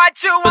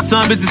 What you want?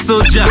 Time bí ti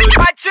soldier.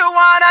 What you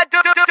wanna do?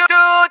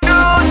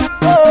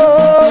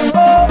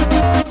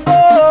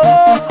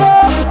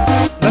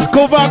 Let's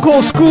go back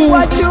old school.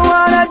 What you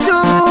wanna do?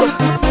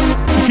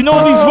 If you know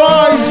these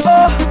vibes,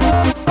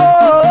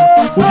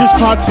 we'll just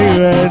party,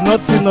 man.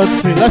 Nothing.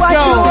 Let's what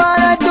go. You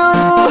wanna do?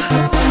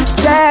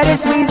 Said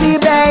it's easy,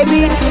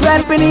 baby.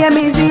 Rapping here,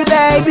 easy,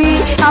 baby.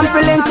 I'm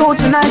feeling cool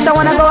tonight. I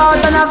wanna go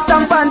out and have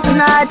some fun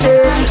tonight.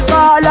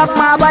 Call up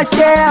my boy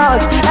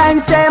Scales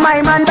and say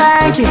my man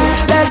Banky.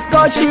 Let's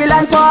go chill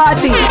and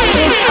party.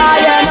 It's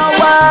higher, no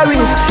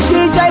worries.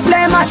 DJ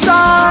play my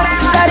song,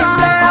 let it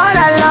play all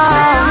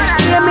along.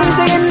 Hear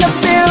music in the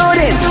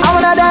building. I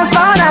wanna dance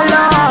all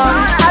along.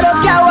 I don't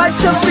care what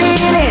you're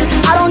feeling.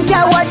 I don't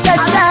care what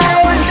they're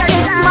saying.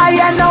 It's my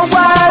no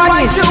worries.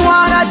 What you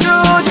wanna do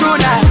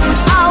tonight?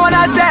 I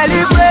wanna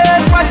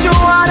celebrate. What you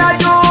wanna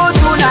do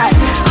tonight?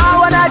 I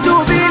wanna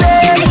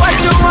jubilate. What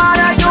you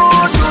wanna do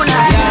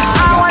tonight?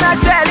 I wanna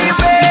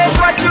celebrate.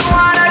 What you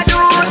wanna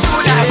do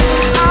tonight?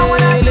 I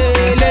wanna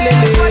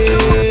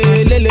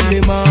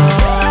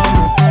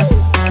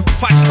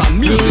Five-star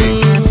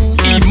music,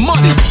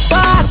 E-money.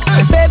 Back,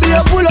 baby,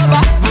 you pull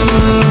over.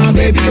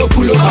 Baby, you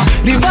pull over.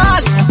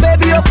 Reverse,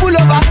 baby, you pull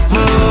over.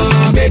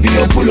 Baby,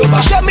 you pull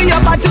over. Show me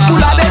your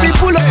particular, baby,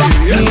 pull over.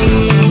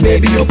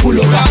 Baby, you pull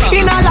over.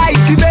 In a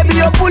light, baby,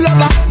 you pull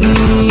over.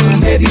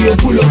 Baby, you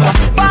pull over.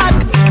 Back,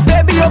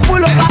 baby, you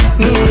pull over.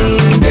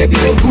 Baby,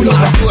 you pull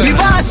over.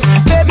 Reverse,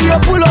 baby, you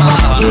pull over.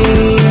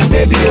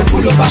 Baby, you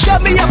pull over. Show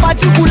me your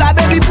particular,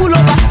 baby, pull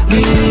over.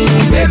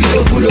 Baby,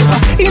 you pull over.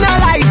 In a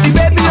light,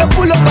 baby, you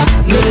pull over.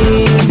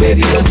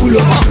 Baby, you pull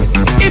over.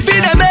 If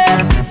you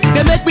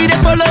they make me they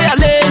follow your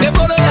lane.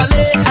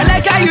 I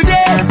like how you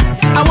did.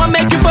 I want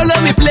make you follow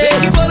me play.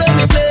 If you they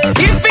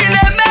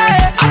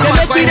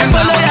make me they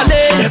follow your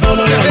lane.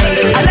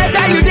 I like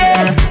how you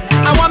did.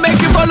 I want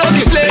make you follow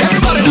me play.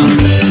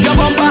 Your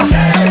bumper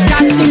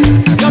catching,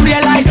 your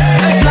real lights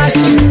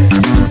flashing.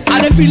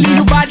 I they feeling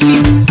you badly.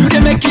 You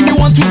they making me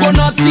want to go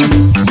nutty.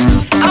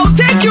 I'll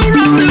take you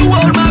around the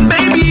world, my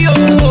baby. Oh,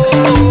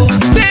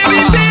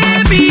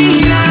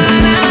 baby, nah.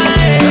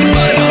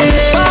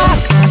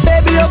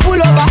 Baby, you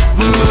pull over.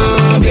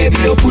 Baby,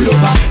 you pull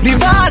over.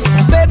 Reverse,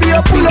 baby,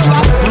 you pull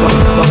over.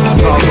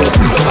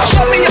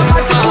 Show me your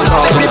particular,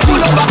 baby,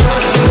 pull over.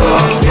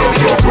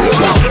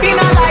 In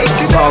a light,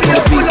 baby,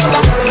 you pull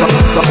over.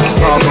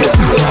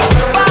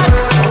 Back,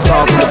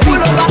 baby, you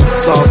pull over.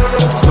 Sauce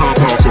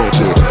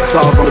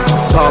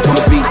on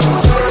the beat.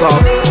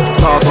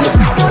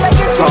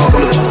 Sauce on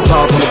the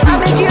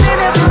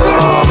beat.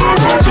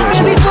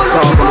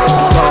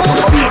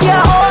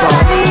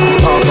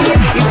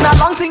 It's not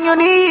long thing you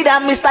need,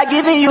 I'm Mr.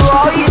 giving you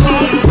all you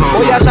need.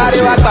 Oh yeah,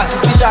 sorry waka,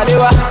 sisi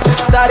shadewa.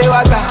 Sorry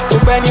waka,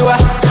 upeniwa.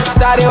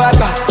 Sorry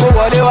waka,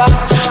 uwolewa.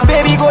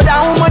 Baby go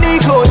down, money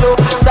go do.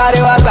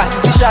 Sorry waka,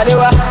 sisi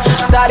shadewa.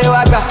 Sorry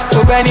waka,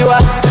 upeniwa.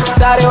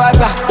 Sorry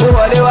waka,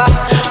 uwolewa.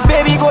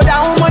 Baby go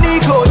down, money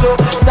go do.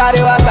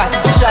 Sorry waka,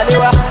 sisi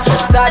shadewa.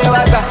 Sorry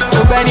waka,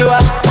 upeniwa.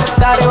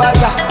 Sorry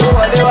waka,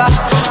 uwolewa.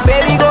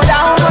 Baby go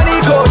down,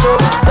 money go do.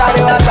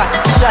 Sorry waka,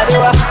 sisi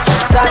shadewa.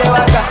 Sorry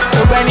waka,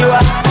 upeniwa.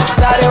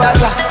 Sorry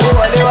waka,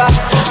 uwolewa.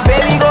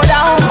 Baby go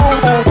down, boom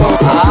boom boom.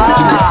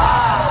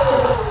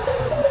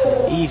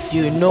 If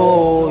you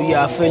know you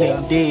are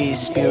feeling this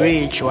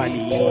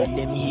spiritually, let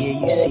me hear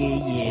you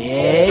say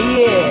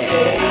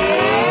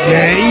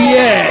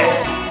yeah.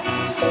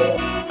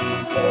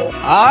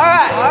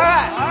 Alright.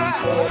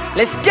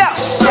 Let's go.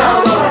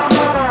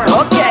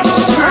 Okay.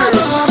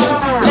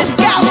 Let's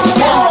go.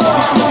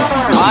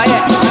 Oh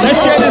yeah. Let's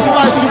share this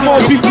life to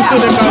more people so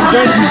they can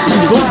join you.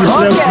 Go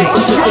yourself.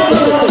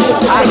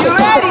 Are you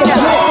ready now?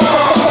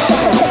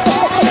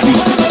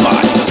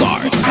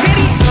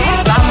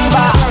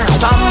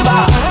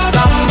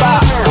 Samba,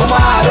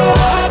 Kumaro,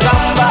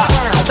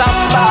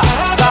 Samba,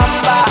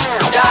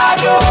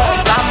 Jajo,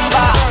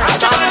 Samba,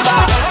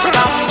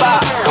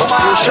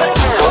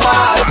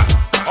 Kumaro.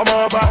 I'm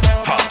over.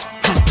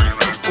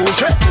 Oh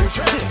shit.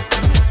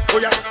 Oh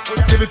yeah.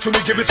 Give it to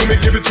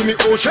me.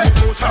 Oh shit.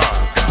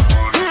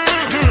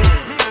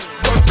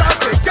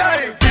 Fantastic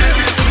game. Give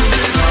it to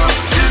me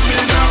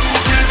now.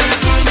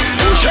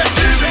 Oh shit.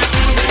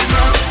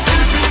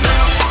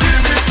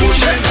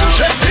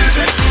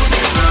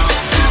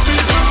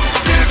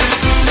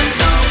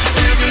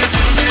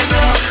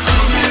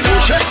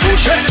 Oh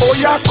shit. Oh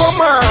yeah,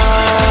 come on.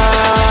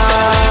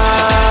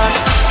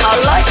 I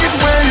like it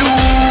when you,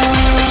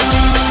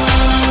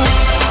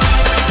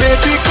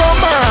 baby,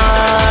 come on.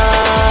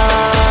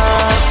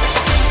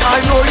 I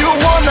know you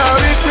wanna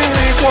lick me,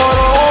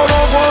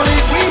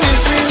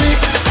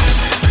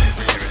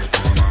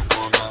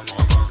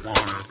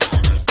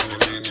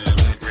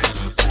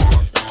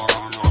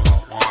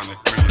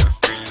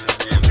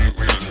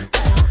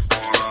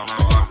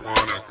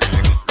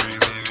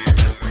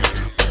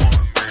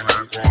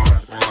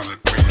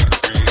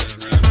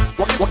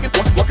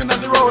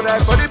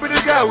 like funny pretty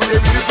girl with a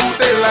beautiful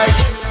daylight.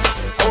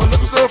 I was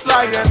looking so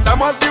fly and that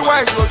must be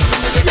why she was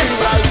giving me the green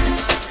light.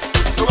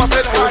 So I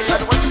said hi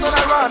and when she done I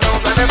ran, I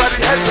was like never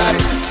the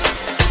headlight.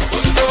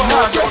 Looking so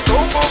hard, I was so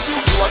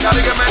confused, so I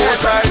gotta get my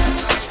head right.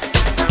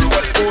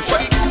 Everybody do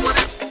what it do, what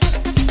it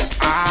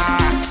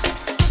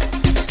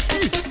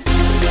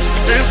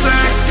It's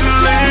sexy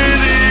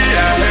lady,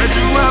 I heard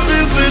you have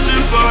been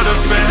searching for the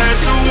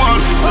special one.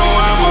 So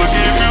I will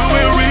give you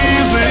a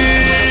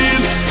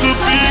reason to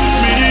pick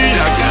me.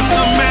 I got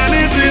so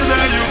many things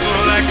that you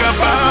don't like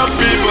about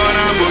me, but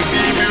I'm gonna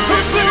give you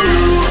a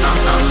few.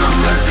 I'm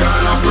the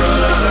kind of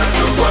brother that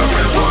your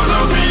boyfriends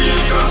wanna be.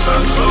 It's cause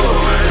I'm so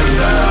and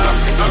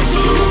I'm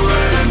so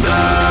and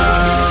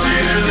see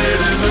the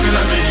ladies looking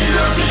at me,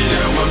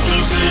 they want to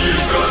see.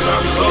 It's cause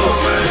I'm so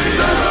and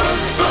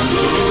I'm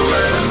so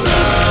and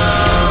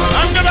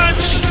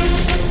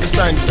It's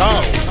time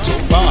down to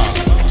bar.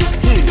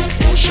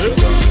 Oh shit.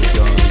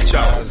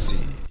 Jazzy.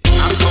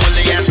 I'm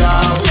totally and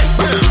down.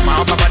 My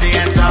upper body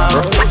and down.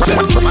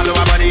 My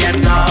lower body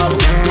and down.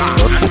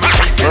 And my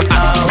face and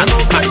down.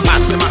 I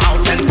pass in my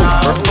house and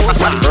down.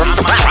 I'm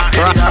my heart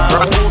and down.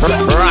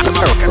 I'm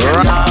my pocket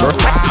and down.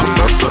 I'm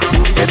not so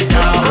good and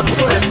down.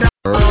 And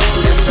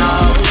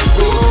down.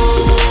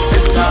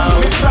 And down.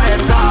 It's right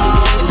and down.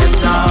 And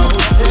down.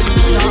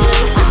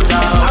 And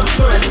down. I'm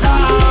so and down.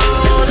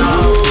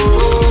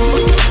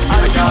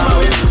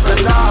 And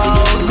down.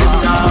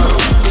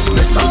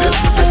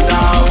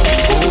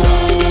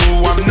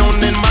 I'm known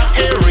in my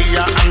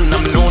area and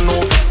I'm known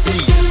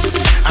overseas,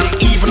 and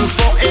even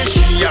for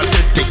Asia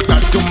they dig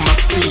back to my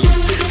steez.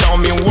 Tell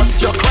me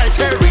what's your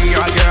criteria,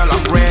 girl,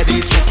 I'm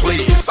ready to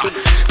please.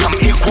 I'm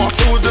equal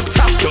to the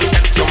task, so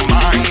set your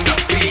mind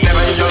at ease.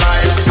 Never in your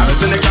life have you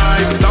seen a guy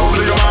that will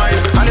blow your mind,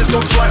 and it's so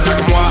slight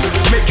like moi.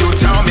 Make you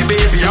tell me,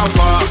 baby, how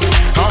far?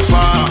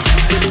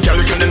 Girl,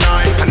 you can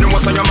deny, I know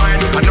what's on your mind,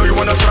 I know you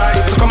wanna try,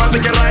 so come and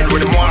take a ride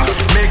with moi.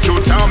 Make you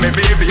tell me,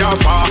 baby, how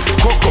far?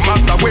 Coco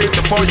Master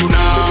waiting for you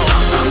now.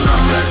 I'm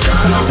that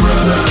kind of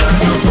brother that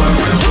your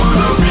boyfriends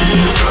wanna be.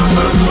 It's cause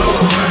I'm so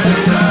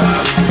and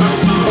I'm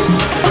so.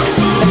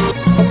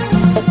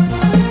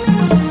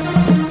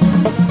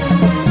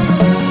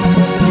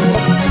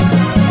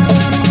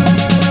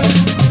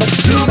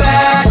 You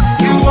bad,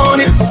 you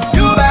want it.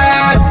 You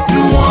bad,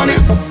 you want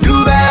it. You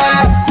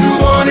bad, you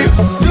want it.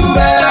 You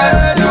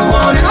bad, you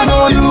want it. I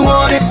know you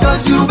want it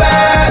cause you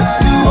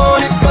bad. You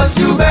want it cause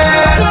you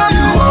bad.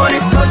 You want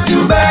it cause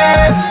you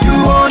bad.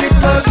 You want it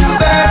cause you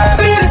bad.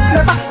 See this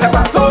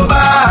lepa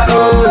tobado.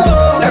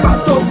 Lepa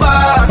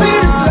tobado. See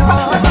this lepa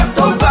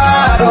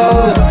tobado.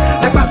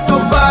 Lepa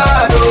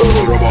tobado.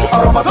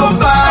 Aroma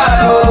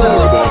tobado.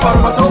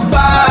 Aroma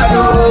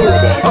tobado.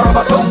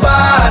 Aroma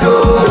tobado.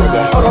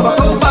 Aroma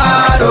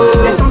tobado.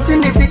 There's something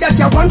they say that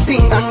you're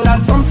wanting, and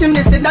that's something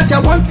they say that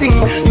you're wanting.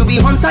 You be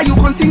hunter, you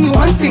continue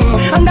hunting,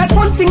 and that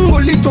one thing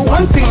will lead to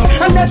one thing,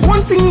 and that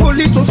one thing will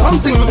lead to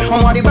something.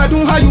 I'm what about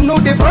how you know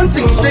the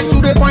fronting, straight to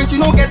the point, you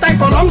know get time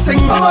for long thing.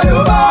 Oh, you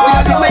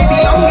think my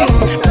belonging.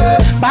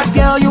 Bad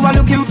girl, you are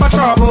looking for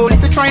trouble.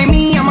 If you try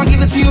me, I'ma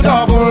give it to you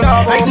double.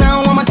 Right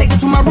now, I'ma take you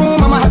to my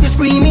room, I'ma have you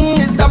screaming,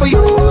 it's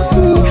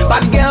WC.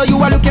 Bad girl, you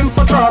are looking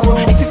for trouble.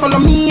 If you follow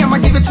me, I'ma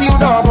give it to you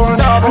double.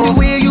 And the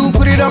way you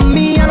put it on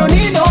me, I don't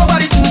need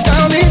nobody to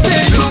tell me,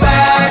 say you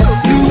bad,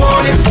 you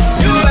want it,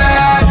 you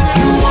bad,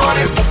 you want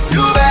it,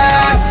 you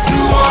bad, you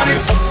want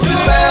it, you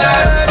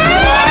bad, you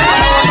want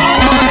it,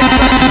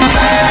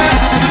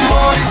 you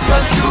want it,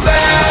 cause you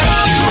bad,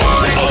 you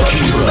want it, cause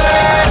you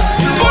bad,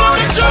 you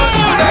want it, cause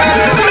you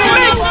bad.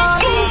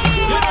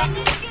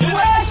 The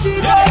way she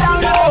go down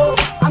low,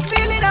 I'm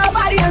feeling her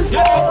body and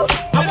soul.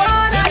 I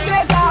wanna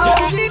take her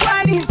home, she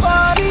grinding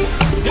for me.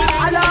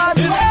 I love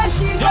the way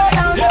she go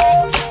down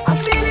low, I'm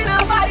feeling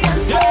her body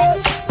and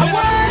soul. I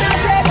wanna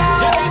take her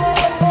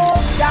home.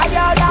 That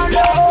girl down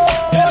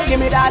low, give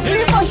me that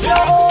dream for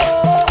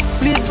sure.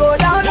 Please go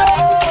down low.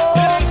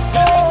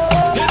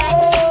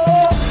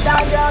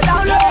 That girl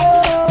down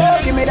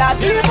low, give me that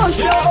dream for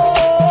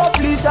sure.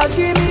 Please just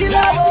give me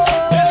love.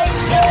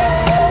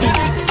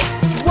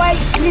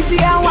 Easy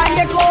and one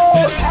they go.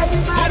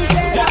 Everybody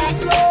get on the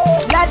floor.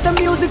 Let the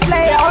music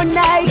play all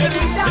night.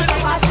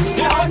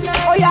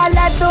 Oh yeah,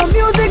 let the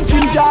music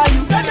ginger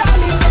you.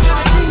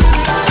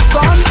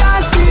 Come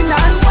dancing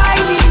and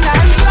whining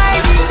and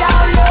grinding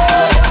down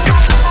low.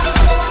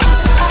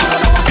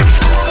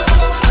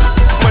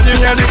 When you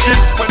hear the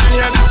kick, when you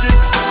hear the kick.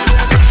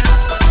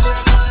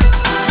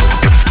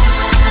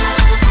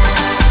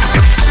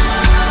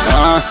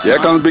 Here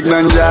comes Big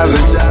Man Jazzy,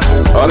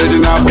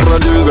 original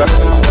producer.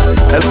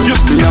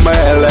 Excuse me, I'm a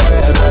LA.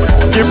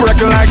 Keep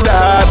rocking like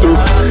that too.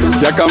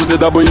 Here comes the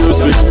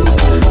WC,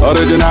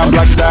 original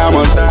Black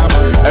Diamond.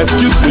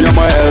 Excuse me, I'm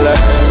a LA.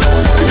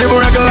 Keep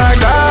rocking like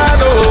that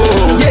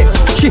too. Yeah,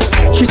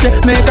 she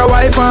said make a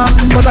wife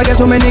but I get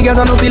too many girls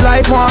I don't feel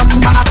life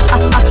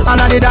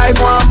and I did die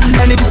for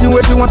and if you see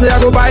what you want say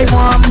I go buy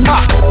for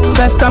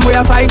first time we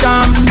a sight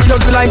it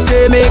just be like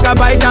say make a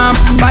bite no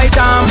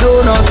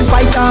not to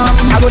spite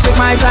I go take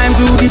my time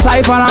to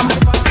decipher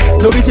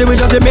No be say we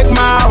just make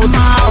mouth.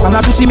 And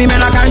as you see me,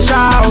 man, I can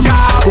shout.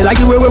 They like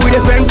the way we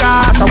just spend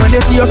cash. And when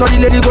they see us, all the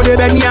ladies go they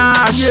bend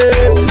yash.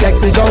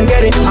 Sexy gon'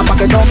 get it, I'm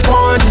back at jump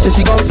on. She said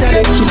she gon' sell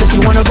it. She said she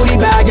wanna goodie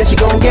bag, yeah she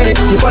gon' get it.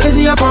 The police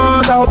in your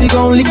pants, I hope you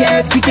gon' lick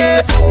it, kick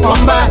it.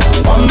 One by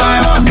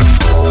one,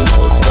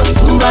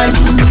 2 by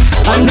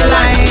 2. On the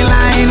line,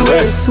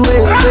 wait.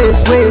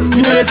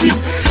 You know they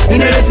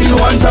see, you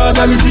want touch,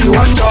 everything, you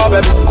want job,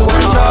 everything, you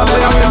want job,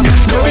 everything.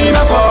 No be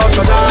my fault,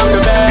 'cause I'm the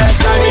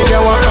best. I need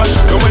you one rush.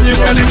 When you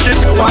get it,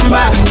 one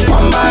by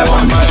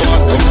 1,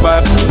 2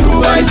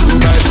 by 2.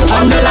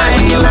 On the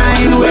line,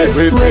 wait.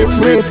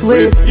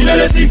 You know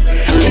they see,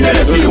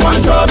 you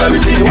want job,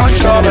 everything, you want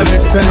job,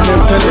 everything. Tell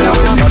them.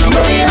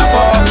 No be my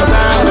fault, 'cause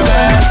I'm the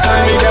best. I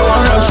need you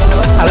one rush.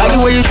 I like the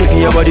way you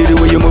shaking your body, the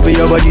way you moving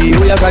your body.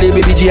 We are sorry,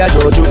 baby G, I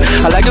Jojo.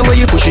 I like the way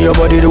you pushing your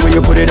body, the way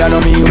you put it down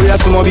on me. We are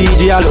sumo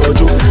BG, I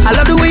Lojo. I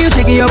love the way you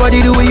shaking your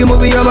body, the way you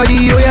moving your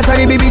body. We are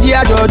sorry, baby G,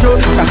 I Jojo.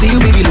 I see you,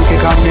 baby, looking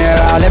come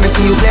nearer. Let me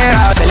see you play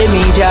out, telling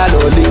me G, I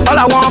Loli. All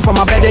I want from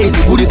my bed is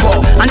a booty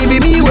call. And if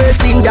it be we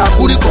sing that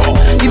booty call.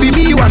 If it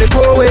be you want to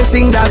go away,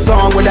 sing that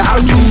song with the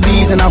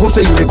R2Bs, and I hope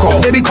so you recall.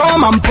 Baby,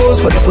 come and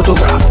pose for the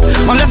photograph.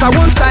 Unless I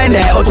won't sign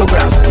the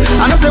autograph.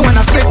 I know say when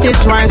I split this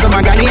rhymes, so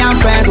my Ghanaian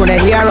fans when they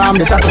hear I'm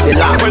the start of the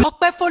laugh.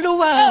 Ọpẹ́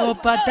f'Olúwa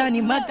ọba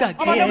dání má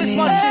gbàgbé ẹni.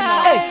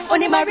 Ó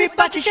ní máa rí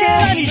pàtí ṣe,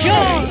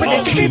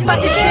 pẹ̀lẹ́ ti rí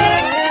pàtí ṣe.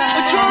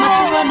 Má tún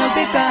rọ́nà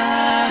gbégbá.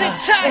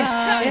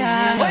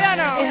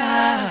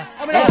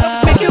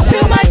 Make you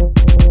feel my.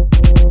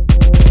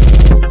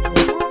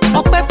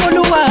 Ọpẹ́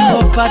f'Olúwa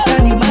ọba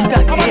dání má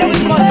gbàgbé ẹni.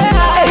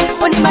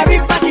 Ó ní máa rí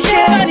pàtí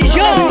ṣe,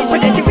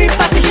 pẹ̀lẹ́ ti rí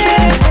pàtí ṣe.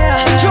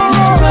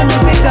 Rọ́nà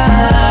gbégbá.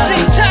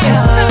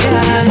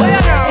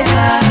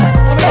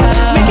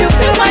 Make you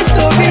feel my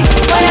story.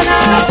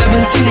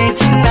 17,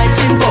 18,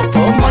 19, but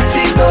for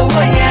months go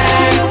on,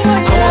 yeah.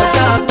 I want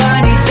to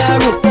buy it,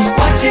 Daro.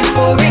 Watch it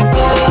for it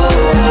go.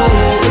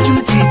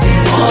 Titi,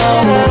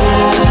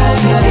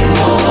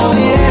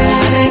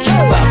 thank you,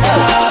 Papa.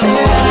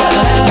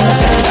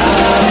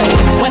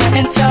 When I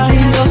enter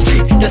industry,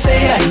 they say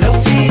I know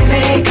feel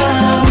make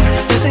come.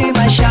 They say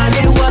my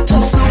shiny what to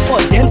slow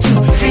for them to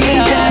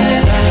feel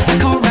that. I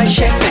can't write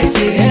shit,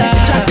 baby.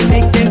 Try to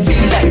make them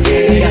feel like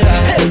they.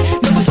 Hey,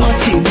 no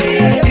smarty,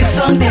 man. This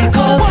song they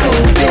call go.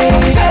 They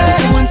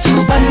want to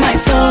ban my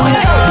song.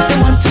 They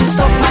want to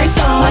stop my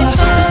song.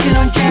 You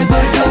don't care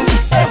about me.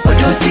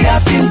 Odoti I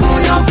feel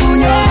gunya.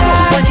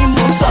 When you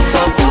move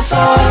so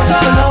kuso.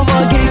 No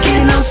more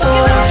getting on so.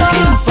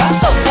 Timpa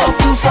so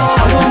kuso.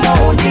 I want my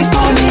own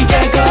ikoni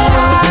jega.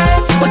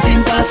 But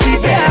timpa si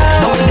be.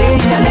 No day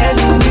I let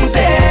me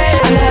be.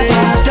 I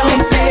never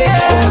don't pay.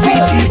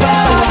 Viti ba.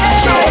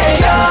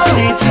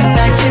 18,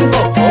 19,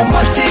 but for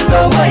my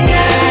go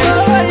yeah.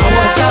 I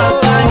want to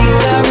ban it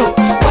Daro.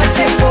 Watch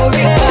it for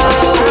it.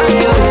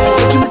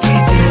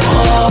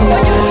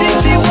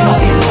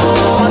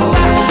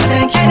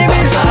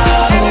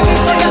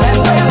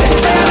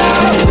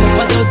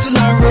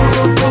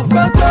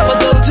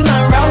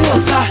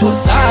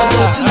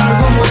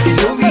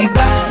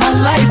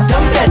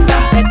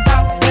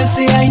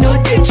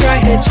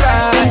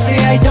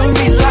 I don't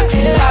relax.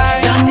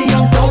 Danny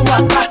young don't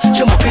walk.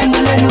 Show my pen,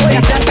 Melenu.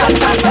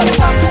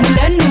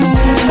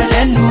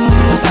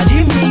 Padi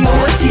me,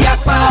 oh,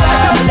 Tiakpa.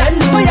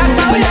 Melenu.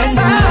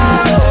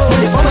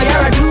 Before my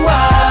yard do,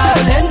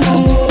 Melenu.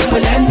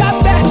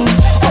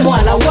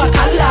 Omoala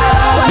wakala.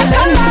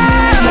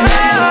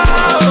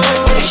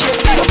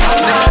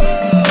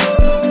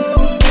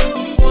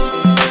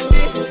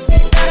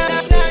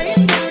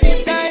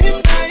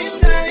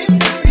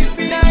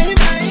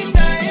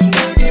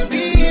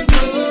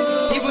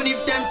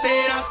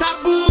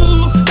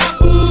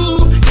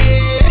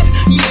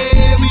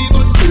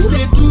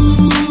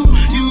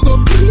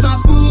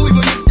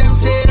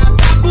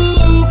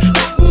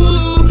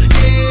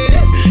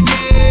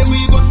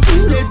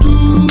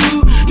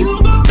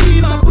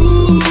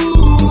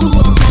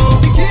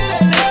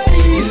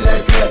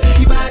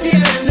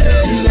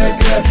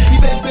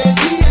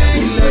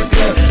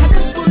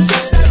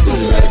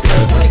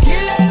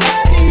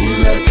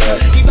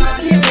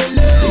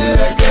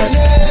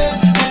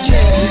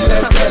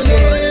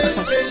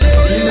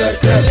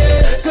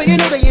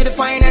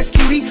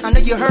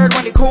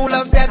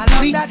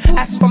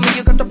 As for me,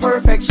 you got the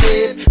perfect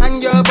shape,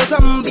 and your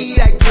bosom be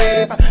like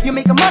grape. You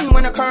make a man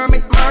wanna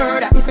commit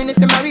murder. Even if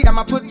you're married,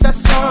 I'ma put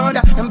us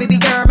under. And baby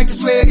girl, make you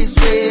swear this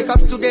way,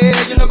 'cause today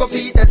you no go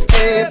fit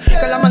escape.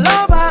 Girl, I'm a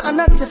lover, I'm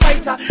not a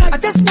fighter. I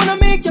just wanna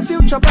make your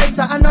future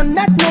brighter. And on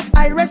that note,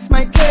 I rest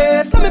my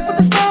case. Let me put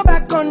a smile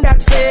back on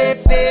that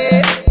face.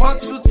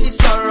 Want to see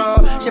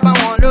sorrow. She ba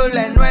want to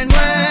learn when.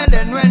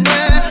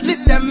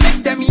 Lift them,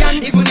 make them young,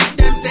 even if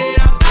them say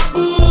that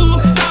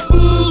taboo.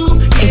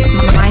 It's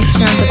my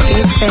maestro on the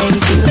beat,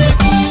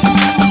 baby.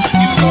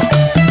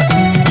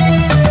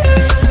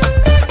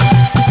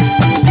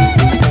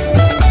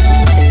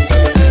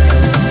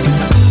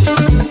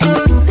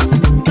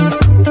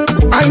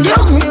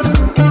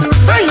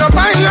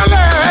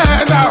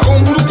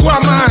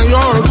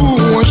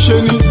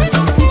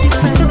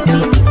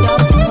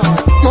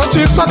 Mo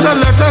sọ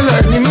tẹ́lẹ̀tẹ́lẹ̀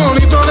nínú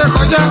orin tó ré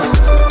kọjá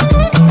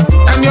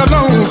ẹni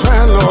ọlọ́run fẹ́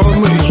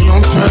lọ́mọ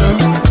èèyàn fẹ́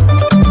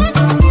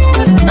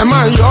ẹ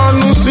máa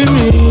yọ́nú sí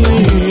mi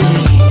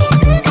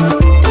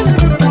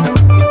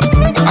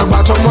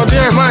àgbàtọ̀mọdé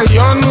ẹ máa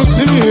yọ́nú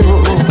sí mi o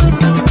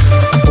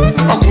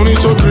ọkùnrin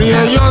tóbìnrin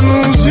ẹ yọ́nú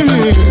sí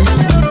mi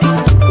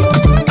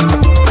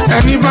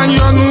ẹni bá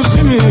yọ́nú sí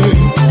mi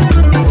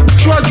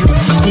ṣọ́jú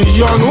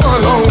ìyọ́nú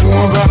ọlọ́run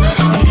ọba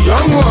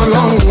ìyọ́nú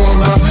ọlọ́run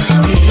ọba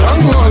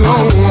ìyọ́nú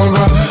ọlọ́run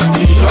ọba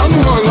ìyọ́nú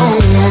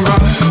ọlọ́run ọba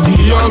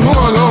ìyọ́nú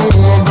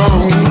ọlọ́run ọba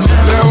òun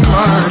lẹ́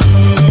máa rí.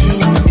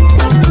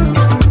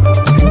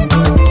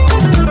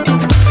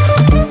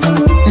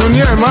 mo ní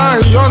ẹ máa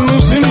yọ́nú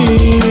sí mi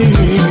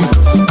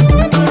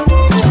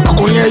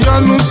ọkùnrin ẹ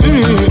yọ́nú sí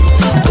mi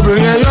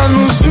obìnrin ẹ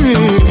yọ́nú sí mi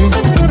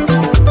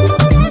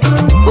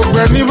gbogbo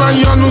ẹni bá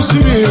yọ́nú sí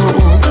mi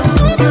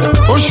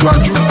ó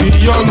ṣọ́jú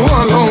ìyọ́nú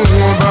ọlọ́run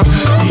ọba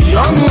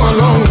ìyọ́nú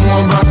ọlọ́run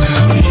ọba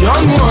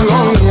ìyọ́nú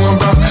ọlọ́run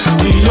ọba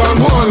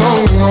ìyọ́nú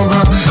ọlọ́run ọba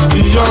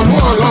ìyọ́nú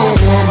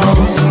ọlọ́run ọba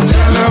òun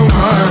lẹ́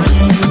máa rí.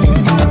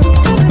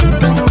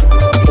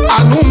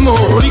 àánú mo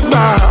rí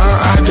gbà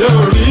adé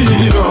orí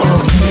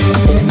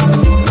ọ̀gbìn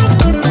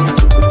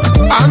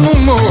àánú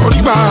mo rí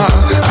gbà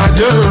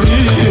adé orí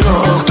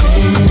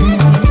ọ̀gbìn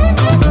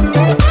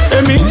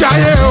èmi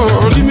jáyé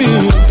orí mi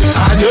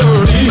adé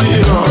orí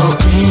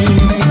ọ̀gbìn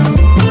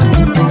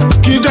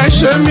kí dẹ́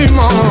ṣe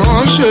mímọ́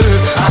ṣe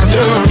adé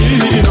orí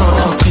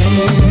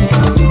ọ̀gbìn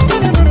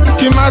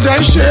kí má dẹ́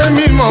ṣe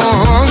mímọ́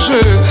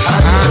ṣe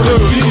adé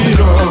orí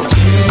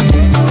ọ̀gbìn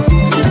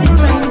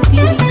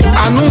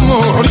àánú mo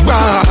rí gbà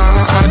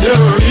adé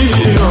orí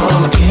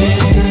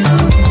ọ̀gbìn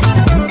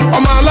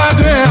ọmọ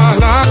aládé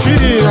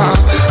àlàáfíà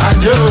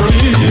adé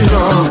orí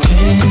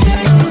ọ̀gbìn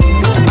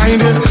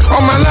àyìndé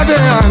ọmọ aládé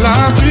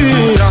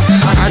àlàáfíà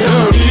adé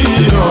orí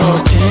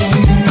ọ̀gbìn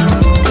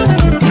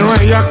ìran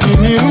ẹ̀yà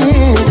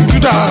kìnìún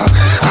júdà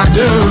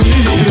adé orí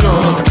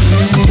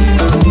ọ̀gbìn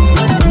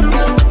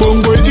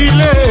gbòǹgbò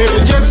ìdílé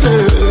jésè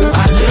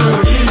adé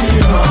orí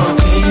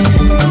ọ̀gbìn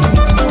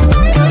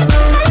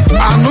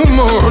àánú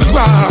mo rí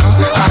gbà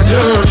adé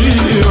orí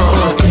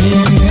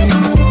ọ̀gbìn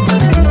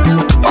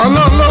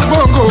ọlọ́run ló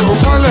gbòǹgbò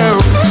fọ́lẹ̀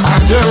o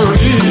adé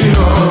orí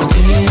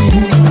ọ̀gbìn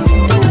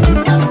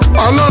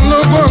ọlọ́run ló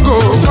gbòǹgbò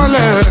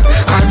fọ́lẹ̀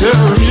adé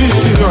orí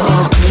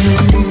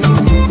ọ̀gbìn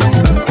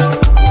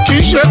kì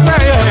í ṣe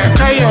fẹ́yẹ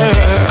kẹ́yẹ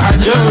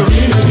adé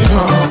orí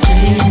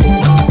ọ̀gbìn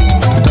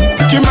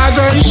kì má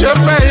dé ṣe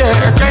fẹ́yẹ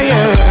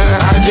kẹ́yẹ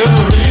adé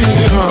orí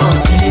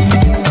ọ̀gbìn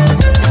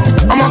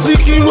ọmọ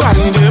Síkírù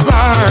Àyìndé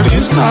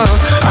Barrister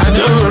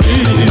adé orí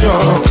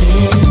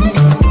ọ̀gbìn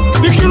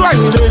Síkírù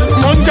Àyìndé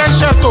mo ń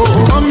jẹ́ṣẹ́ tó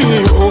rán mi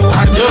o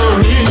adé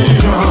orí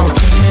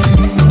ọ̀gbìn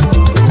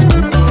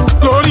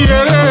lórí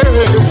eré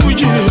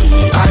fújì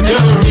adé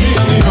orí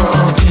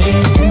ọ̀gbìn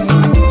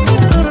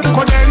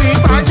kò dẹ̀ ní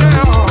bàjẹ́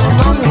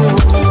ọlọ́run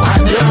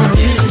adé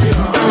orí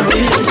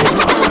ọ̀gbìn.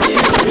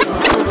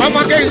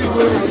 ọmọge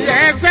ìwò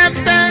ẹsẹ̀ ń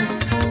bẹ́.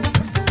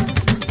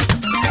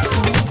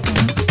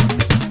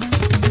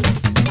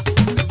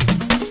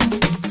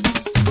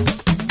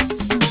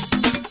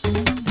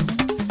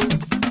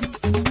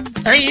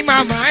 ẹ̀yin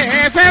màmá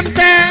ẹsẹ̀ ń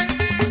bẹ́.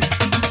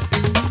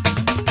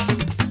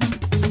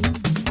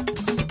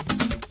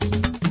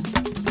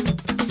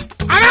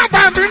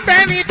 alábàámi ń bẹ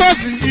ní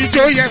tòsí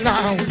ijó yẹn là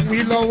ń wí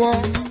lọ́wọ́.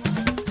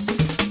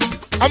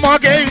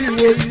 ọmọge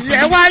ìwò yìí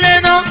ẹ wálé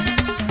náà.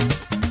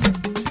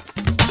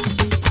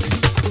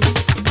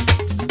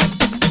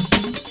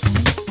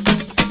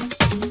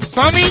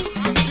 sọmi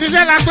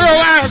iṣẹ́ la pé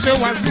wá ṣe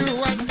wá sí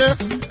wáńdé.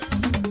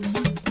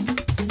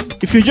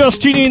 If you're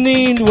just tuning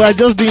in, we're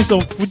just doing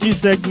some Fuji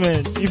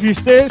segments. If you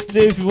stay,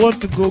 if you want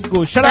to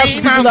go. Shout out to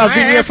people that have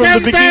been here from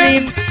the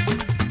beginning.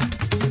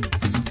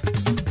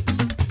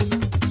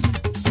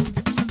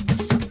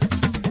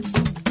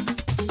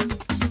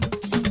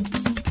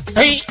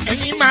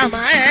 Ẹ̀yin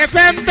màmá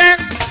ẹsẹ̀ ń bẹ́.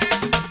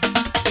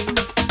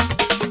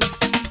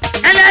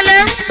 ẹlẹ́lẹ́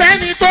ń bẹ́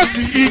ní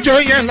tòsí ijó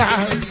yẹn là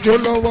ń jó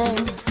lọ́wọ́.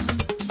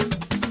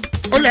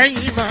 ó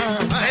lẹ́yìn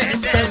màmá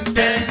ẹsẹ̀ ń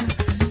bẹ́.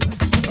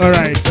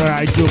 Alright,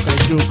 I joke.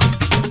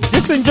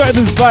 Just enjoy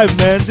this vibe,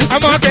 man. This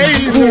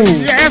is cool.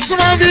 Yes,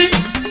 mommy.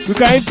 We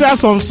can enter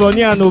some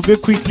Sonny and Obe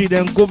quickly,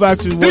 then go back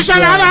to what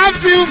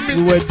we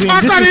were doing.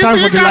 This is time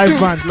for the live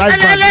band.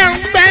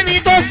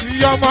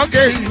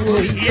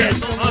 Yes,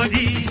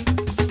 mommy.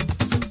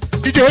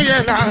 Ijó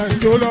yẹn là ń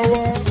jó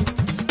lọ́wọ́.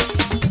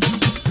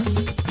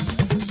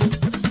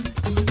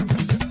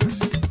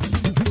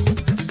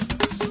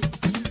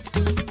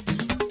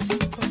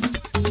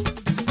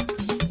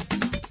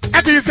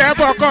 ti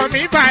sẹ́bọ̀ kan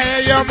mi bá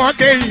ẹyẹ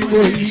ọmọdé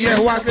ìwò ìyẹn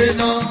wá dé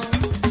náà.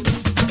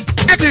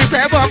 ẹ ti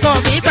sẹ́bọ̀ kan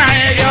mi bá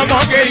ẹyẹ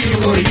ọmọdé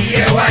ìwò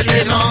ìyẹn wá dé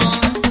náà.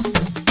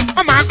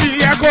 wọ́n máa fi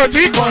ẹ kó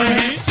tí kò rí.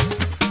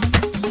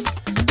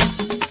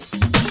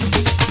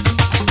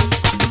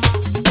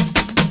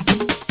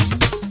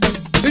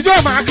 ìjọ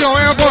máa kí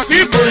ọ̀hún ẹ kó tí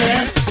kò rí.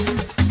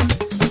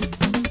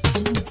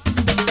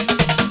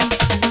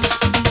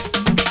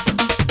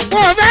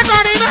 mo fẹ́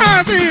kọrin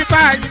náà sí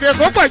ìta ìdè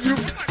kó pọ̀ jù.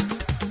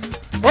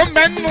 ó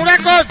mẹ́nu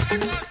record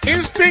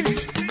instinct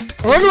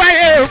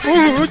olúwayé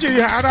fújì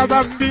araba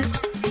ń bí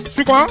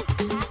ṣùgbọ́n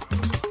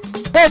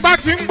bó bá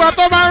ti ń gbọ́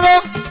tó bá ń ró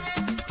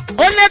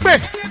ó lẹ́gbẹ̀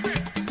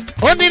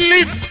ó ní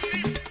lead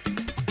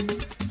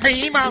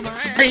ẹ̀yin màmá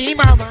ẹ̀yin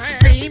màmá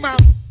ẹ̀yin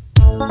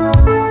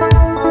màmá.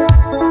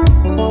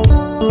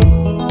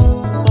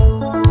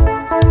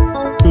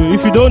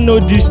 If you don't know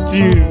this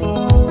tune,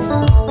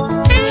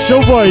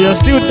 Showboy, you're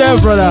still there,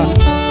 brother.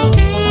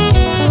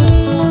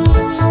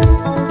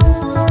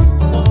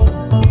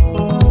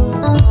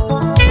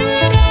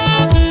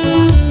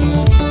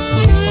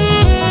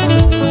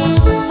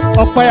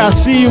 Okpai, I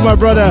see you, my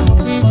brother.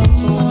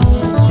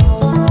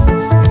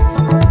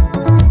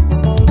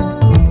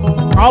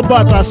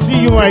 Albert, I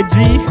see you, my G.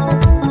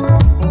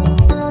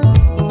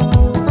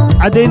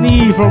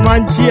 Adeni from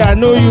Manchi, I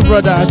know you,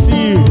 brother. I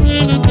see you.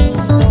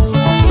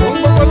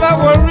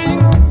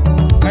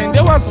 Àyìndé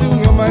wá sí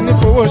mi ọmọ ẹni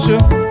fowó ṣe.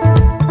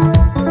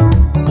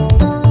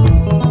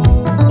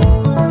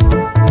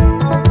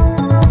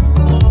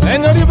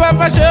 Ẹni orí bá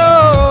bá ṣe ó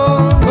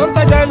ló ń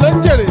tajà ló ń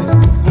jèrè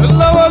ló ń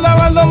lọ́wọ́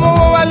lọ́wọ́ ló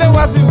mówó wálé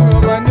wá sí mi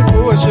ọmọ ẹni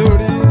fowó ṣe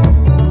orí.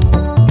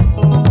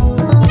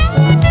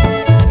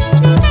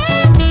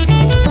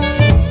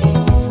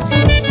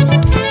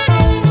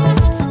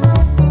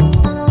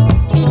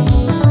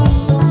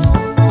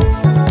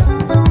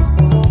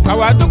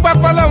 Àwa dúpẹ́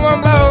fọlọ́wọ́n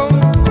bá o.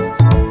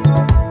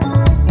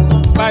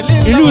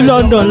 Ìlú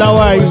London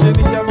láwa yìí.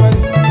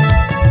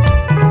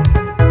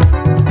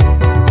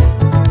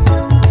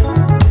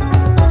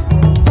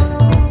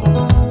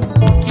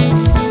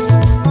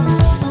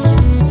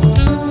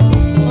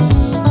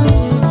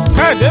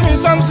 Káyọ̀démi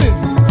Thompson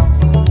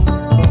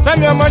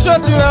Fẹ́mi ọmọ ṣó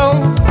ti rẹ̀ o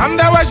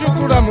Amúdáwá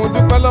ṣùkúrà mo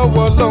dúpẹ́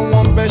lọ́wọ́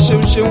Ọlọ́run bẹ́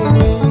ṣeun ṣeun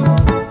mi.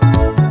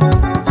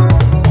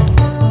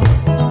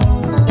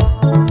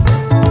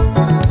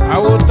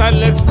 Àwòtá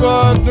Alex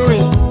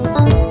Bọ́dúnrin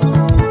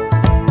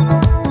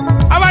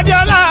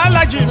Abadiola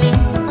Alájì mi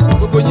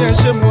gbogbo yẹn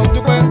ṣe mo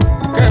dúpẹ́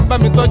kẹ́ ẹ bá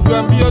mi tọ́jú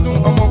Abíọ́dún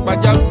ọmọ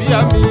gbàjà bí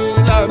àmì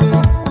láàmì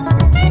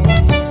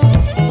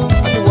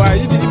àti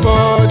Wàhídì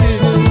bọ́ọ̀dì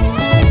mi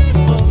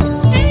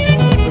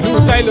pẹ̀lú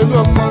Táìlólú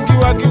ọmọ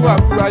gíwágíwá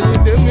àbúrò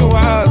Ayédèmí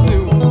wá sí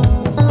o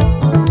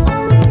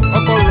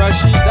ọkọ̀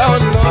Rashida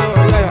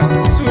ọlọ́ọ̀lẹ́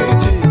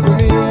àsúwìtì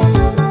mi.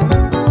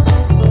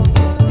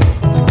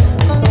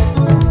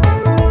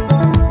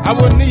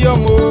 Àwọn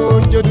oníyọ̀mọ̀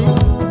òjòdú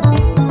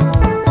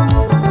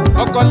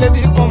ọkọ̀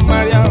lédi kan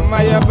Maria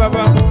Maya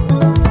baba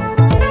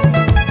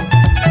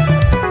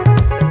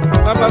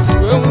baba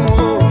sùwé ń wo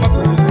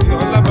mọ̀kànlélẹ́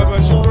ọlá baba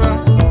ṣùgbọ́n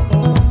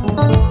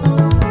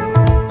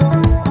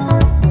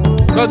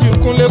tọ́jú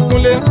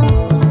kúnlékúnlé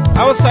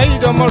àwọn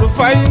Saheed ọmọ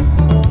Rufai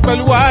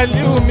pẹ̀lú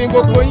Wàhálíù mi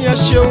gbogbo yẹn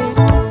ṣeun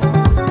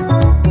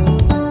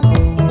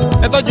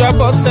ẹ tọ́jú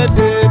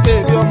Abọ́sẹ̀dé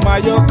bèbí ọmọ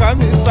Ayọ̀ká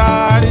mi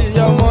sáré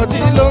ọmọ tí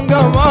ló ń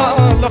gàn mọ́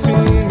lọ́fìn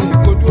ní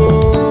kojú o.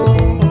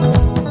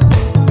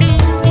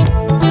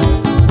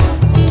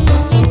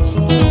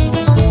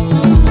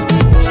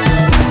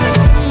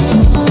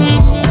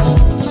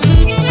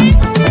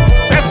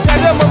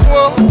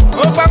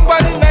 Ó bá ń gbọ́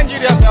ní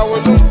Nàìjíríà mi àwo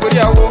ló ń pèrè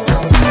àwo.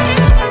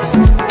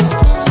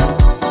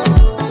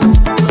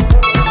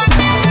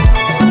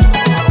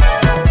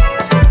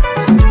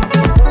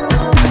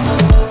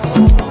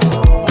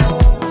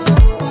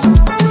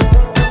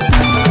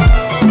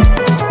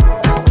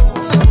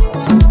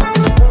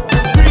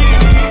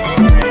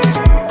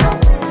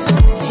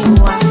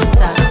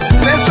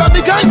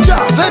 Sesame ganja,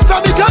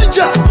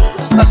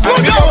 slow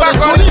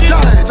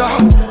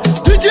down,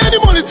 DJ any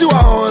money to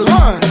our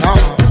online.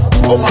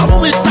 Oh, mama,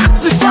 we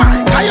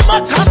taxify. I am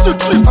a castle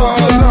trip.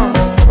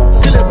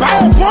 Il est pas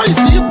au point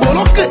ici,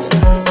 bloqué.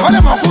 On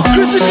est beaucoup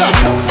critical.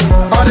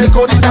 On est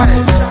go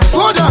diet.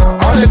 Slow down.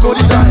 On est go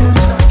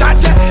diet.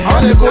 Tache.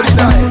 On est go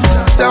diet.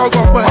 Stay on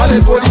go back. On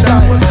est go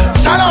diet.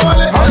 Shana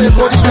wale. On est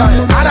go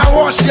diet. And I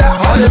wash ya.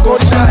 On est go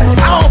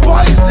diet. Our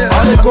boys here.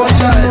 On est go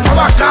diet. I'm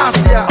a cast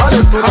here. On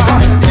est go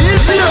diet.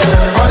 Easy.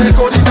 On est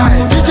go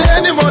diet. DJ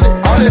any money.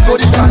 On est go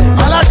diet.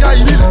 Alaga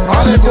il.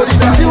 On est go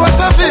diet. Si was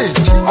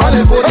savage. On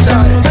est go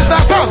diet. Mr.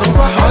 Sauce.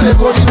 On est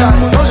go diet.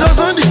 Roger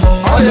Sunday.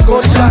 On est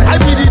go diet. I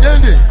be the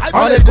dandy.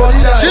 On est go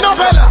diet. She no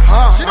fella.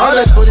 On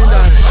est go diet.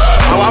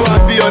 I wanna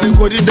be on the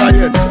coding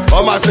diet.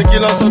 All my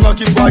secular son not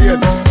keep quiet.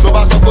 So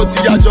I support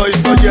your joy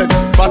is not yet.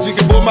 Patrick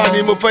Bowman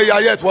ni mo fẹ́ ya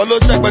yet. Wọ́n ló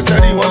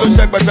ṣẹ́gbẹ̀tẹ̀ rí, wọ́n ló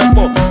ṣẹ́gbẹ̀tẹ̀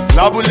pọ̀.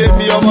 Lábúlé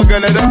mi ọmọ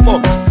gẹ̀lẹ́dẹ́ pọ̀.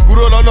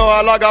 Kúrò lọ́nà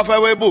alága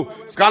fẹ́ wébò.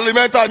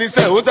 Scalimenta ní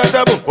sẹ́, ó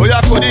tẹ́tẹ́ bò. Ó yá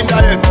coding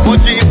diet, ó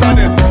jí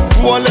internet.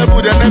 Fún wọn lẹ́bù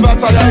dẹ̀ never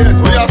tire yet.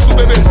 Ó yá sún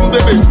bébè,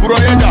 kúrọ̀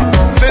yẹ́dà.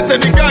 Ṣéṣe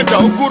ní gànjà,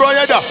 ó kúrọ̀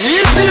yẹ́dà.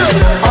 Easy.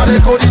 On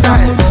est go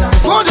diet.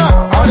 Slow down.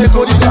 On est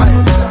go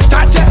diet.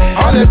 Tache.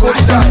 On est go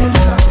diet.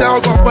 Stay on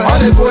go back. On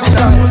est go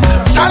diet.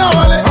 Shana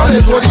wale. On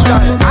est go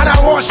diet. And I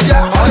wash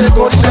ya. On est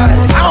go diet.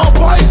 Our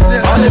boys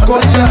here. On est go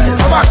diet.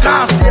 I'm a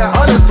cast here.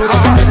 On est go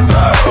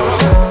diet.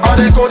 On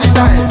est go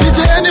diet. DJ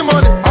any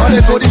money. On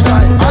est go diet.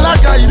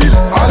 Alaga il.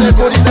 On est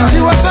go diet. Si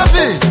was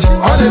savage.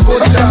 On est go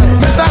diet.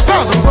 Mr.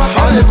 Sauce.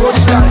 On est go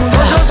diet.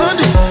 Roger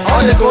Sunday.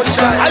 On est go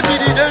diet. I be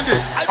the dandy.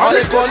 On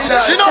est go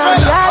diet. She no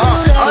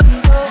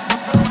fella.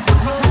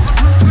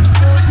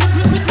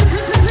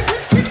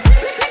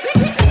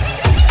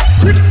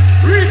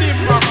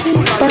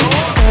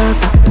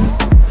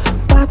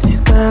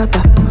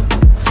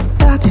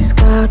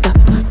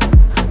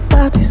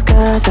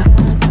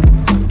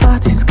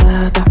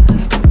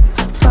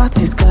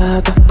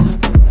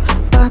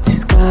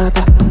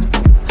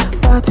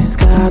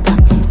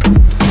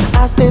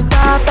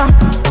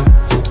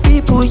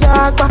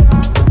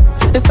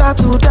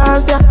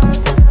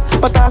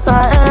 But as I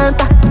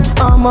enter,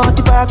 I'm on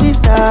the party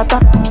starter.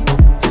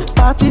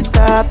 Party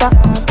starter.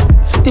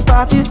 The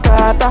party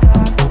starter.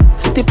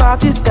 The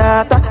party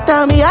starter.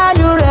 Tell me, are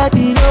you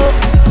ready, yo?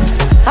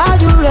 Are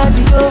you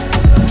ready, yo?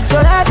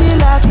 You're ready,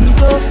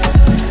 Latido.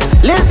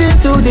 Listen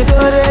to the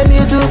do-re-mi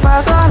do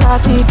Pastor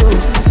Latido.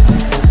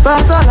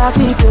 Pastor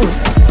Latido.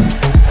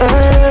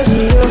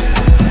 Hey, yo.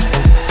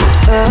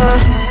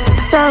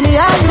 Tell me,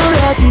 are you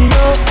ready,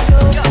 yo?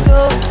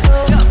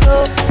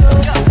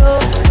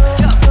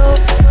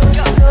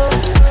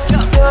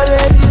 You're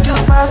ready to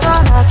Pastor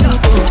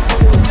Latido.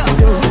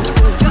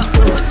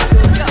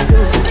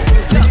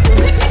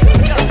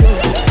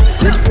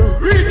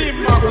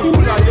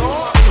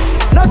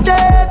 No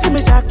day to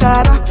me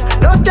shakara,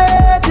 no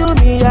day to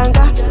me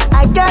yanga.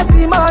 I get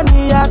the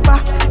money yakpa,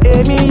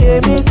 emi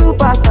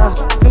superstar.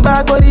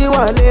 Simba gori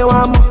wale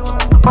wamo,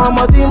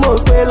 ọmọ tí mo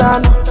gbé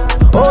lánàá.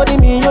 Orí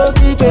mi yóò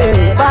gbígbé,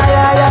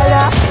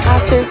 báyáyáyá.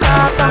 As they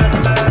start up,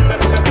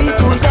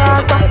 people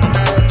yakpa,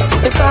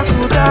 they start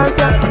to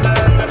dance.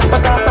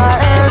 But as I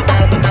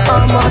enter,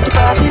 ọmọ the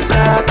party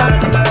starter,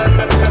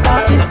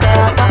 party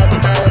starter,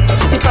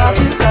 the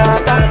party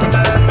starter,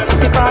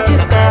 the party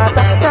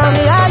starter. Tell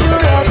me, are you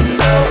ready,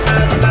 yo?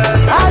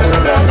 Are you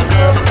ready,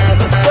 yo?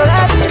 You're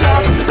ready,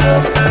 Latido.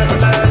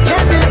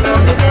 Listen to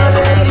the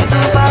do-re-mi do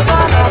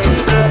Pastor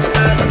Latido.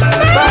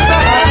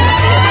 Pastor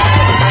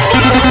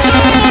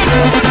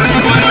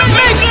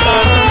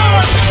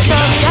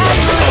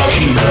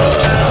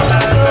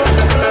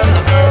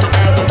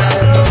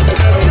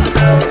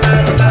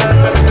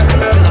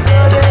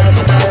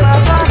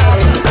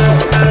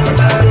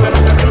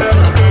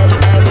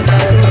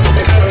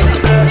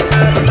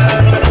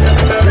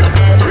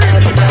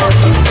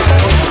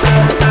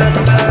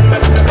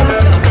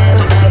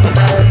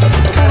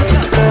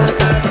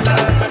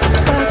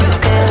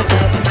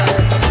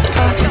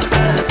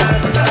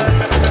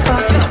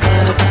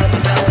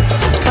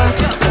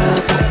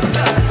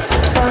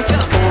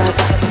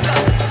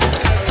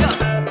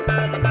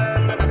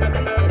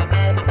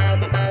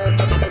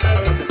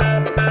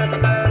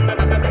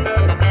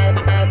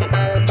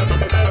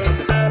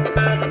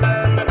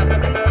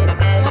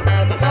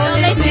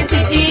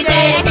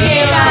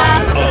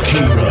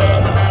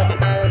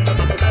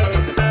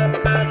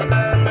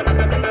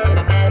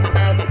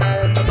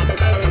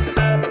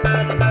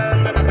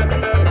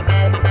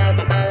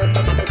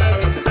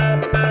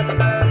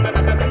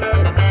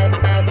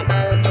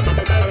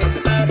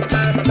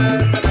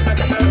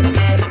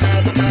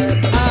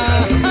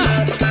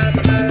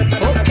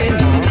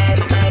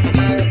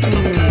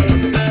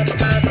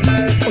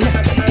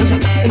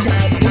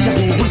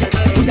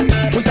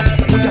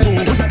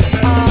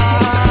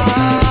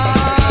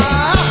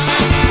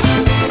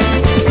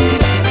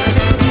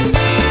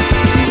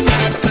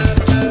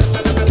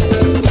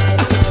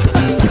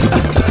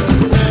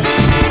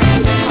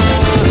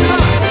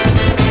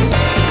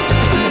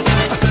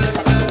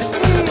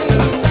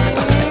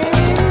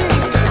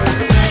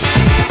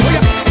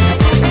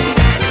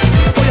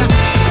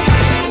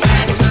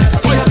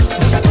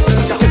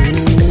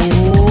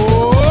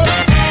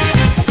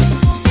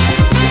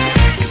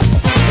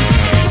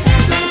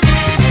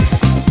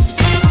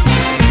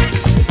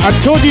I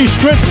told you,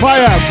 straight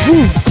fire.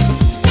 Boom.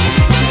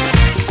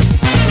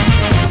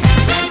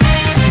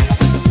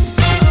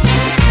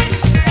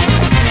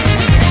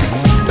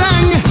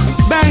 Bang,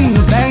 bang,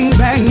 bang,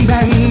 bang,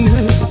 bang.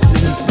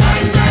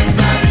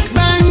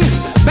 Bang,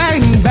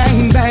 bang,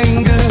 bang,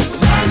 bang.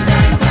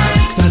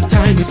 The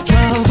time is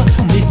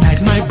 12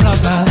 midnight, my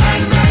brother.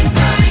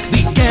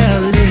 The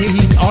girl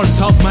laid on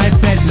top my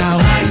bed now.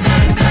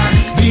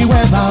 The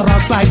weather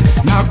outside,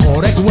 now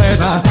correct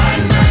weather.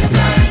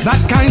 That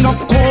kind of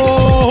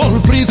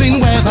cold, freezing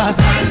weather.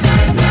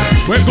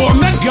 We're gonna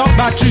make your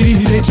battery,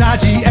 they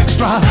charge you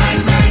extra.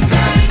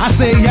 I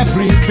say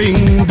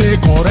everything, the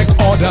correct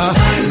order.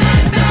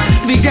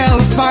 The girl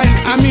fine,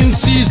 I mean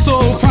she's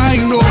so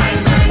fine, no.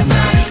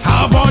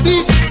 Her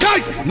body,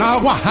 kite, now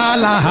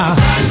wahala.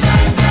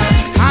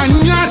 And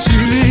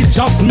naturally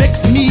just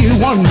makes me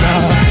wonder.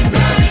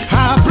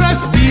 Her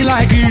breast be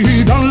like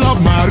you don't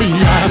love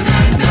Maria.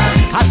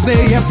 I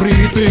say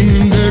everything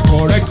in the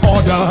correct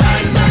order.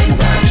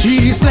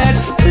 She said,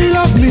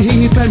 love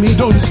me, Femi,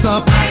 don't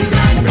stop.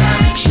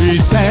 She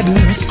said,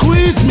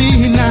 squeeze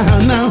me now,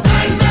 now.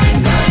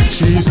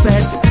 She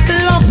said,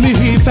 love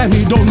me,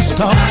 Femi, don't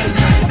stop.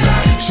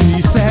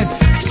 She said,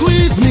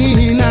 squeeze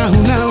me now,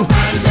 now.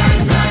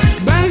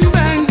 Bang,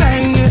 bang,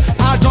 bang,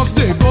 I just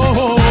dey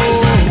go.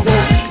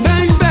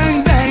 Bang,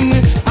 bang,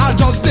 bang, I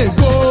just dey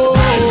go.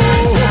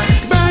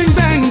 Bang,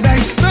 bang,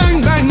 bang,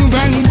 bang, bang,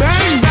 bang,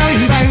 bang,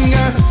 bang,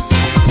 bang.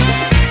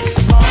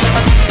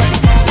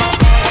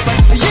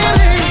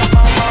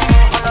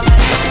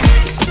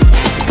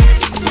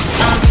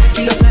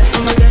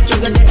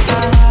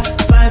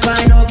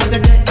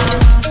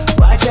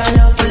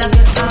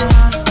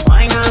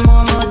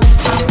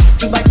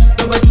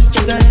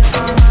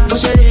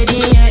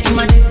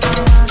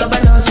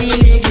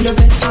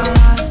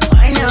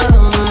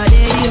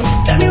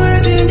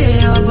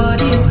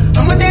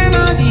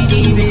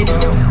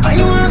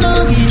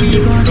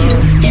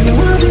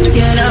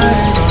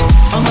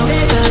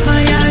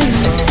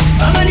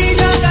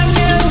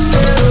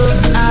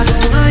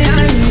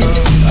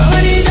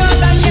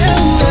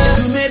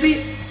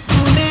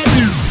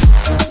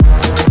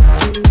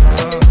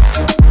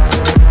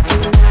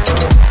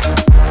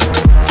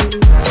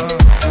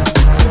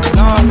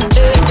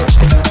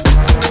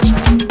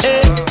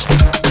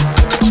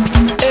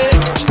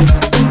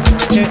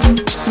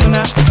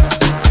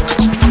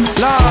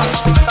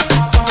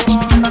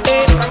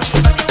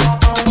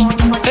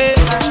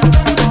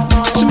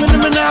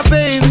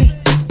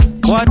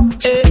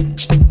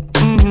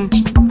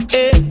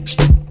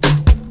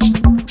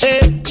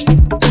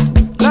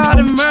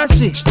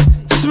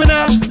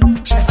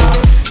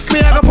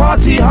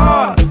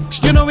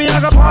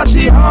 I got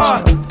party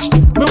hard.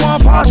 Me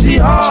want party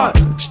hard.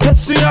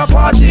 Let's see a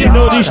party hard. You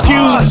know these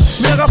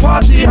tunes. Me I got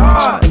party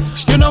hard.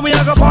 You know me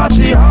I got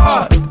party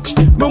hard.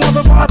 Me want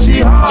the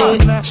party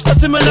hard.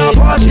 Let's see me now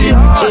party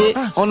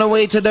hard. On the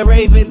way to the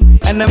Raven,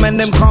 and the men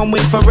them can't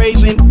wait for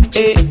Raven.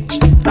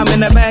 I'm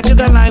in the back of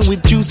the line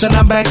with juice and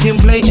I'm back in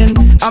blatant.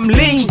 I'm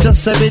lean,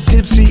 just a bit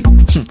tipsy,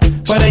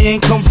 but I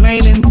ain't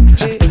complaining.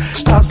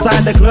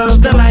 Outside the club,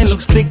 the line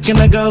looks thick and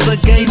the girls are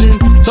gazing.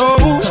 So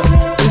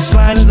this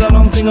line is a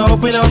long thing, I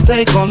hope it don't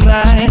take all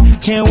night.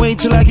 Can't wait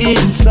till I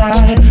get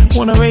inside.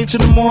 Wanna rave to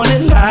the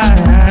morning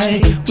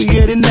light. We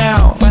getting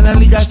down,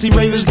 finally I see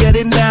ravers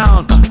getting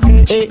down.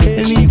 And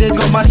these days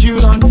got my tune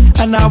on,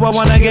 and now I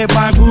wanna get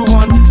my groove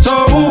on.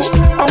 So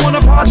I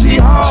wanna party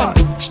hard.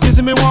 You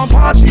see me want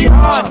party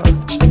hard.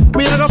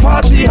 Me I got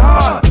party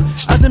hard.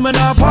 I see me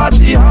now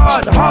party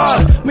hard,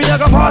 hard. Me I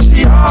got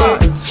party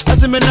hard. I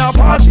see me now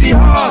party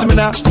hard. See me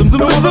now zoom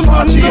zoom zoom zoom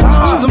party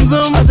hard. Zoom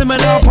zoom. I see me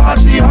now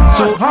party hard.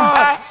 So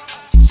hard.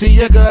 See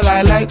a girl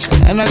I like,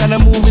 and I gotta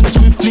move in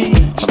swiftly.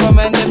 If a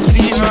man them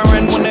see her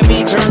and wanna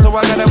meet her, so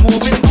I gotta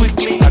move in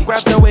quickly. I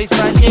grab the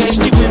waistline, yeah,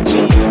 she with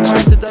me.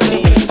 Right to the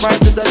left,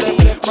 right to the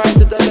left, right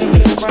to the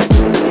left, right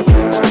to the left.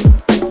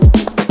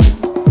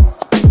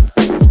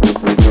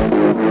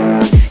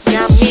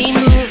 Got me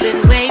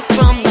moving right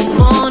from the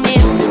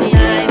morning to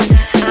night.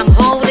 I'm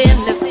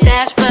holding the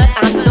stash, but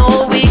I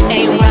know it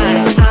ain't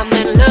right. I'm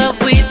in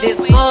love with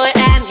this boy,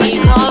 and he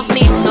calls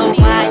me Snow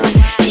White.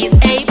 He's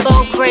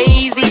able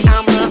crazy.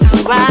 I'm a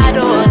ride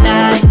or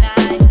die.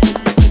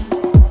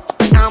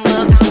 I'm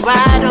a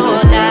ride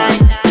or die.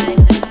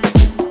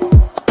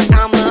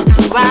 I'm a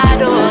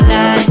ride or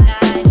die.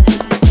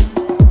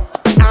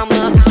 I'm a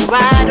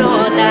ride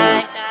or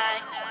die.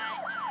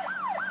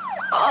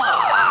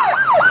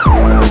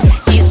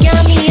 He's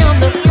got me on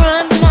the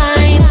front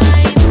line.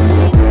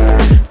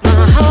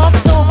 My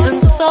heart's open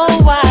so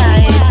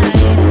wide.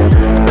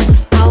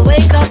 I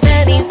wake up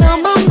and he's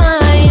on my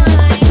mind.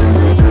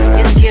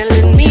 It's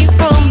killing me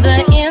from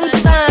the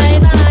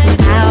inside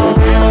out.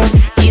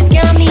 He's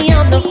got me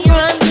on the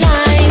front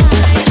line.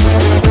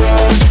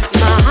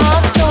 My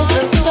heart's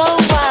open so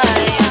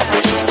wide.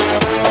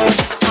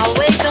 I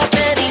wake up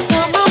and he's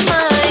on my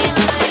mind.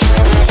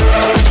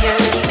 It's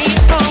killing me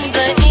from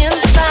the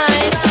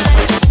inside.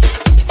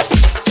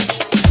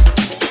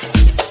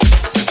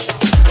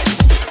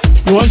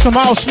 You want some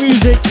house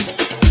music?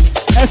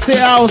 SA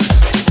House.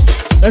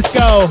 Let's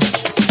go.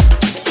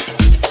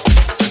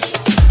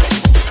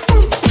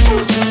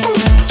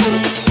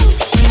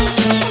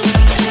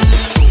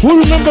 Who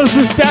remembers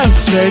this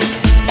dance, man?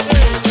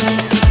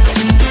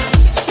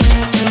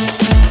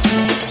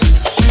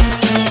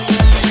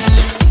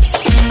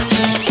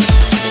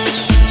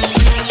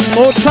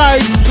 Hold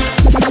tight.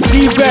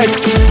 D-Bex.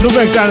 No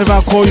Bex, I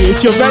never call you.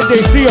 It's your birthday.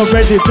 It's still your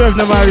birthday. 12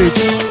 never married.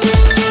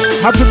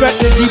 Happy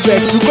birthday,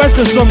 D-Bex. Request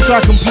a song so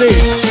I can play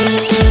it.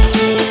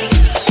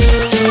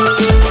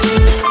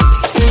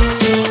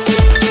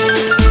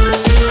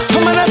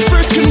 I'm an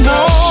African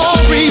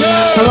warrior.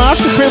 I'm gonna have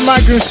to play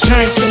Migrant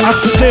Skank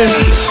after this.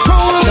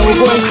 Then we'll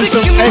go into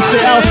some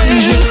SAL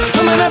music.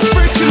 I'm an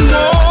African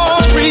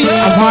warrior.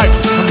 I'm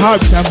hyped.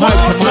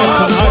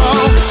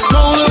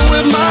 Rolling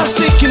with my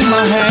stick in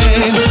my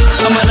hand.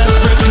 I'm an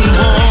African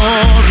warrior.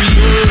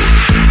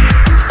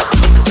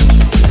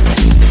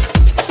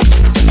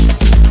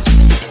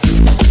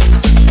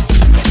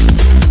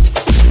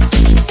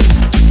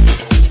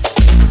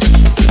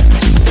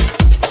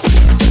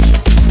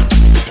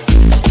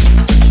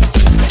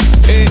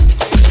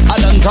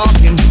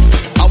 Talking,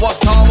 I walk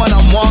tall when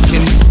I'm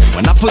walking.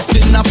 When I put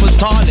in, I put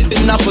tall in,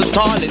 then I put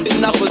tall in, then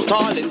I put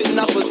tall in, then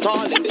I put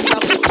tall in, then I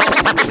put tall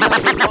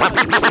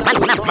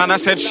in. Man, I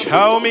said,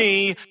 show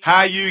me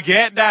how you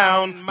get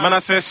down. Man, I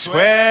said,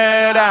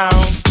 swear down.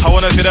 I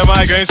wanna see the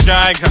migraine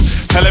skank.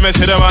 Tell him it's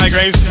the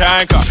migraine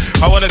skank.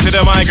 I wanna see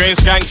the migraine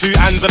skank. 2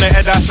 hands on the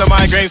head, that's the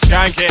migraine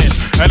skanking.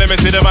 Tell him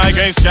it's the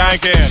migraine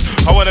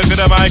skanking. I wanna see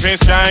the migraine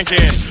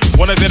skanking.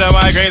 Wanna see the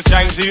migraine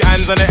skank. 2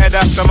 hands on the head,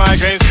 that's the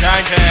migraine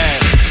skanking.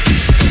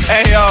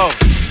 Hey yo,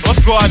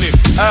 what's going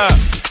on?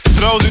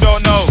 For those who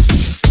don't know,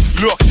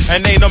 look,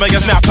 and they know me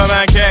get snapper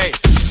man K.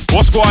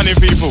 What's going on,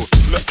 people?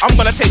 Look, I'm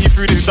gonna take you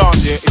through this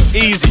dance here. It's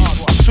easy.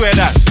 I swear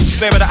that.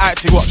 Stay with the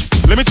acting, watch.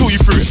 Let me talk you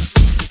through it.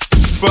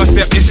 First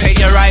step is take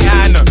your right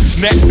hand.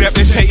 Next step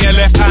is take your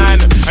left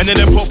hand. And then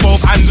put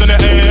both hands on the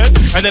head.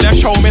 And then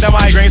show me the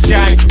migraine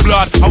skank.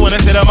 Blood, I wanna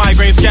see the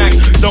migraine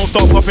skank. Don't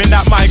stop popping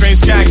that migraine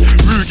skank.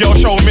 Rude girl,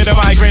 show me the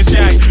migraine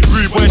skank.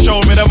 Rude boy, show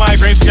me the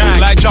migraine skank.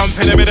 Like jump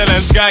in the middle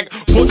and skank.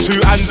 Put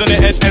 2 hands on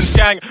the head and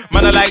skank.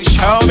 Man, I like,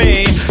 show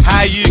me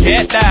how you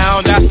get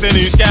down. That's the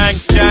new skank,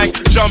 skank.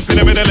 Jump in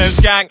the middle middle and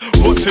skank.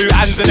 Put two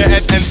hands in the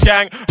head and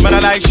skank. Man, I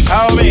like,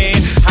 show me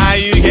how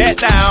you get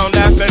down.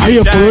 That's the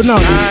new dance.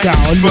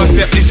 First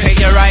step is take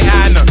your right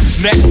hand.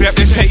 Next step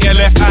is take your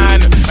left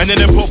hand. And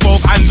then put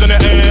both hands on the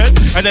earth.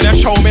 And then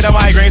show me the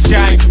migraine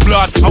skank.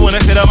 Blood, I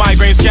wanna see the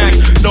migraine skank.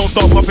 Don't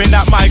stop popping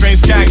that migraine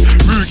skank.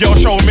 Rude girl,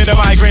 show me the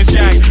migraine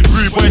skank.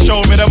 Rude boy,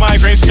 show me the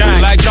migraine skank.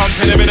 It's like jump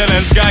in the middle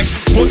and skank.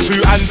 Put two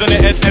hands on the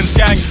head and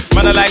skank.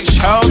 Man, I like,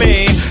 show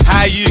me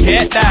how you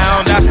get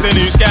down. That's the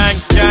new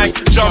skank, skank.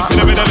 Jump in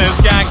the middle and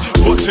skank.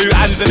 Put two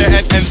hands on the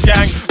head and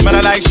skank. Man,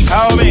 I like,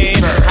 show me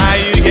how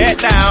you get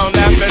down.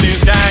 That's the new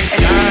skank,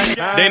 skank.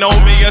 They know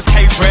me as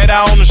K, swear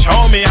down.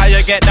 Show me how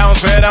you get down,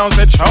 swear down.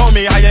 Said, show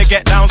me how you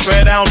get down,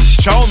 swear down.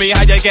 Show me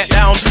how you get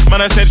down.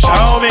 Man, I said,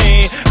 show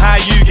me how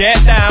you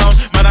get down.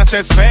 Man, I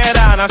said, swear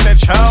down. I said,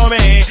 show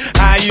me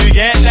how you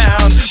get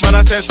down. Man,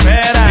 I said,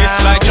 swear down.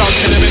 It's like jump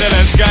in the middle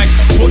and skank.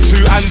 Put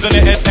two hands on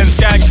the head and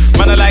skank.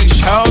 Man, I like,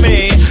 show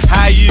me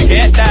how you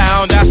get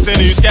down. That's the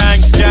new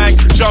skank, skank.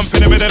 Jump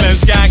in the middle and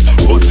skank.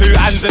 Put two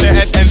hands on the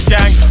head and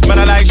skank. Man,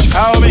 I like,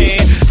 show me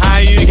how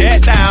you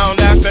get down.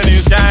 That's the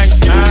new skank,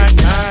 skank,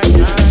 skank,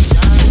 skank.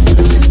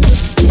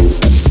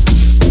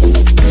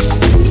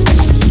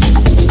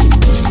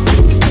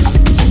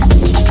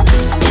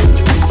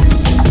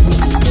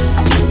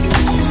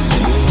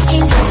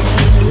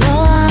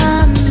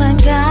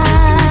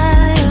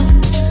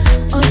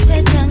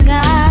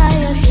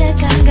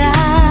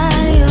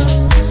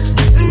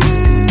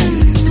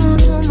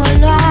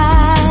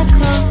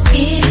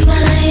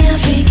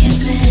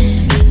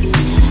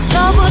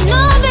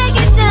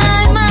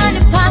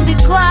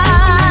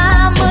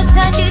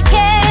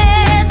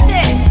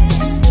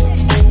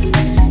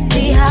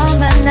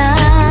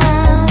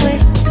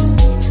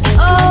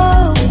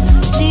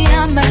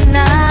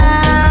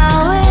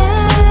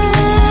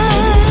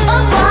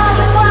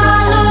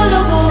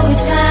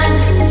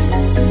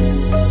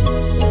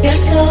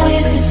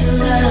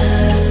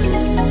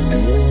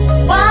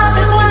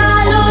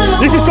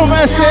 This is some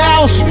SA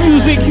house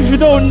music. If you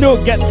don't know,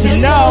 get to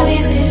know.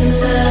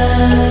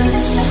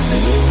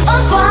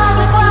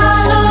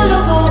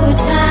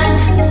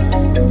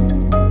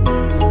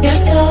 You're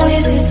so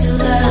easy to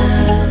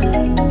love.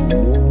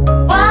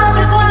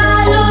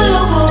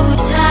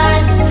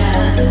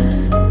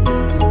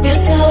 You're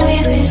so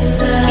easy to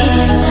love.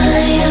 It's my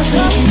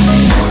African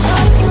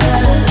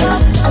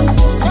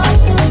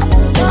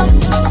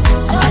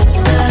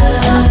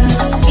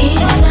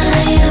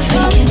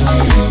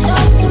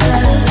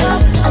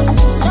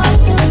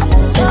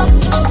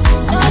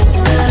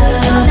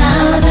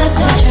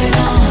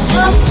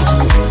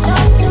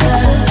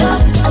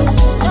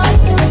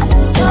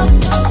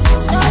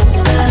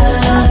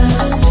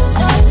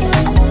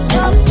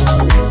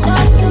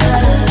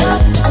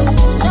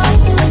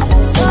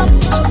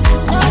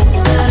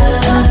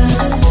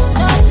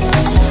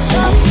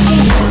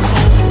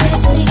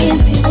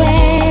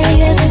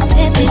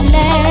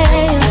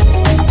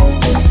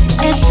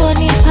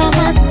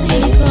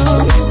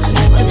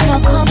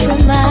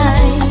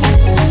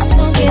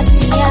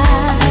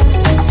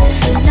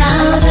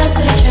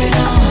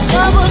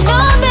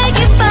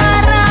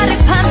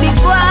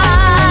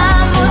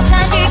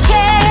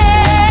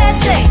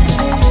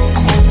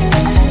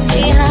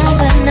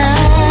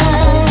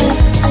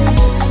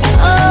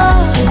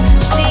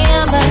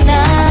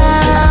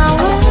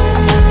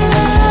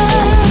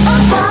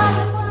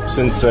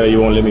Since you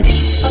won't let me.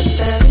 I'll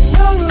stand in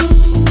your room.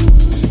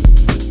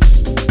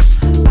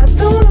 I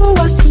don't know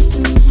what to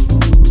do.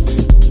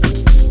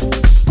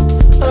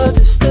 A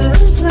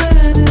distant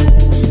planet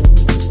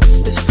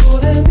is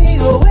pulling me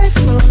away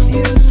from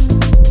you.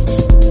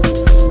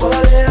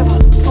 Whatever,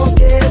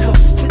 forget her.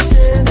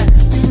 Pretend that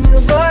we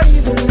never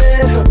even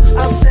met her.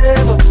 I'll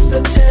sever the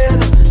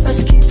tether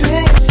that's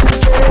keeping you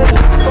together.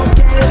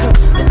 Forget her,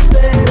 it's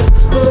better,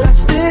 but I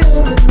still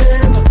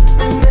remember.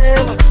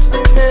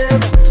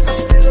 I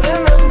still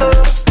remember.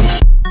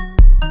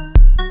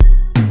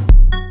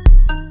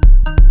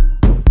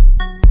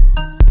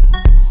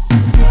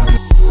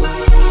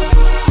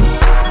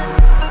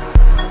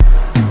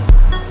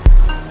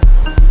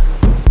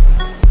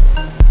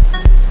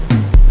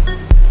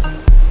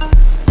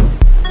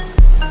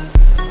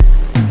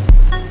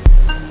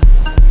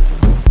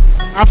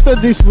 After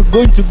this, we're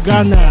going to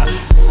Ghana.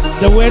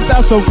 The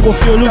winters of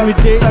Kofi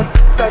Olumide.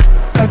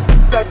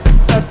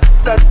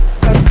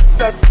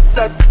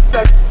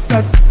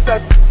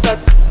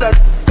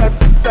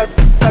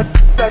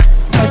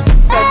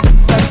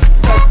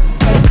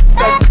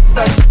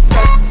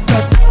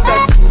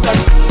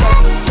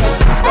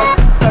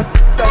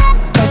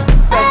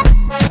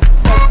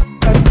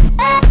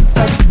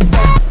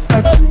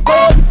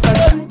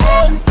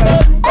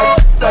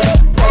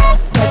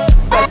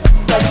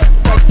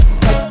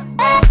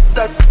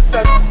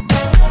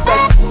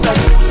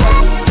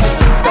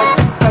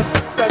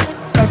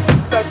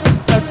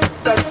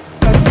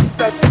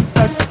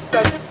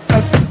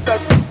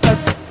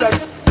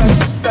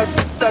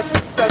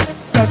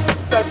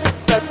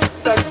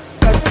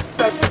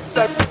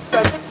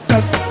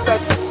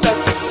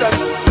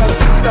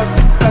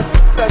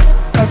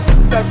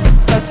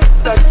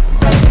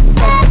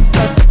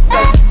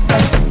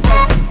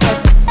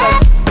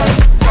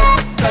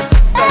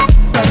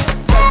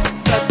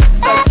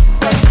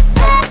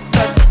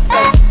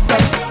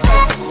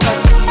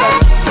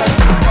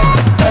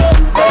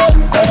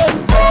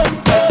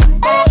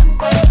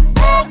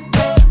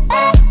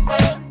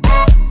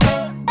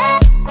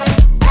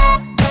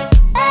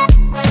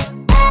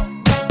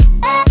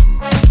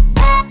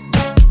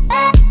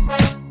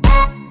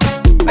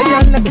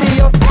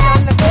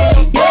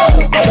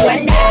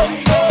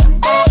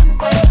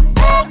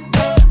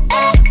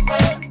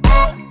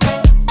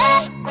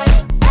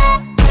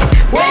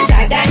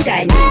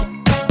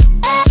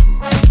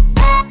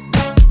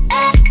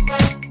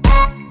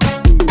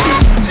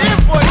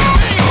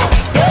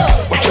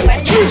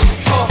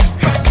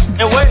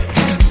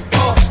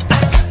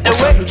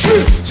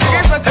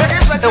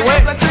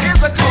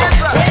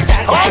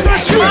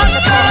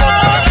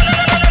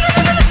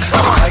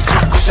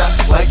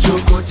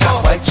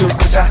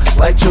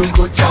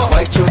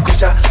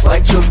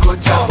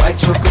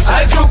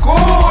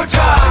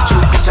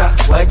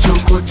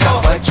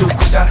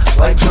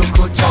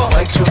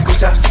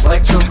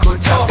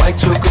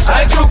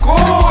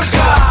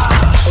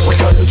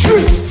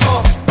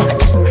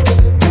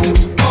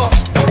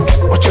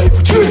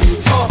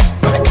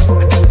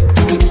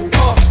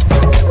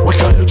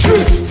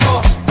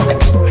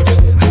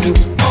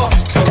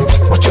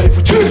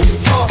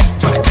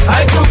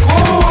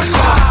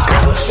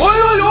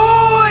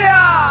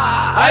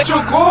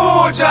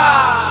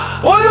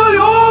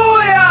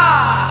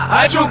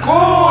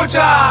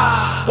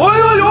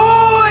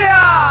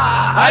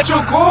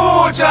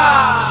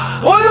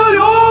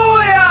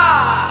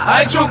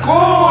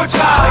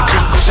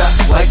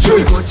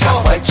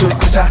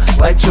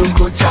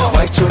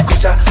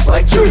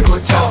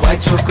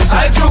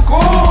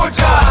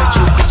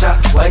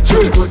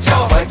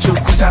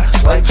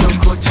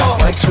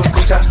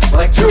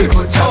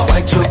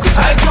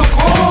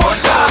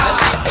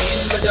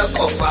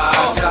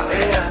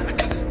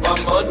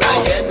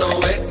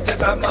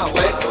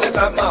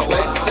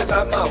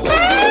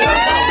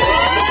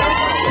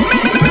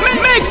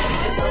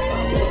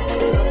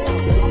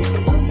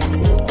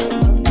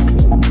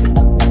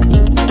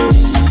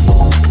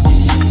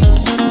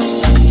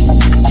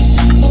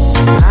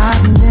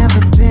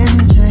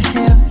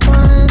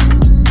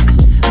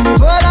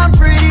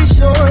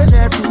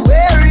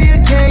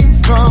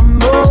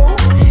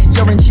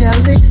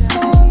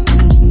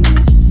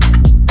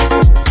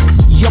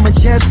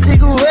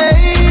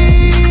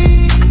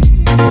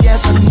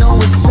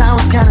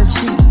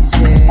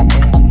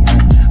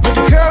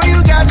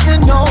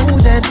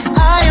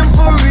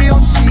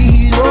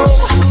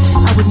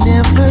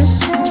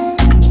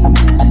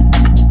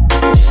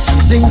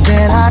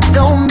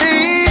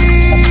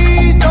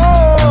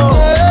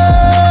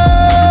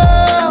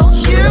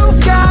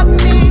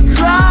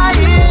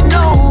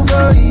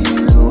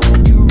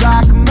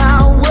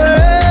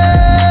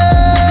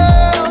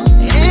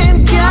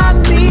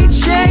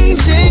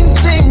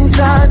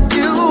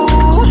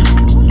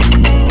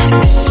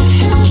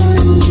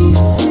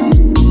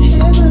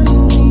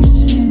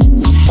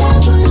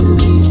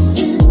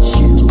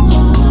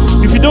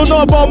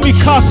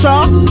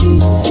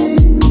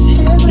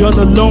 You're on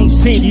the long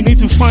team. You need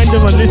to find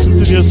them and listen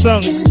to their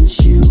song.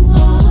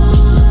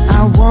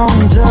 I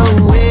wonder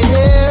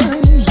where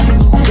you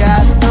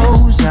got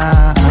those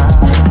eyes.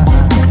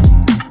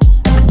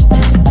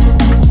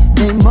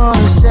 They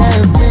must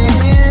have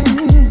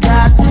been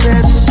that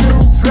special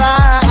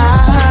pride.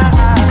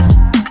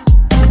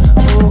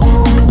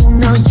 Oh,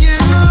 no, you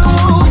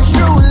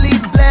truly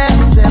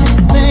bless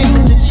everything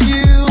that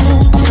you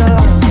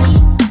touch.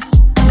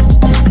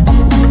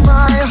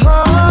 My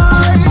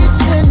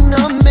heart's in a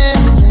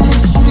mess, and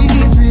you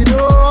sweep it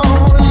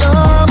all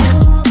up.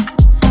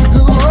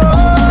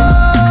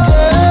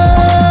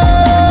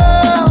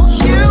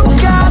 You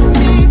got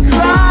me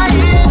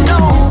crying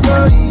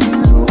over you.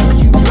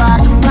 You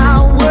rock my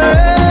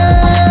world.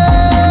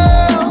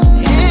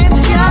 It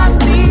got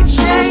me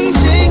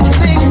changing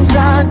things I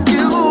do.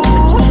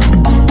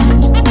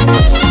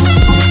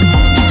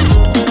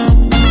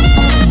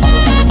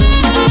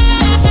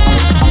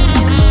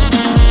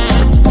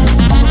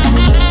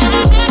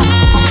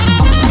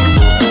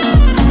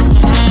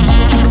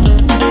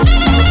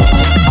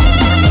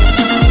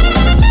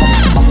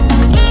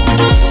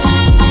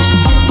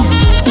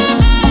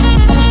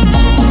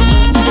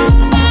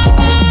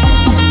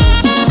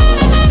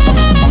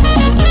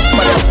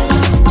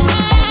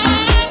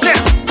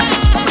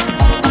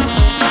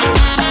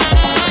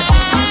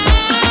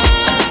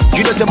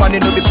 You know, say money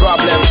no be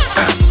problem.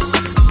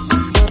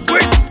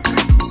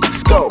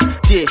 Let's go.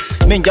 Yeah.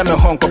 Ninja me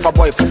honk of a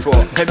boy for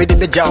four. Maybe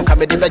the jam come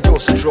the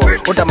Joseph draw.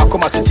 What am I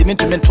come to team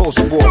into mental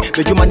support?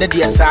 The human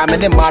the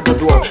assignment and mad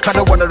door. I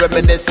don't wanna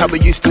reminisce how we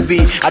used to be.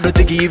 I don't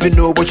think you even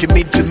know what you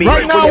mean to me.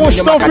 Right now we're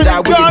stopping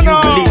in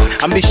Ghana.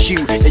 I miss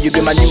you, and you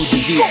be my new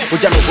disease. Would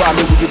you know why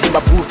will you be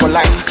my boo for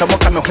life? Come on,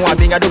 coming home, I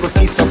mean I don't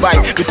feel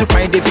survive. We took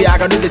my day, I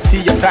don't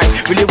see your time.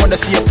 Really wanna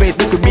see your face,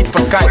 we could meet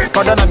for sky.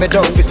 Pardon I'm a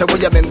dog, face away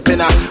your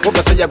pena. Hope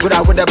I say you're good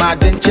out with the bad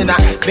denchina.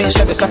 Then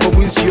share the supper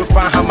wins you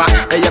fan hammer.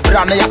 And your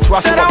brown, I have to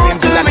ask for him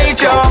to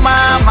meet your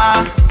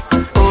mama.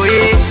 Oh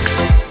yeah.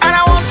 And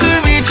I want to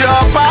meet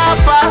your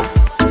papa.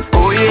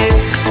 Oh yeah.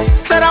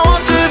 Said I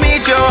want to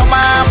meet your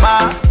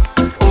mama.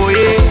 Oh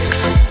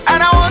yeah.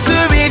 And I want to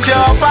meet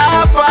your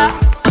papa.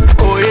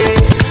 Oh yeah.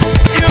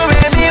 You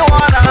made me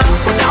wanna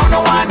put down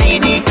the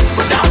wanini.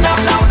 Put down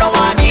the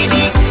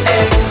wanini.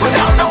 Eh. Put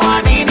down the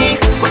wanini.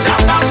 Put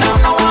down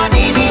the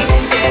wanini.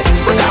 Eh.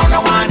 Put down the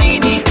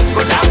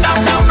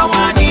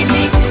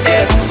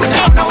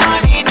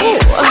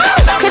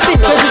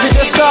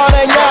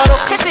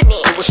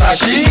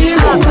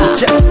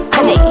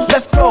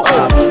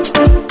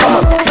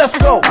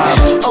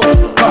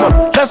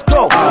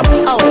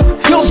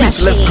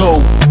So let's go.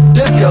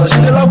 This girl, she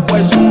dey love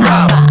boys who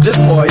mama. This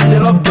boy, he dey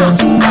love girls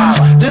who mama.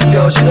 This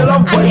girl, she dey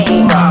love boys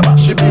who mama.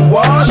 She be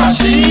what?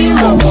 She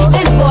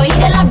This boy, he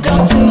dey love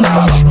girls too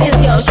much. This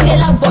girl, she dey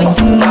love boys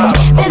too much.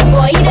 This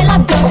boy, he dey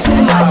love girls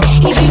too much.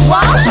 He be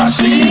what?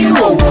 She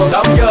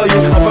That girl, you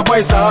up a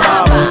boy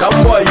sama. That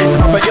boy, you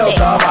up a girl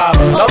sama.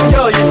 That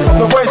girl, you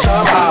up a boy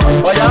sama.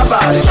 Oh yeah,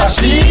 bad.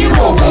 She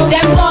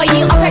Them boy,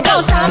 you up a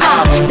girl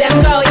sama.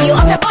 Them girl, you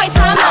up a boy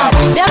sama.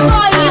 Them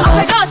boy, you up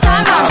a girl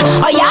sama.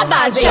 Oh yeah,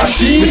 bad.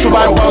 This is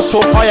why I'm so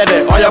oya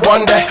de, oya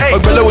bonde.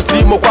 Ogbele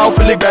uti mo kwa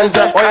ufili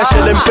benze. Oya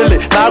shilling pili,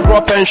 na grow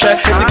up and share.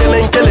 Iti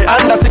killing killing,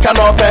 anda sika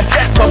no pe.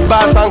 Top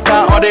bass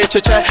anka ode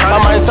cheche.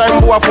 Ama insa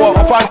mbuwa for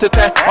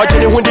ofantete.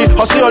 Ojini hundi,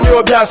 hosi oni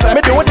obianse.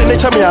 Me de wodi ne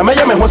chemi ya, me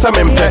ye me hosa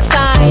mempe.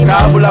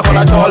 Kabula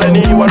kola chole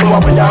ni, wanu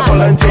wabenya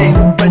kola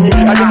ntimbu penyi.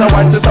 I just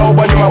want to say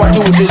ubonyi mawaji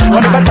udi.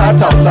 Wanu beta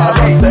atausa,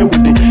 no say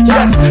udi.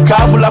 Yes,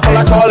 kabula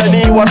kola chole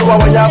ni, wanu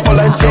wabenya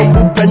kola ntimbu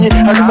penyi.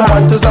 I just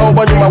want to say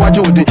ubonyi mawaji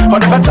udi.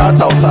 Wanu beta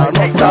atausa,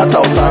 no say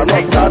atausa,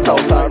 no say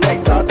atausa, no say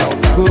atausa.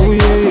 Oh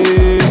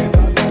yeah,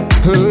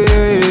 oh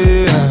yeah.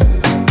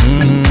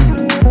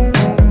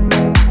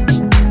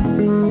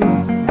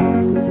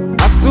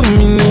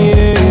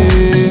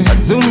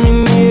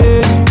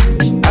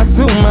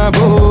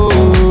 Asumabo,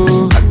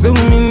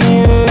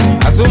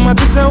 Asuma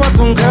tisa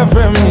watunga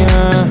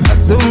fremia,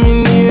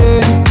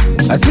 Asuminie,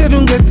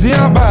 Asidunga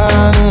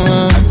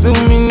tiabano,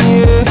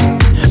 Asuminie,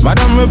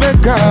 Madame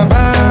Rebecca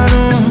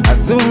Bano,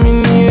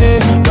 Asuminie,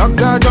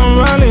 Dr. John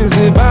Rollins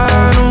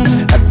Bano,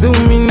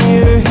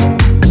 Asuminie,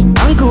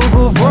 Uncle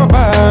Gufo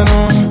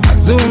Bano,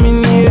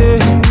 Asuminie,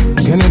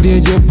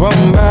 Kennedy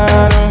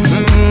Japombano,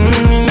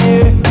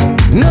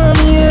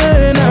 Nami,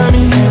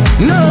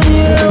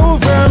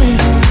 Ufami,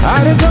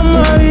 I did come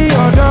marry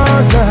your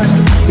daughter.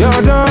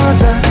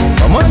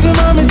 I'm on the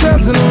mommy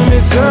chance to me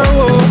so.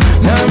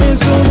 Nami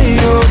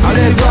Sumio,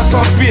 allez, dois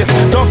s'inspire,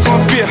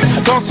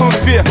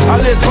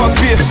 allez,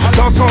 transpire,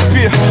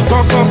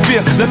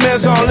 les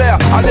mains en l'air,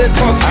 allez,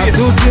 transpire.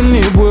 Tous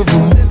ni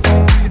boevu,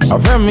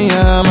 enfin mi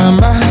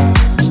amamba,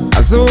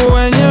 aso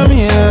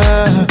enyamia,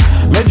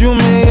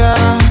 mejumia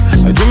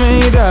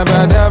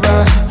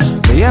daba,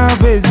 ya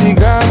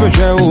besiga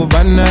beja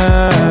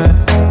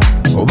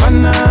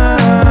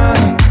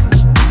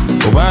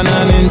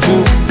Obana ninchu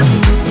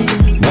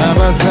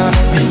Nabasa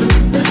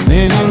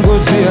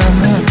Ningosia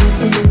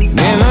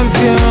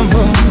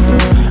Ninantiambo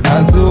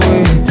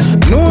Azoe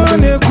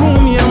Nuane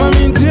kumi ya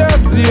maminti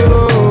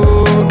asio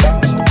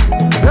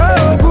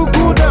Sao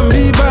kukuda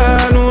mbiba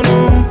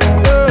nunu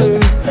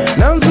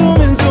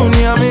Nanzumi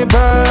nzuni ya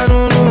miba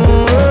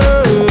nunu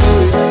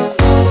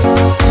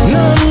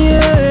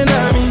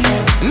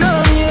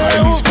Nami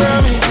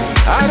ufami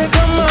I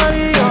can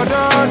marry your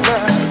daughter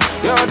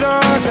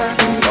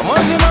Come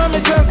on, give mommy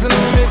chance and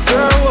me so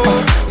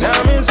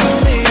Now me so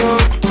me yo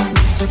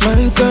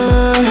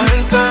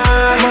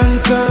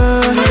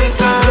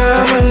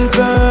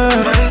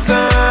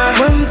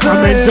Mansa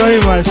I'm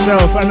enjoying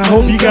myself and I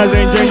hope you guys are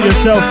enjoying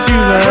yourself too,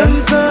 man.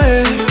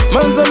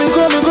 Mansa mi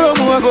go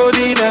mu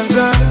agodi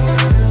dansa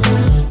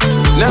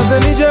Nansa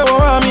ni je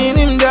wa mi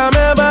nimda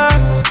meba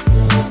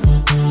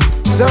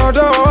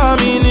Zawdo wa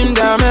mi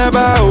nimda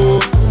meba oh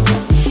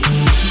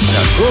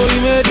Nakoi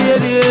me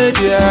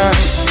dia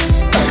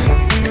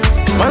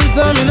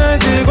Mansa mi na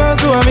isi kwa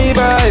suwa mi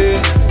ba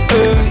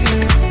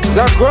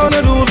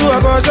Zakrona duzu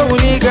akosha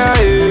unika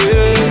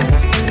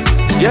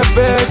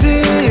Yepeti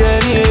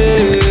yeni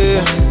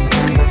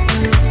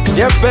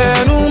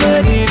Yepenu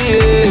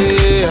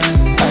mediri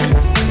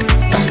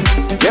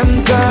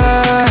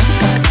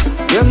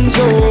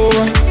Yenzo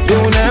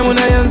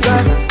Yonamuna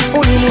yenza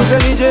Uni muze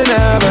nije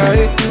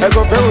nabae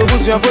Eko fewe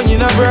busu ya fonyi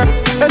nabra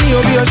Eni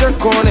obi ya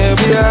shakone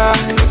bia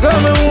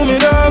Zame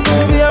umidafu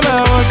bia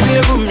mawasi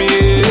egumi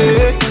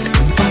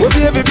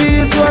Wobi ya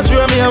bibi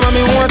suachura mi ama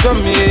mi wata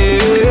mi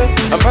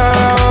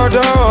Ampara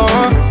odo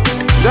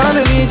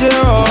Zane nije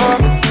o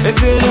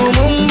Etinu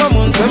mumba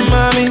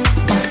munsamami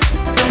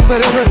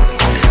Berebe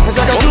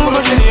Mungu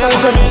mjini ya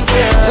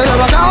kaminti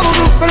Zene wakamu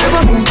berebe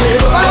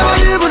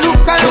Berebe yibu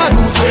lukalema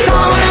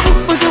Tawane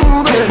buku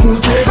zumbe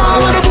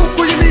Tawane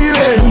buku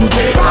yimiwe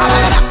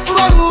Tawane buku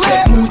zumbe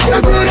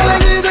Takuyele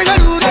jide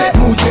galude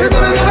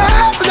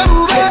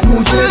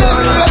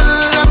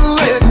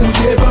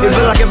It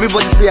be like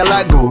everybody say I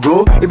like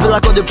go-go. It be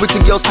like all the pretty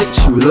girls sit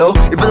too low.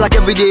 It be like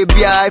every day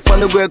B.I.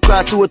 Find a girl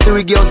cry 2 or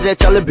 3 girls there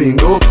Charlie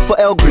bingo. For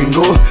El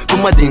Gringo, for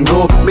my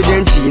dingo. Me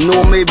then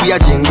no maybe a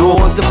jingo.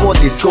 Once for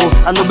disco,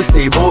 I know be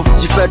stable.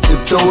 She fed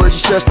tiptoe,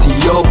 she just to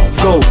yo.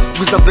 Go,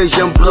 with a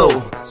vision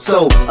blow.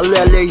 So,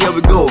 lay, here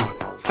we go.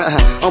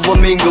 I'm a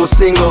mingo,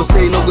 single,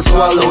 say no go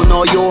swallow.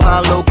 No, yo,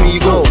 how low can you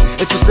go?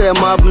 If you say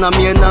I'm up, na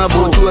me and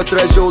Nabo. To a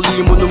treasure,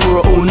 limo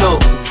numero uno.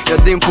 Your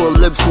dimple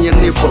lips and your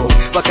nipple.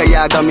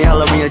 Bakaya got me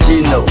holla me a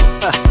Gino.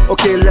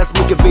 Okay, let's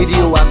make a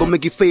video. I go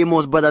make you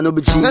famous, but I know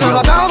be Gino.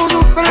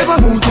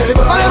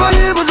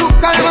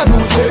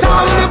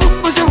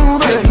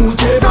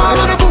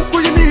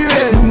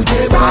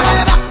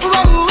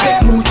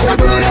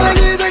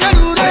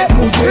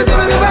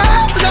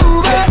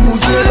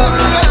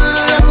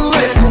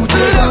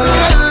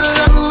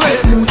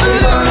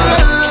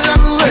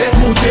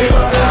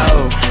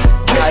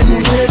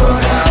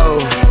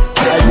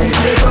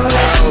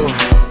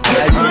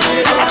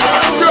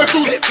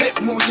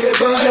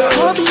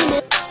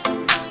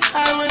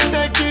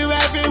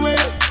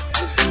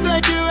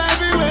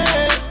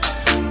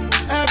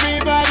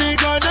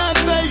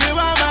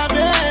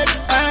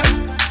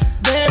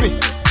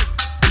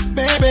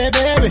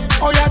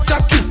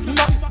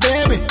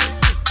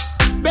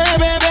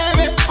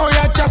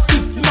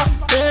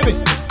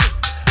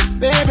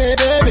 baby,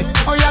 baby.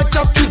 Oh yeah,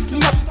 chop kiss,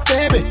 not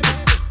baby.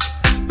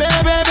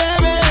 Baby,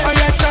 baby. Oh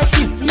yeah, chop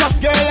kiss, not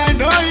girl. I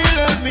know you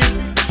love me.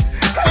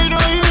 I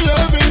know you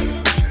love me.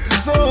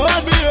 So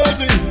hold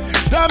me.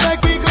 Don't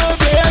make me go,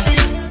 baby.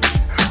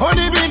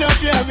 Only me not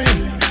fear me.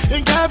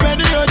 In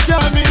company you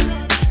tell me.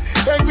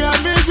 Hey,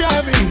 Grammy.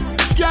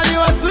 Girl, you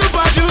are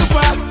super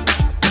duper.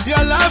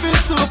 Your love is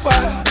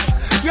super.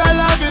 Your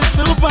love is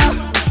super.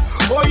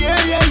 Oh yeah.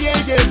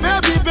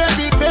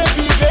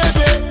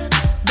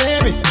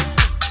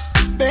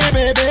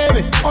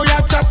 Baby. Oh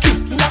yeah, chop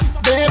kiss, not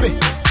baby.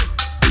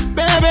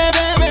 Baby.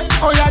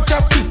 Oh yeah,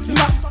 chop kiss,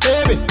 not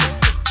baby.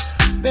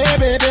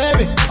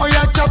 Baby. Oh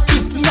yeah, chop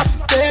kiss, not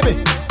baby.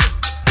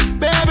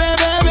 Baby.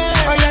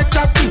 Oh yeah,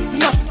 chop kiss,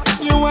 not.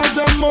 You are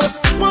the most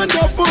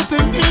wonderful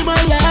thing in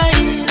my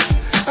life.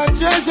 I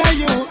treasure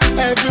you,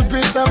 every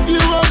bit of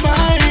you are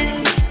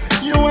mine.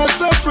 You are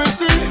so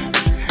pretty,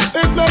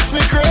 it makes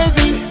me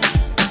crazy.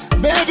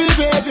 Baby,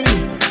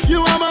 you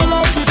are my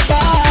lucky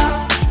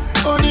star.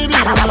 Only me, you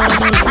are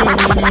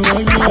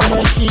my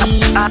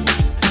machine.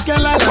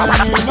 Girl, I love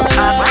you, my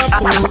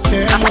love,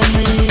 okay,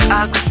 mommy.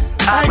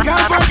 I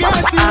can't forget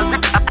you.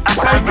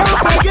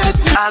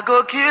 I go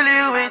kill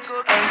you with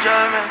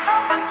enjoyment.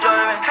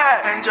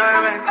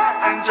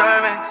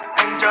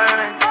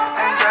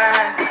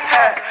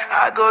 Hey, I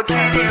go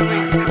kill you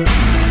with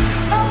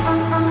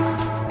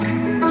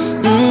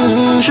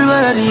sugar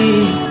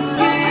daddy.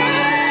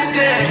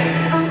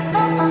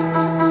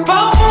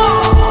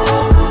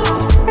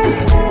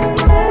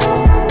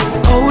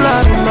 Oh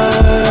Lord of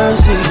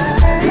mercy.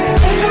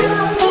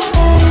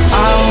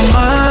 Oh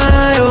my.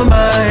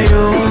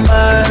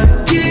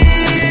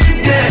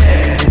 Yeah.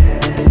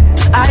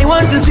 I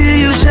want to see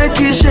you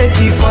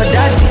shaky for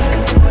daddy.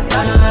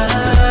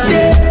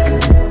 Yeah.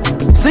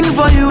 Sing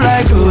for you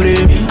like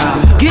Oremi.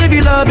 Give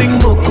you loving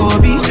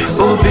Mokobi.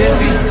 Oh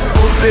baby.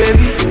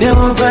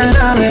 Never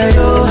gonna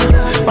yo.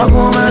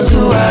 Wakuma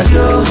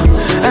suadio.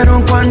 I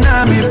don't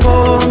wanna me po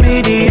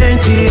me the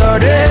anti or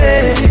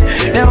day.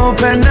 Never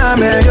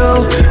gonna yo.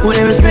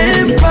 When it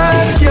spin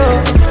back yo.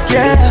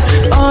 Yeah.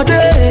 All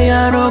day I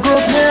don't go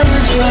play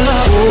with your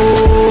love.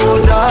 Oh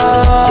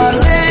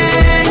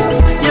darling,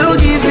 you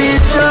give me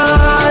joy.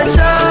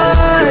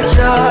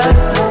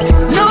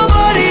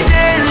 Nobody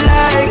did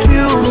like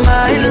you,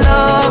 my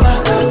love.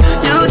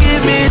 You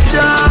give me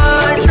joy.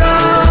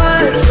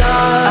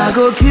 I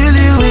go kill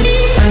you with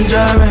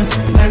enjoyment.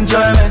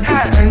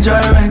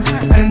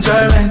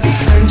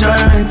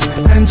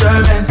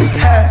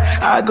 Hey,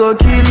 I go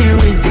kill you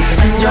with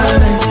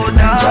enjoyment.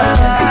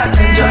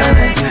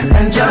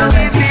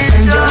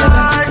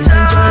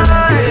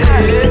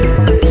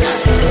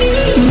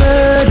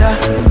 Murder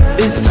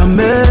is a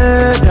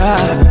murder.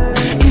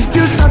 If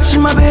you touch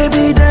my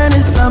baby, then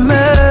it's a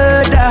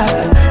murder.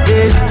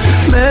 Yeah,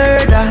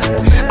 murder,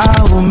 I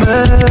will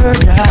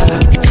murder.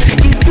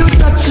 If you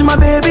touch my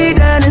baby,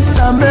 then it's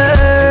a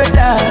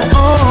murder.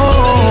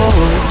 Oh,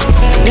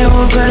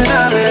 never gonna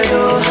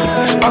you.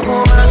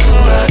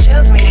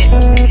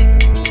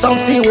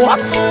 Something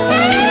what?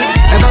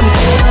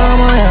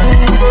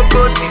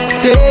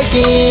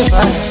 Taking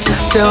fight.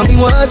 Tell me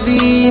what's the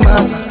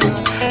matter.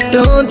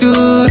 Don't do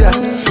that.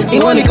 You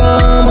wanna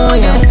come on,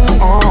 yeah.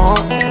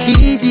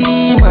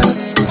 Kitty man.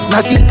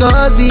 Now she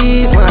caused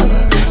this matter.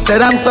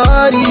 Said I'm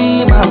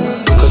sorry, man.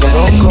 Cause I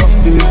don't call,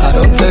 I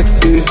don't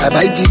text, I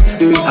buy gifts,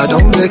 I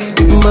don't beg,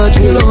 but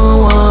you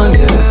don't want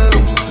it.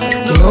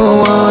 You don't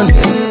want it.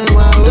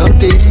 You don't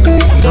take,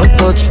 you don't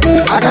touch,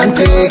 I can't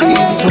take it.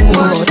 It's too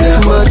much,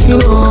 but you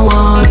don't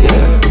want it.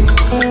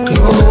 You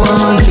don't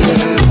want it.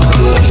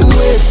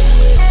 Wait.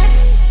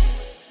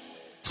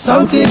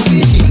 Something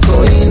fishy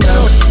going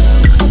down.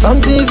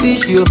 Something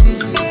fishy.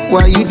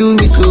 Why you do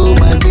me so,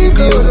 my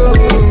baby?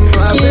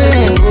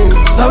 Yeah.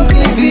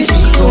 Something fishy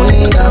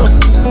going down.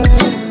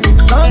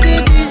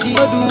 Something fishy.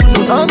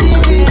 Something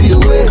fishy.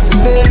 Wait,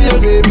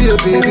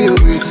 baby,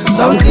 wait.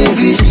 Something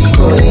fishy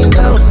going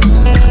down.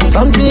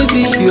 Something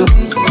fishy.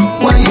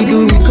 Why you do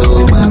me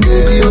so, my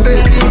baby?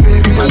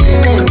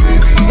 Yeah.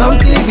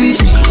 Something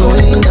fishy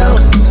going down.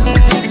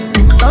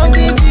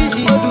 Something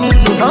fishy.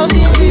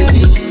 Something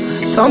fishy.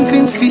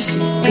 Something fishy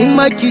in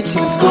my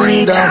kitchen's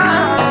going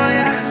down.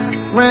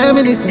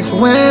 Reminiscing to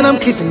when I'm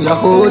kissing your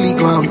holy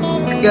ground.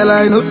 Girl,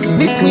 I know you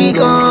miss me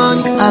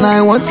gone, and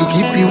I want to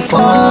keep you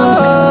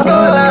far.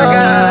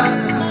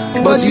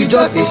 But you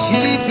just a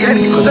shit to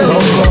me. Cause I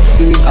don't call,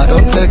 I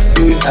don't text,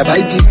 I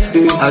buy gifts,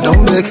 I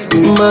don't beg,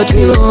 but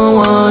you don't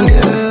want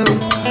it.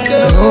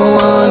 You don't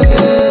want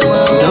it.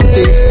 You don't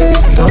take,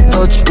 you don't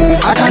touch,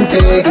 I can't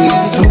take it.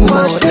 It's too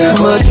much,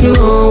 but you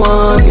don't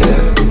want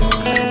it.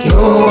 You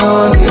don't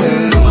want it.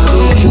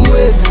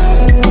 Wait.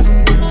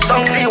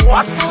 Something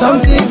what?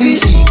 Something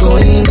fishy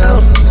going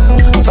down.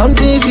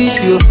 Something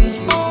fishy.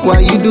 Why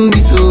you do me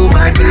so,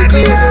 my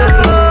baby?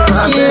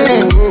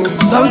 Yeah.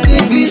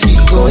 Something fishy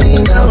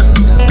going down.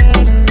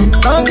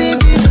 Something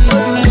fishy.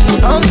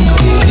 Something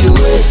fishy.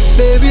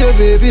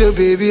 Wait,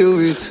 baby,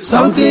 wait.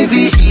 Something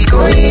fishy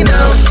going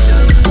down.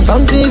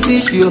 Something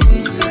fishy.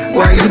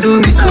 Why you do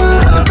me so,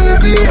 my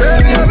baby?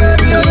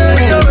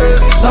 Yeah.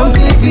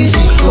 Something fishy.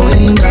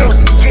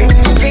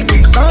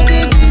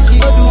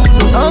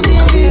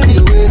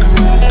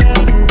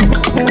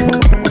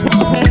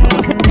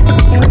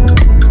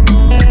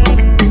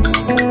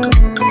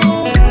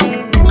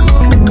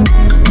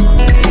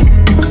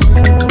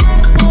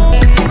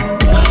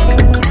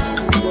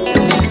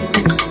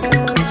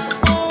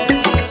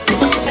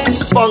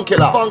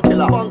 killer.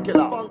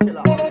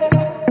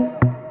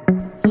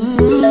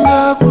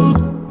 Wonderful.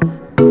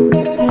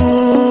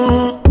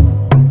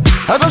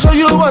 I go show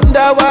you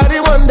wonder what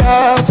it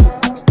wonderful.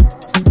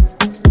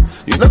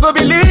 You no go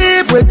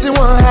believe what you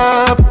want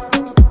happen.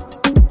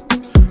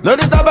 No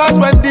disturb us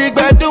when the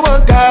bed do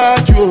one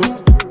catch you.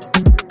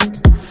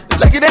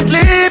 Like you dey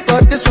sleep,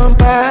 but this one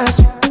pass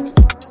you.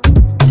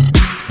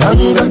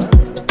 Banga.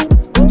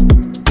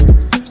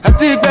 I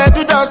think bed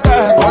do just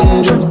start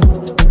bonjo.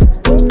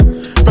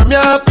 From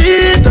your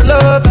feet to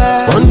over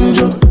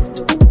bonjo.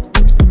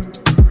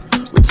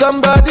 With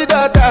somebody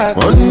that I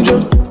bonjo.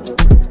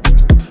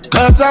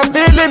 Cause I'm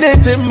feeling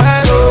it in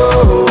my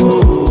soul.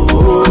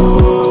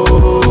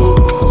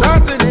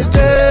 Something is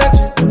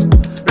changing.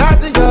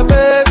 Right in your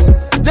face.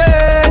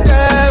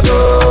 Change.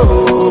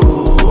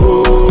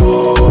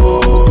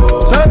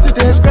 Something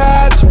they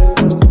scratch.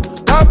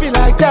 Don't be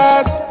like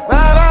that.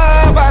 Bye,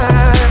 bye, bye.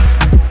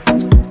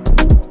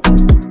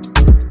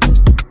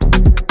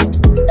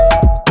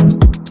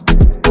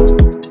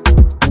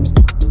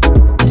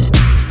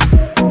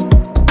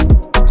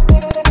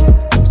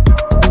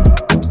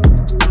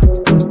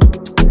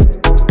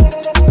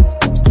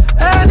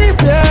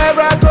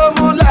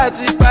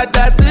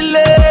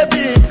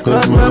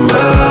 Cause my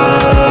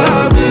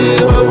mommy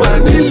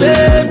won't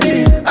let me.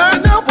 I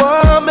know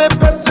what me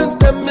person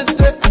them me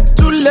say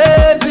too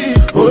lazy.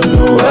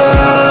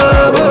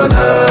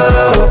 Oluwabona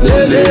of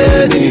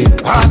leleni.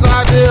 As I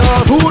dey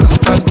hustle,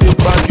 I dey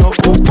find your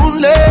open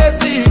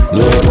lazy.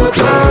 No more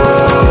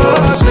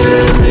time,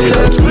 say me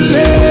I'm too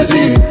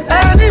lazy.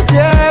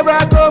 Anywhere I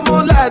go,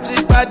 mulati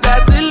pada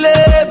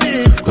silebi.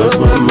 Cause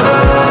my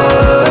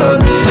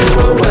mommy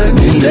won't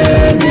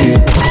let me.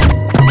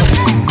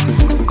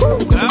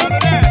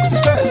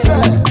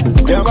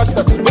 Yeah, I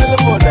start to build a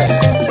model.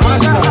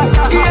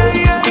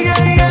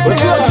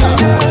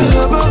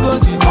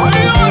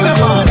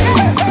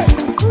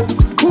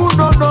 Who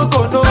no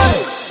go no?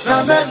 Na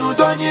menu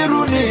don't you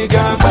runi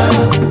gama?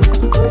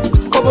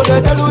 Obo de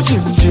delu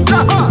jim.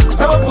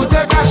 Ewo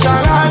pute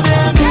kashara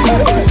nemi.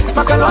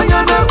 Makalonya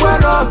na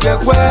kwero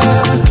kekwe.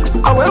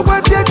 Awe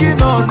wasi eki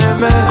no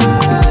neme.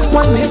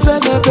 Mwani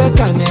fene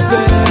beka nebe.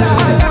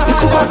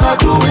 If you wanna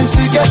do it,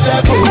 see get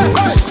that go.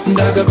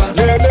 Ndagaba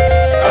lele.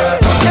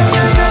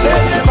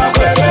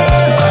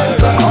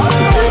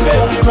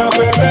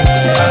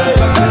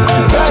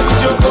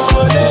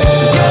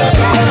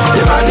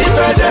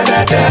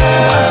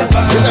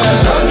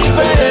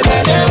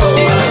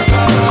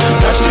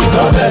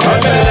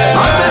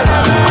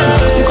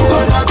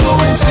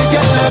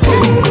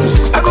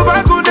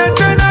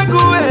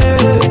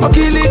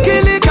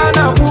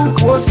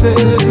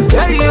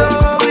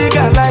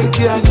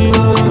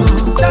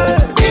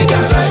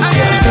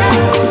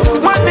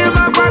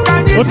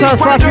 What's up,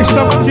 Factory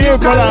 17,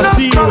 brother? I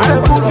see you.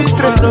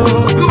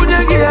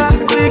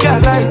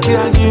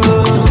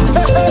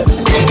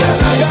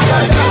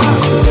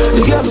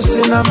 The girl who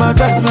say I'm a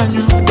bad man,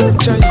 you.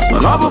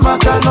 On over my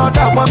car, not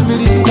that 1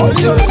 million.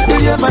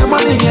 Did you my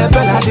money here,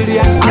 Bella? Did you?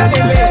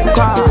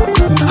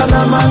 And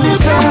I'm a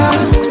niffer.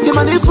 The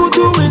money for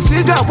doing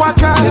cigar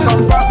waka.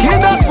 Get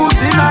that foot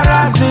in a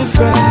rat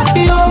niffer.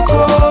 You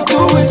go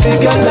doing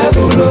cigar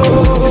level.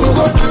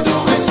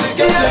 Doing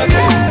cigar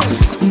level.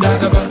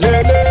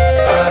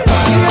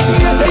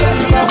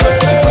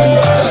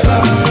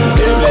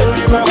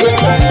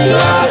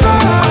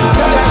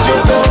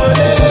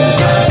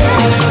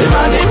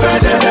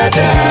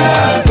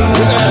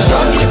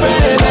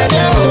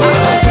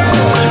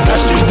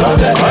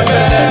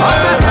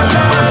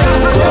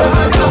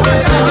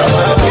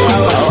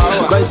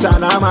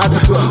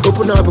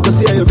 Open up because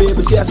see your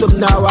baby, see some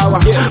now.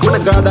 When I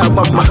got up,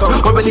 mama,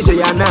 when I say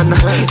Yana,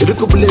 you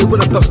could believe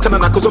when I toss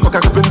Canada, because I'm a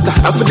carpenter.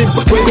 I feel it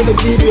before the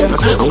Nigeria.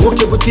 I'm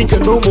working with Tika,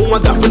 no more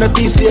than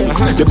this year.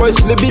 The boys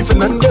will be beef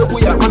and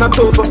we are on a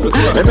total.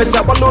 And I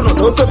said, alone,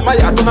 no, for my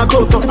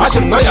Atonato. I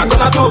should know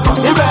Atonato.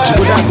 You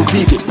would have to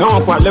peak it. No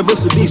one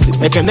levels to this.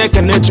 I can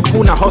net you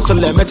puna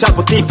hustle and match up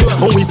with it.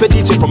 Only for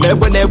teacher from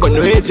everywhere,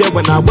 no age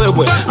when I wear.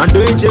 And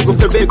do age go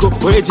for Bego,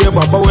 age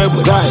about Bowen,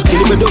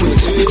 kill the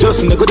doings.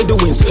 Just in the good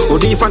doings. Or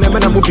do you find them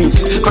in the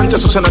movies?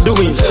 Conscious social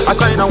doings. I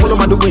sign all of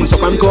my doings. So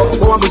I'm called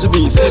Boa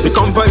Musubies. The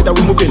convoy that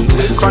we're moving.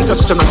 Conscious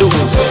social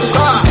doings.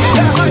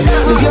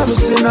 The girl who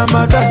say I'm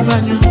a bad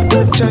man, you.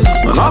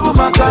 On over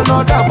my car,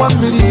 not that 1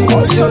 million.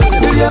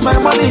 Did you my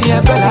money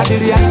here, Bella?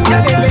 Did you?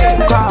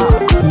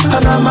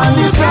 And I'm a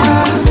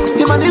niffer.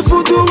 The money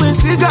for doing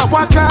cigar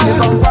waka.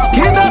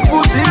 Get that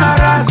foot in a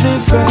rat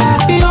niffer.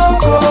 You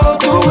go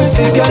doing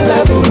cigar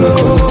level.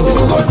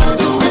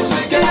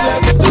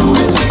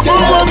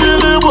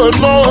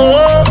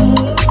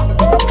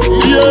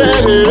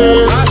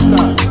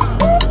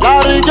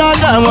 Larry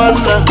Gaga,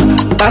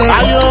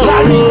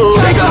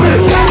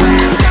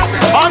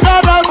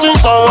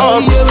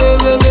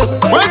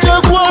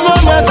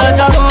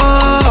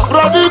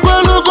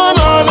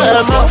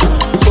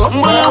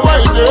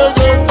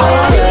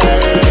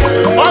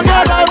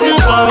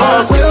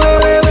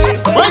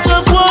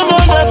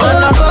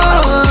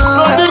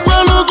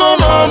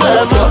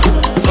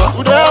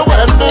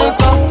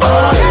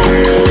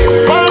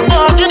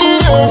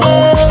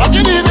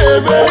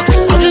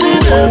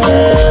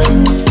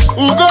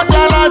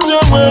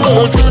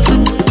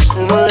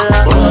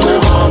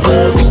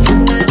 baby.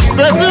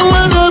 Person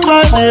when they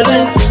buy the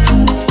ring,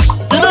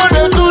 you know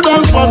they do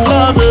dance for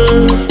club,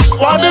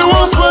 What the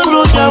ones when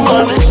look at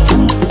money,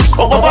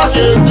 Oko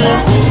Faketin.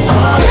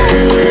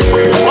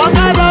 What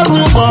kind of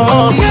thing for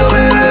us?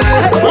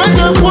 When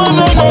you go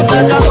no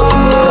take a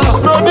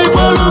no the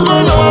go no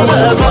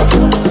never.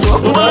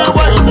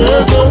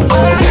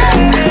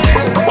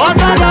 What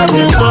kind of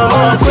thing for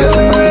us?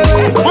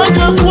 When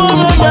you go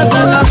no take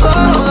a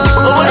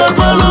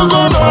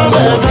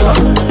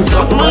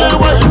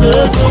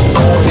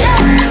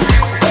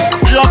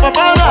your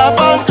papa na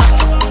bank,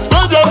 no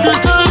just be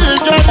say you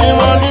get the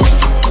money.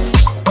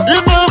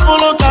 Even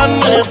follow can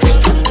name,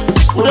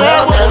 we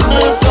there when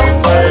they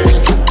somewhere.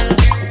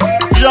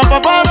 Your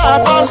papa na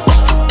pastor,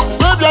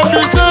 no just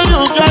be say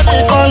you get the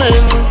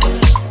calling.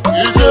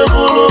 You just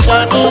follow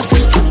can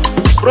see,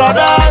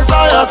 brother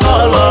answer your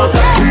call,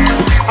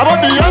 I will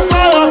be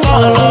answer your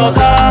call,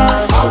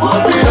 I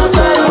will be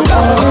answer your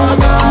call,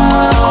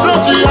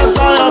 don't you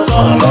answer your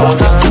call,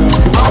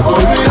 I will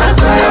be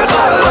answer your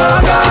call.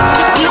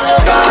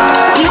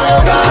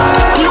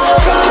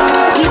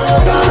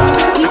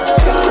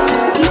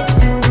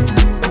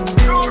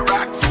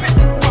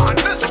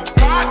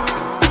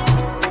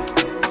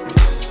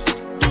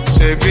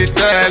 Ṣebí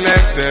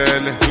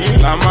tẹ́lẹ̀tẹ́lẹ̀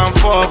la máa ń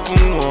fọ́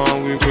fún wọn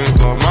wípé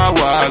kàn má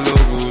wà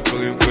lóru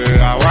torí pé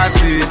àwa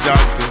ti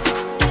jàdùn.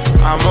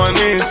 Àmọ́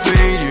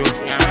nísìnyí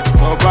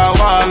ọba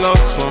wà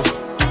lọ́sàn,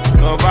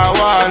 ọba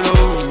wà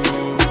lóru.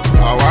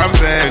 Àwa ń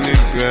bẹ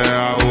nígbẹ́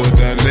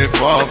àwòdẹ̀lẹ̀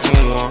fọ́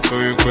fún wọn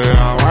torí pé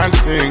àwa ń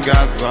tí ń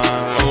gàṣà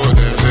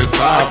àwòdẹ̀lẹ̀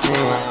sá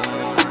fún wọn.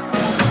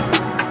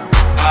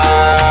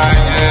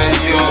 Ayé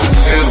yóò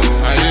lé o,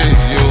 ayé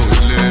yóò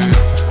lé,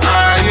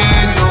 ayé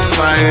ló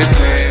máa ń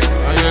lé.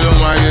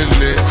 Ayé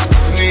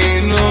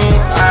nínú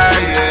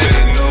ayé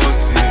ló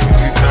ti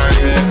rí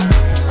táyé.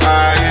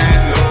 Ayé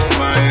ló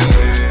máa ń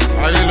lé.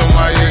 Ayé ló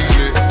máa ń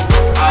lé.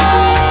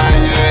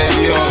 Ayé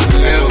yóò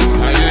lé o.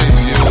 Ayé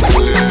yóò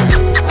lé.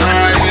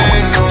 Ayé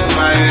ló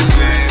máa ń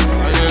lé.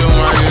 Ayé ló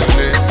máa ń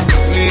lé.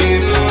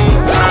 Nínú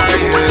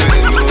ayé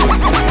ló ti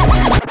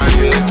rí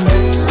táyé.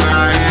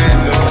 Ayé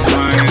ló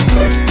máa ń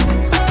lé.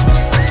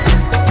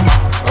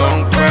 Ó ń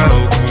pẹ́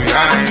òkú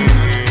yá ẹ̀yìn.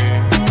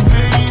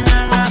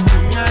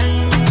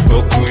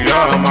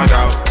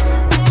 Mother,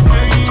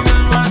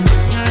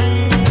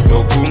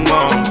 Oku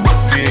mom,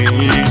 see,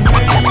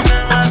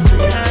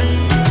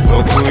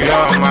 Oku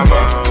your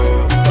mama,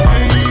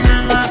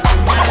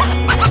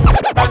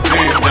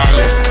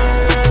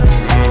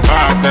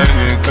 bad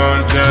any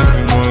content,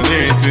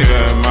 money to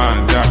a man,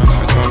 that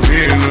can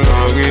be no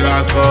real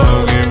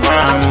sorry,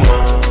 mamma,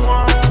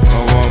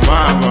 oh,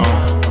 mamma,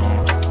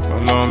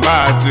 no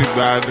bad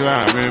gbàdúrà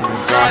mi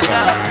bùkátà.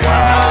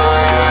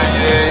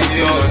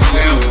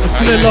 It's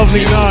been a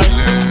lovely night.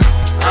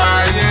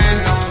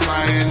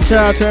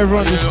 Shout out to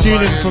everyone who's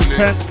tuning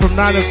from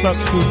 9 o'clock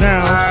till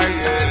now.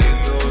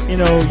 You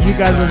know, you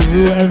guys are the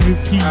real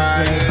MVPs,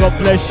 man. God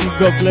bless you,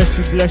 God bless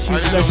you, bless you,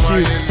 bless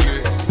you.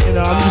 You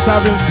know, I'm just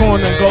having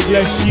fun and God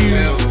bless you.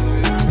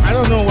 I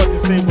don't know what to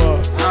say,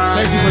 but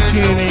thank you for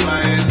tuning in.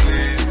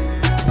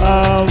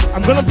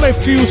 I'm gonna play a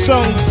few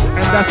songs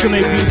and that's gonna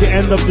be the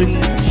end of the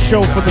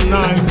show for the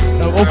night.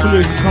 Hopefully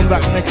we can come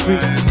back next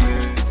week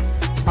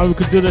and we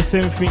could do the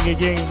same thing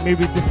again,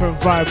 maybe different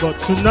vibe, but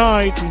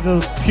tonight is a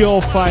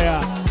pure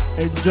fire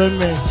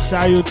enjoyment,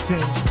 Shayo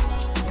things.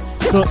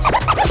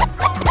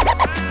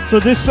 So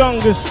this song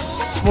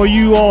is for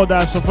you all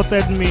that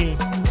supported me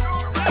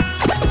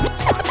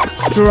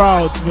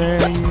throughout,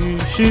 man.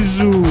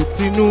 Shizu,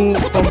 Tinu,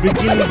 from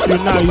beginning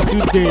till now, you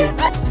still there.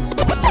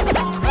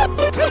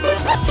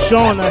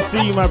 Sean, I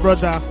see you, my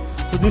brother.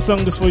 So this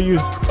song is for you.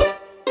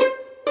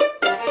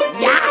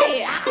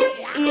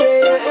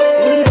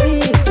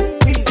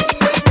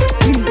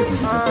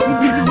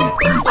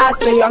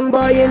 The young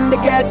boy in the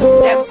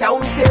ghetto, them tell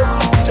me say we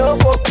no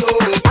go blow.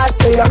 As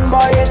the young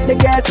boy in the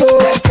ghetto,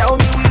 them tell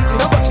me we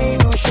no go see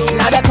do show.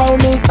 Now they call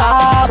me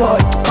star boy,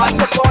 cause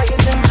the boy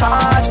is in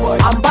charge boy.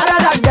 I'm better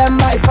than them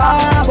by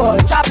far boy.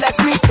 God bless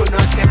me, so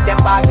not take them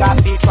back off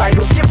feet. Try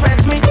to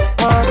impress me,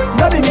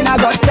 no be me now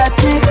God bless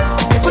me.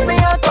 They put me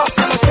on top,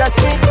 so no stress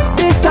me.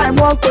 This time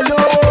won't go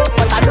low,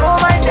 but I don't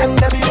mind them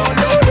be on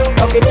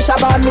low. Okay, they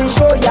shabba me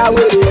show ya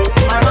way.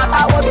 My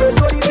matter was the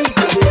story big.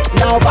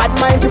 Now bad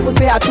mind people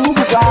say I too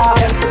buga.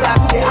 Them say I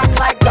they act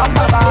like dumb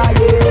baba,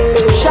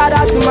 yeah. Shout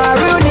out to my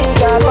real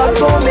nigga, God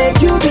gon' make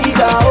you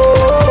bigger,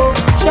 oh.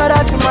 Shout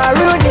out to my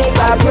real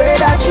nigga, pray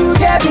that you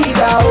get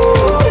bigger,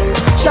 oh.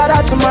 Shout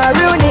out to my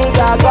real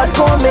nigga, God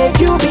gon' make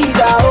you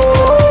bigger,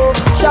 oh.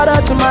 Shout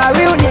out to my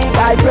real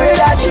nigga, I pray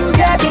that you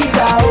get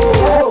bigger,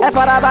 oh.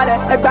 Farabale,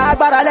 bag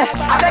barale.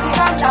 I beg you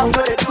calm down,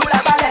 no they do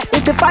la bale.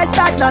 If the fight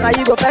start now,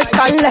 you go first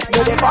and left.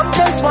 No they come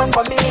just one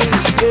for me,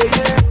 yeah.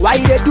 Why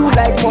you they do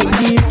like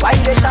monkey? Why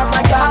you they shop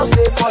like your house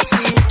they for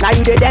see? Now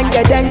you they dengue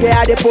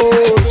at the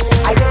post.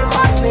 I dey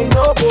fast me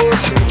no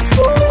bullshit.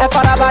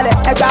 Farabale,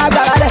 bag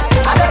barale.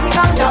 I beg you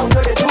calm down, no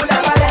they do la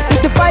bale.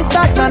 If the fight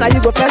start now, you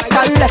go first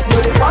and left.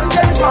 No they come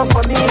just one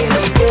for me,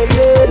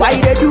 yeah. Why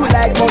you they do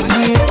like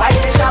monkey? Why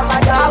you they shop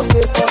like your house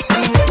they for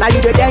see? Now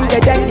you the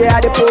dengue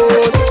at the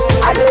post.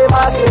 I say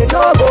must say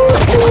no go.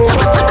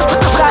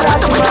 Shout out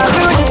to my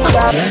real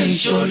nigga. Jẹ́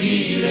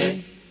ìṣoríire,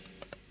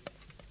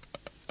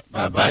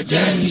 bàbá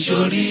jẹ́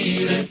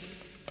ìṣoríire,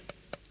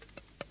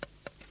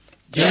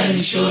 jẹ́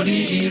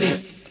ìṣoríire,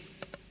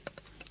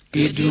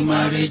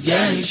 Èdùmàrè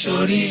jẹ́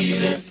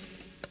ìṣoríire,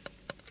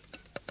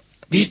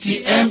 bíi ti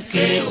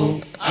MKO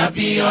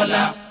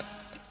Abíọ́lá,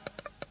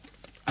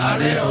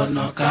 Ààrẹ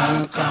Ọ̀nà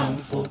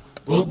Kakanfò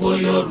gbogbo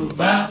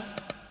Yorùbá,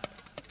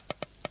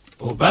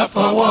 ò bá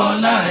fọwọ́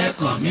ọlá ẹ̀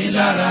kàn mí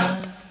lára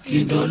kí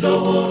n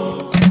dolówó.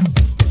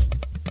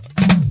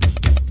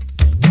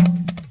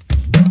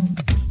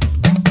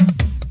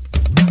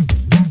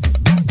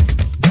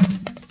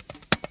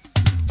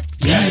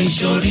 Jẹ́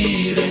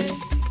ìṣoríire,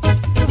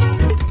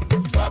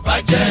 bàbá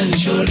jẹ́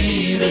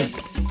ìṣoríire,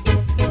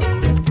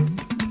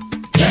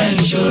 jẹ́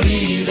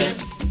ìṣoríire,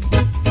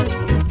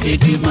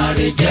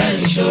 Èdùmàrè jẹ́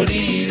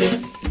ìṣoríire,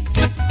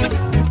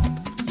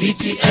 bíi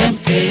ti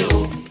MKO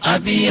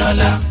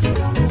Abíọ́lá,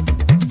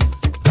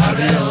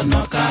 Ààrẹ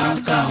Ọ̀nà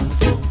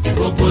Kakanfò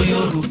gbogbo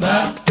Yorùbá,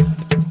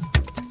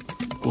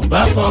 kò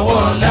bá fọwọ́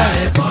ọlá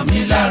ẹ̀ kàn mí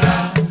lára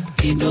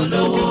kí n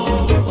dolówó.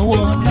 Fọwọ́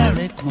ọlá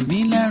rẹ̀ kàn mí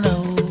lára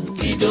o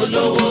kí n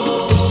dolówó.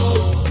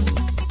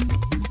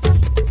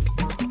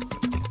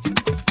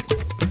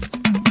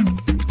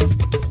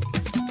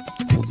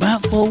 Kò bá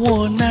fọwọ́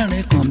ọlá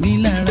rẹ̀ kàn mí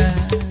lára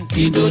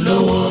kí n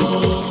dolówó.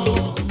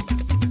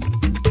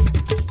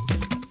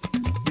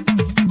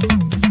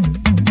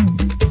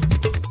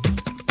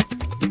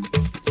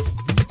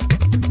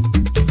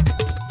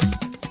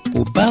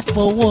 Kò bá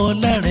fọwọ́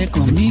ọlá rẹ̀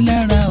kàn mí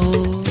lára o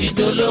kí n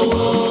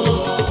dolówó.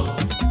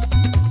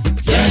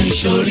 Jẹ́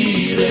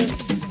ìṣoríire,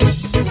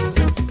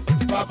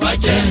 bàbá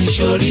jẹ́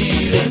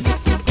ìṣoríire,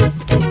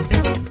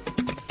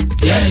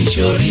 jẹ́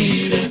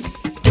ìṣoríire,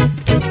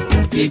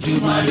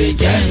 Èdùmàrè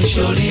jẹ́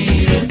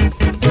ìṣoríire,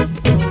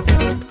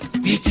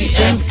 bíi ti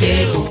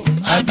MKO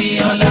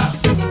Abíọ́lá,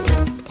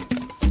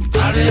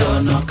 Ààrẹ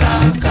Ọ̀nà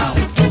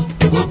Kakanfò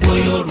gbogbo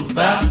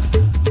Yorùbá,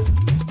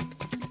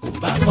 kò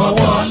bá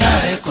fọwọ́ ọlá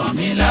ẹ̀ kàn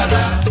mí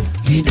lára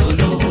kí n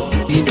dolówó,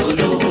 kí n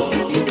dolówó,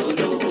 kí n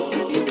dolówó,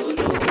 kí n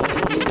dolówó.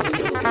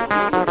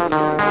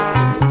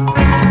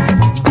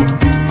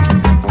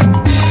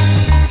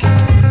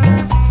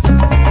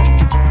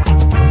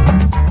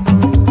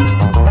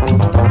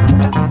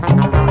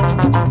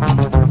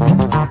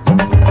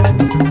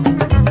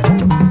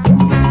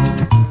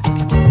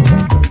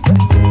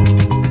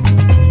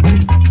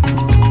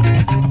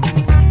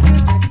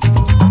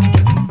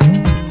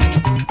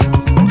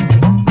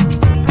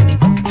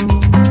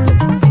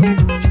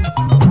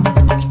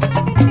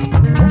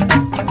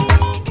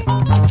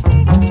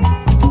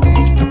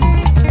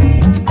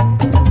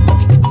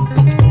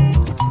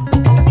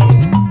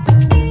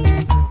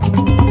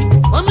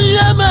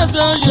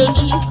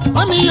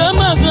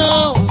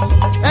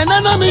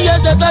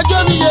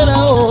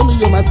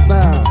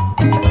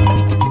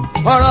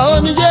 ọ̀rọ̀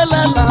omiyé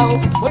lẹ́la o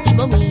ó ti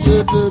lómi yé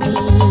tèmi.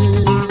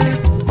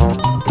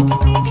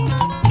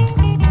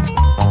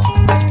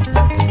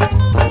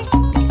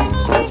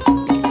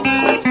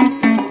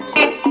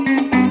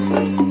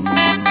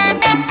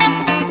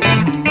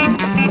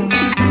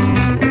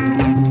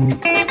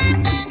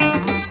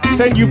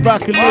 Send you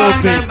back a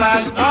little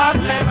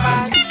bit.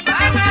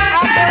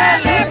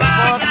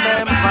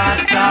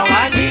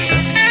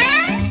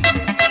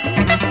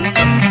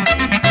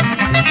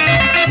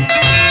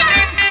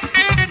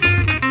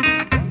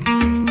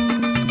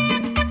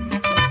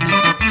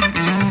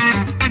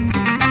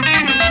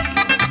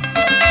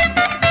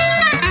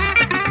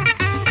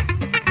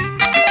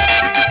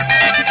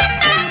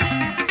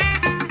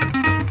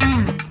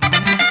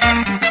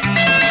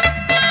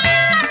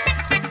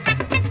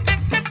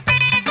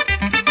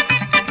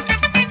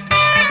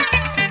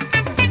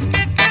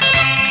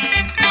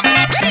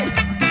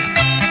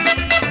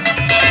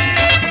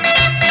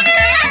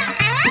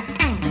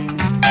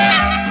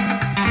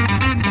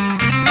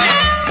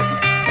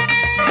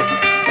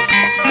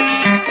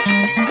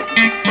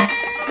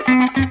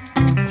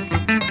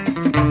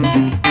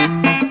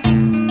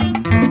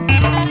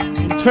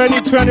 In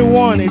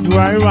 2021,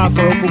 Èdùmàrè máa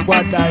sọ̀rọ̀ gbogbo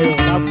àdáyọ̀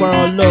lágbára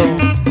Ọlọ́run.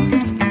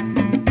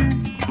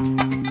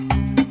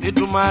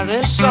 Èdùmàrè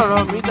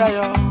sọ̀rọ̀ mi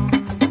dayọ̀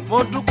mo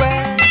dúpẹ́.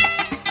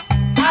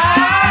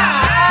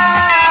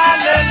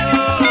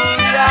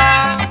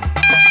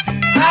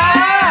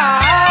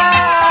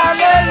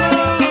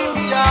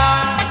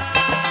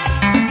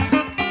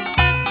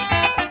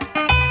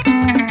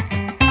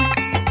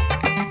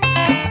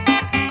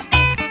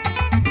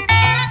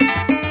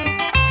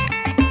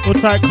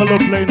 Old-type color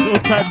planes,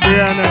 old-type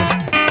Brianna.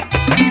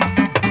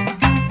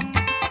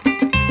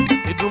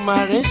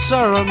 Èdùmàrè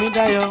sọ̀rọ̀ mi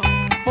dayọ̀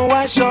mo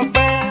wá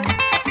ṣọpẹ́.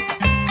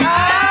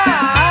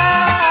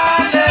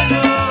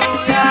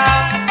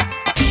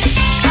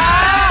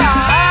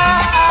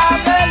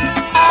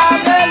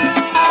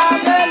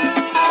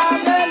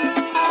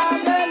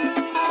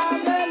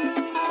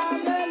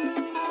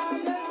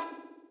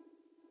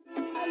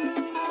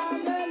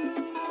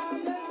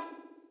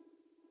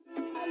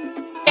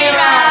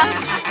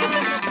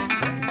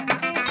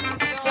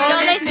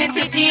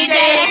 City DJ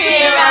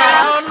Akira.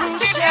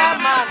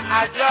 Chairman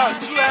àjọ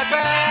tú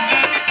ẹgbẹ́.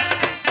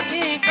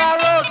 Yínká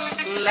Rhodes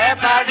ńlẹ̀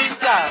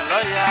barista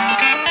lọ́yà.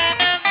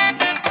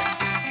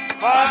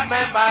 Board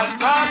members.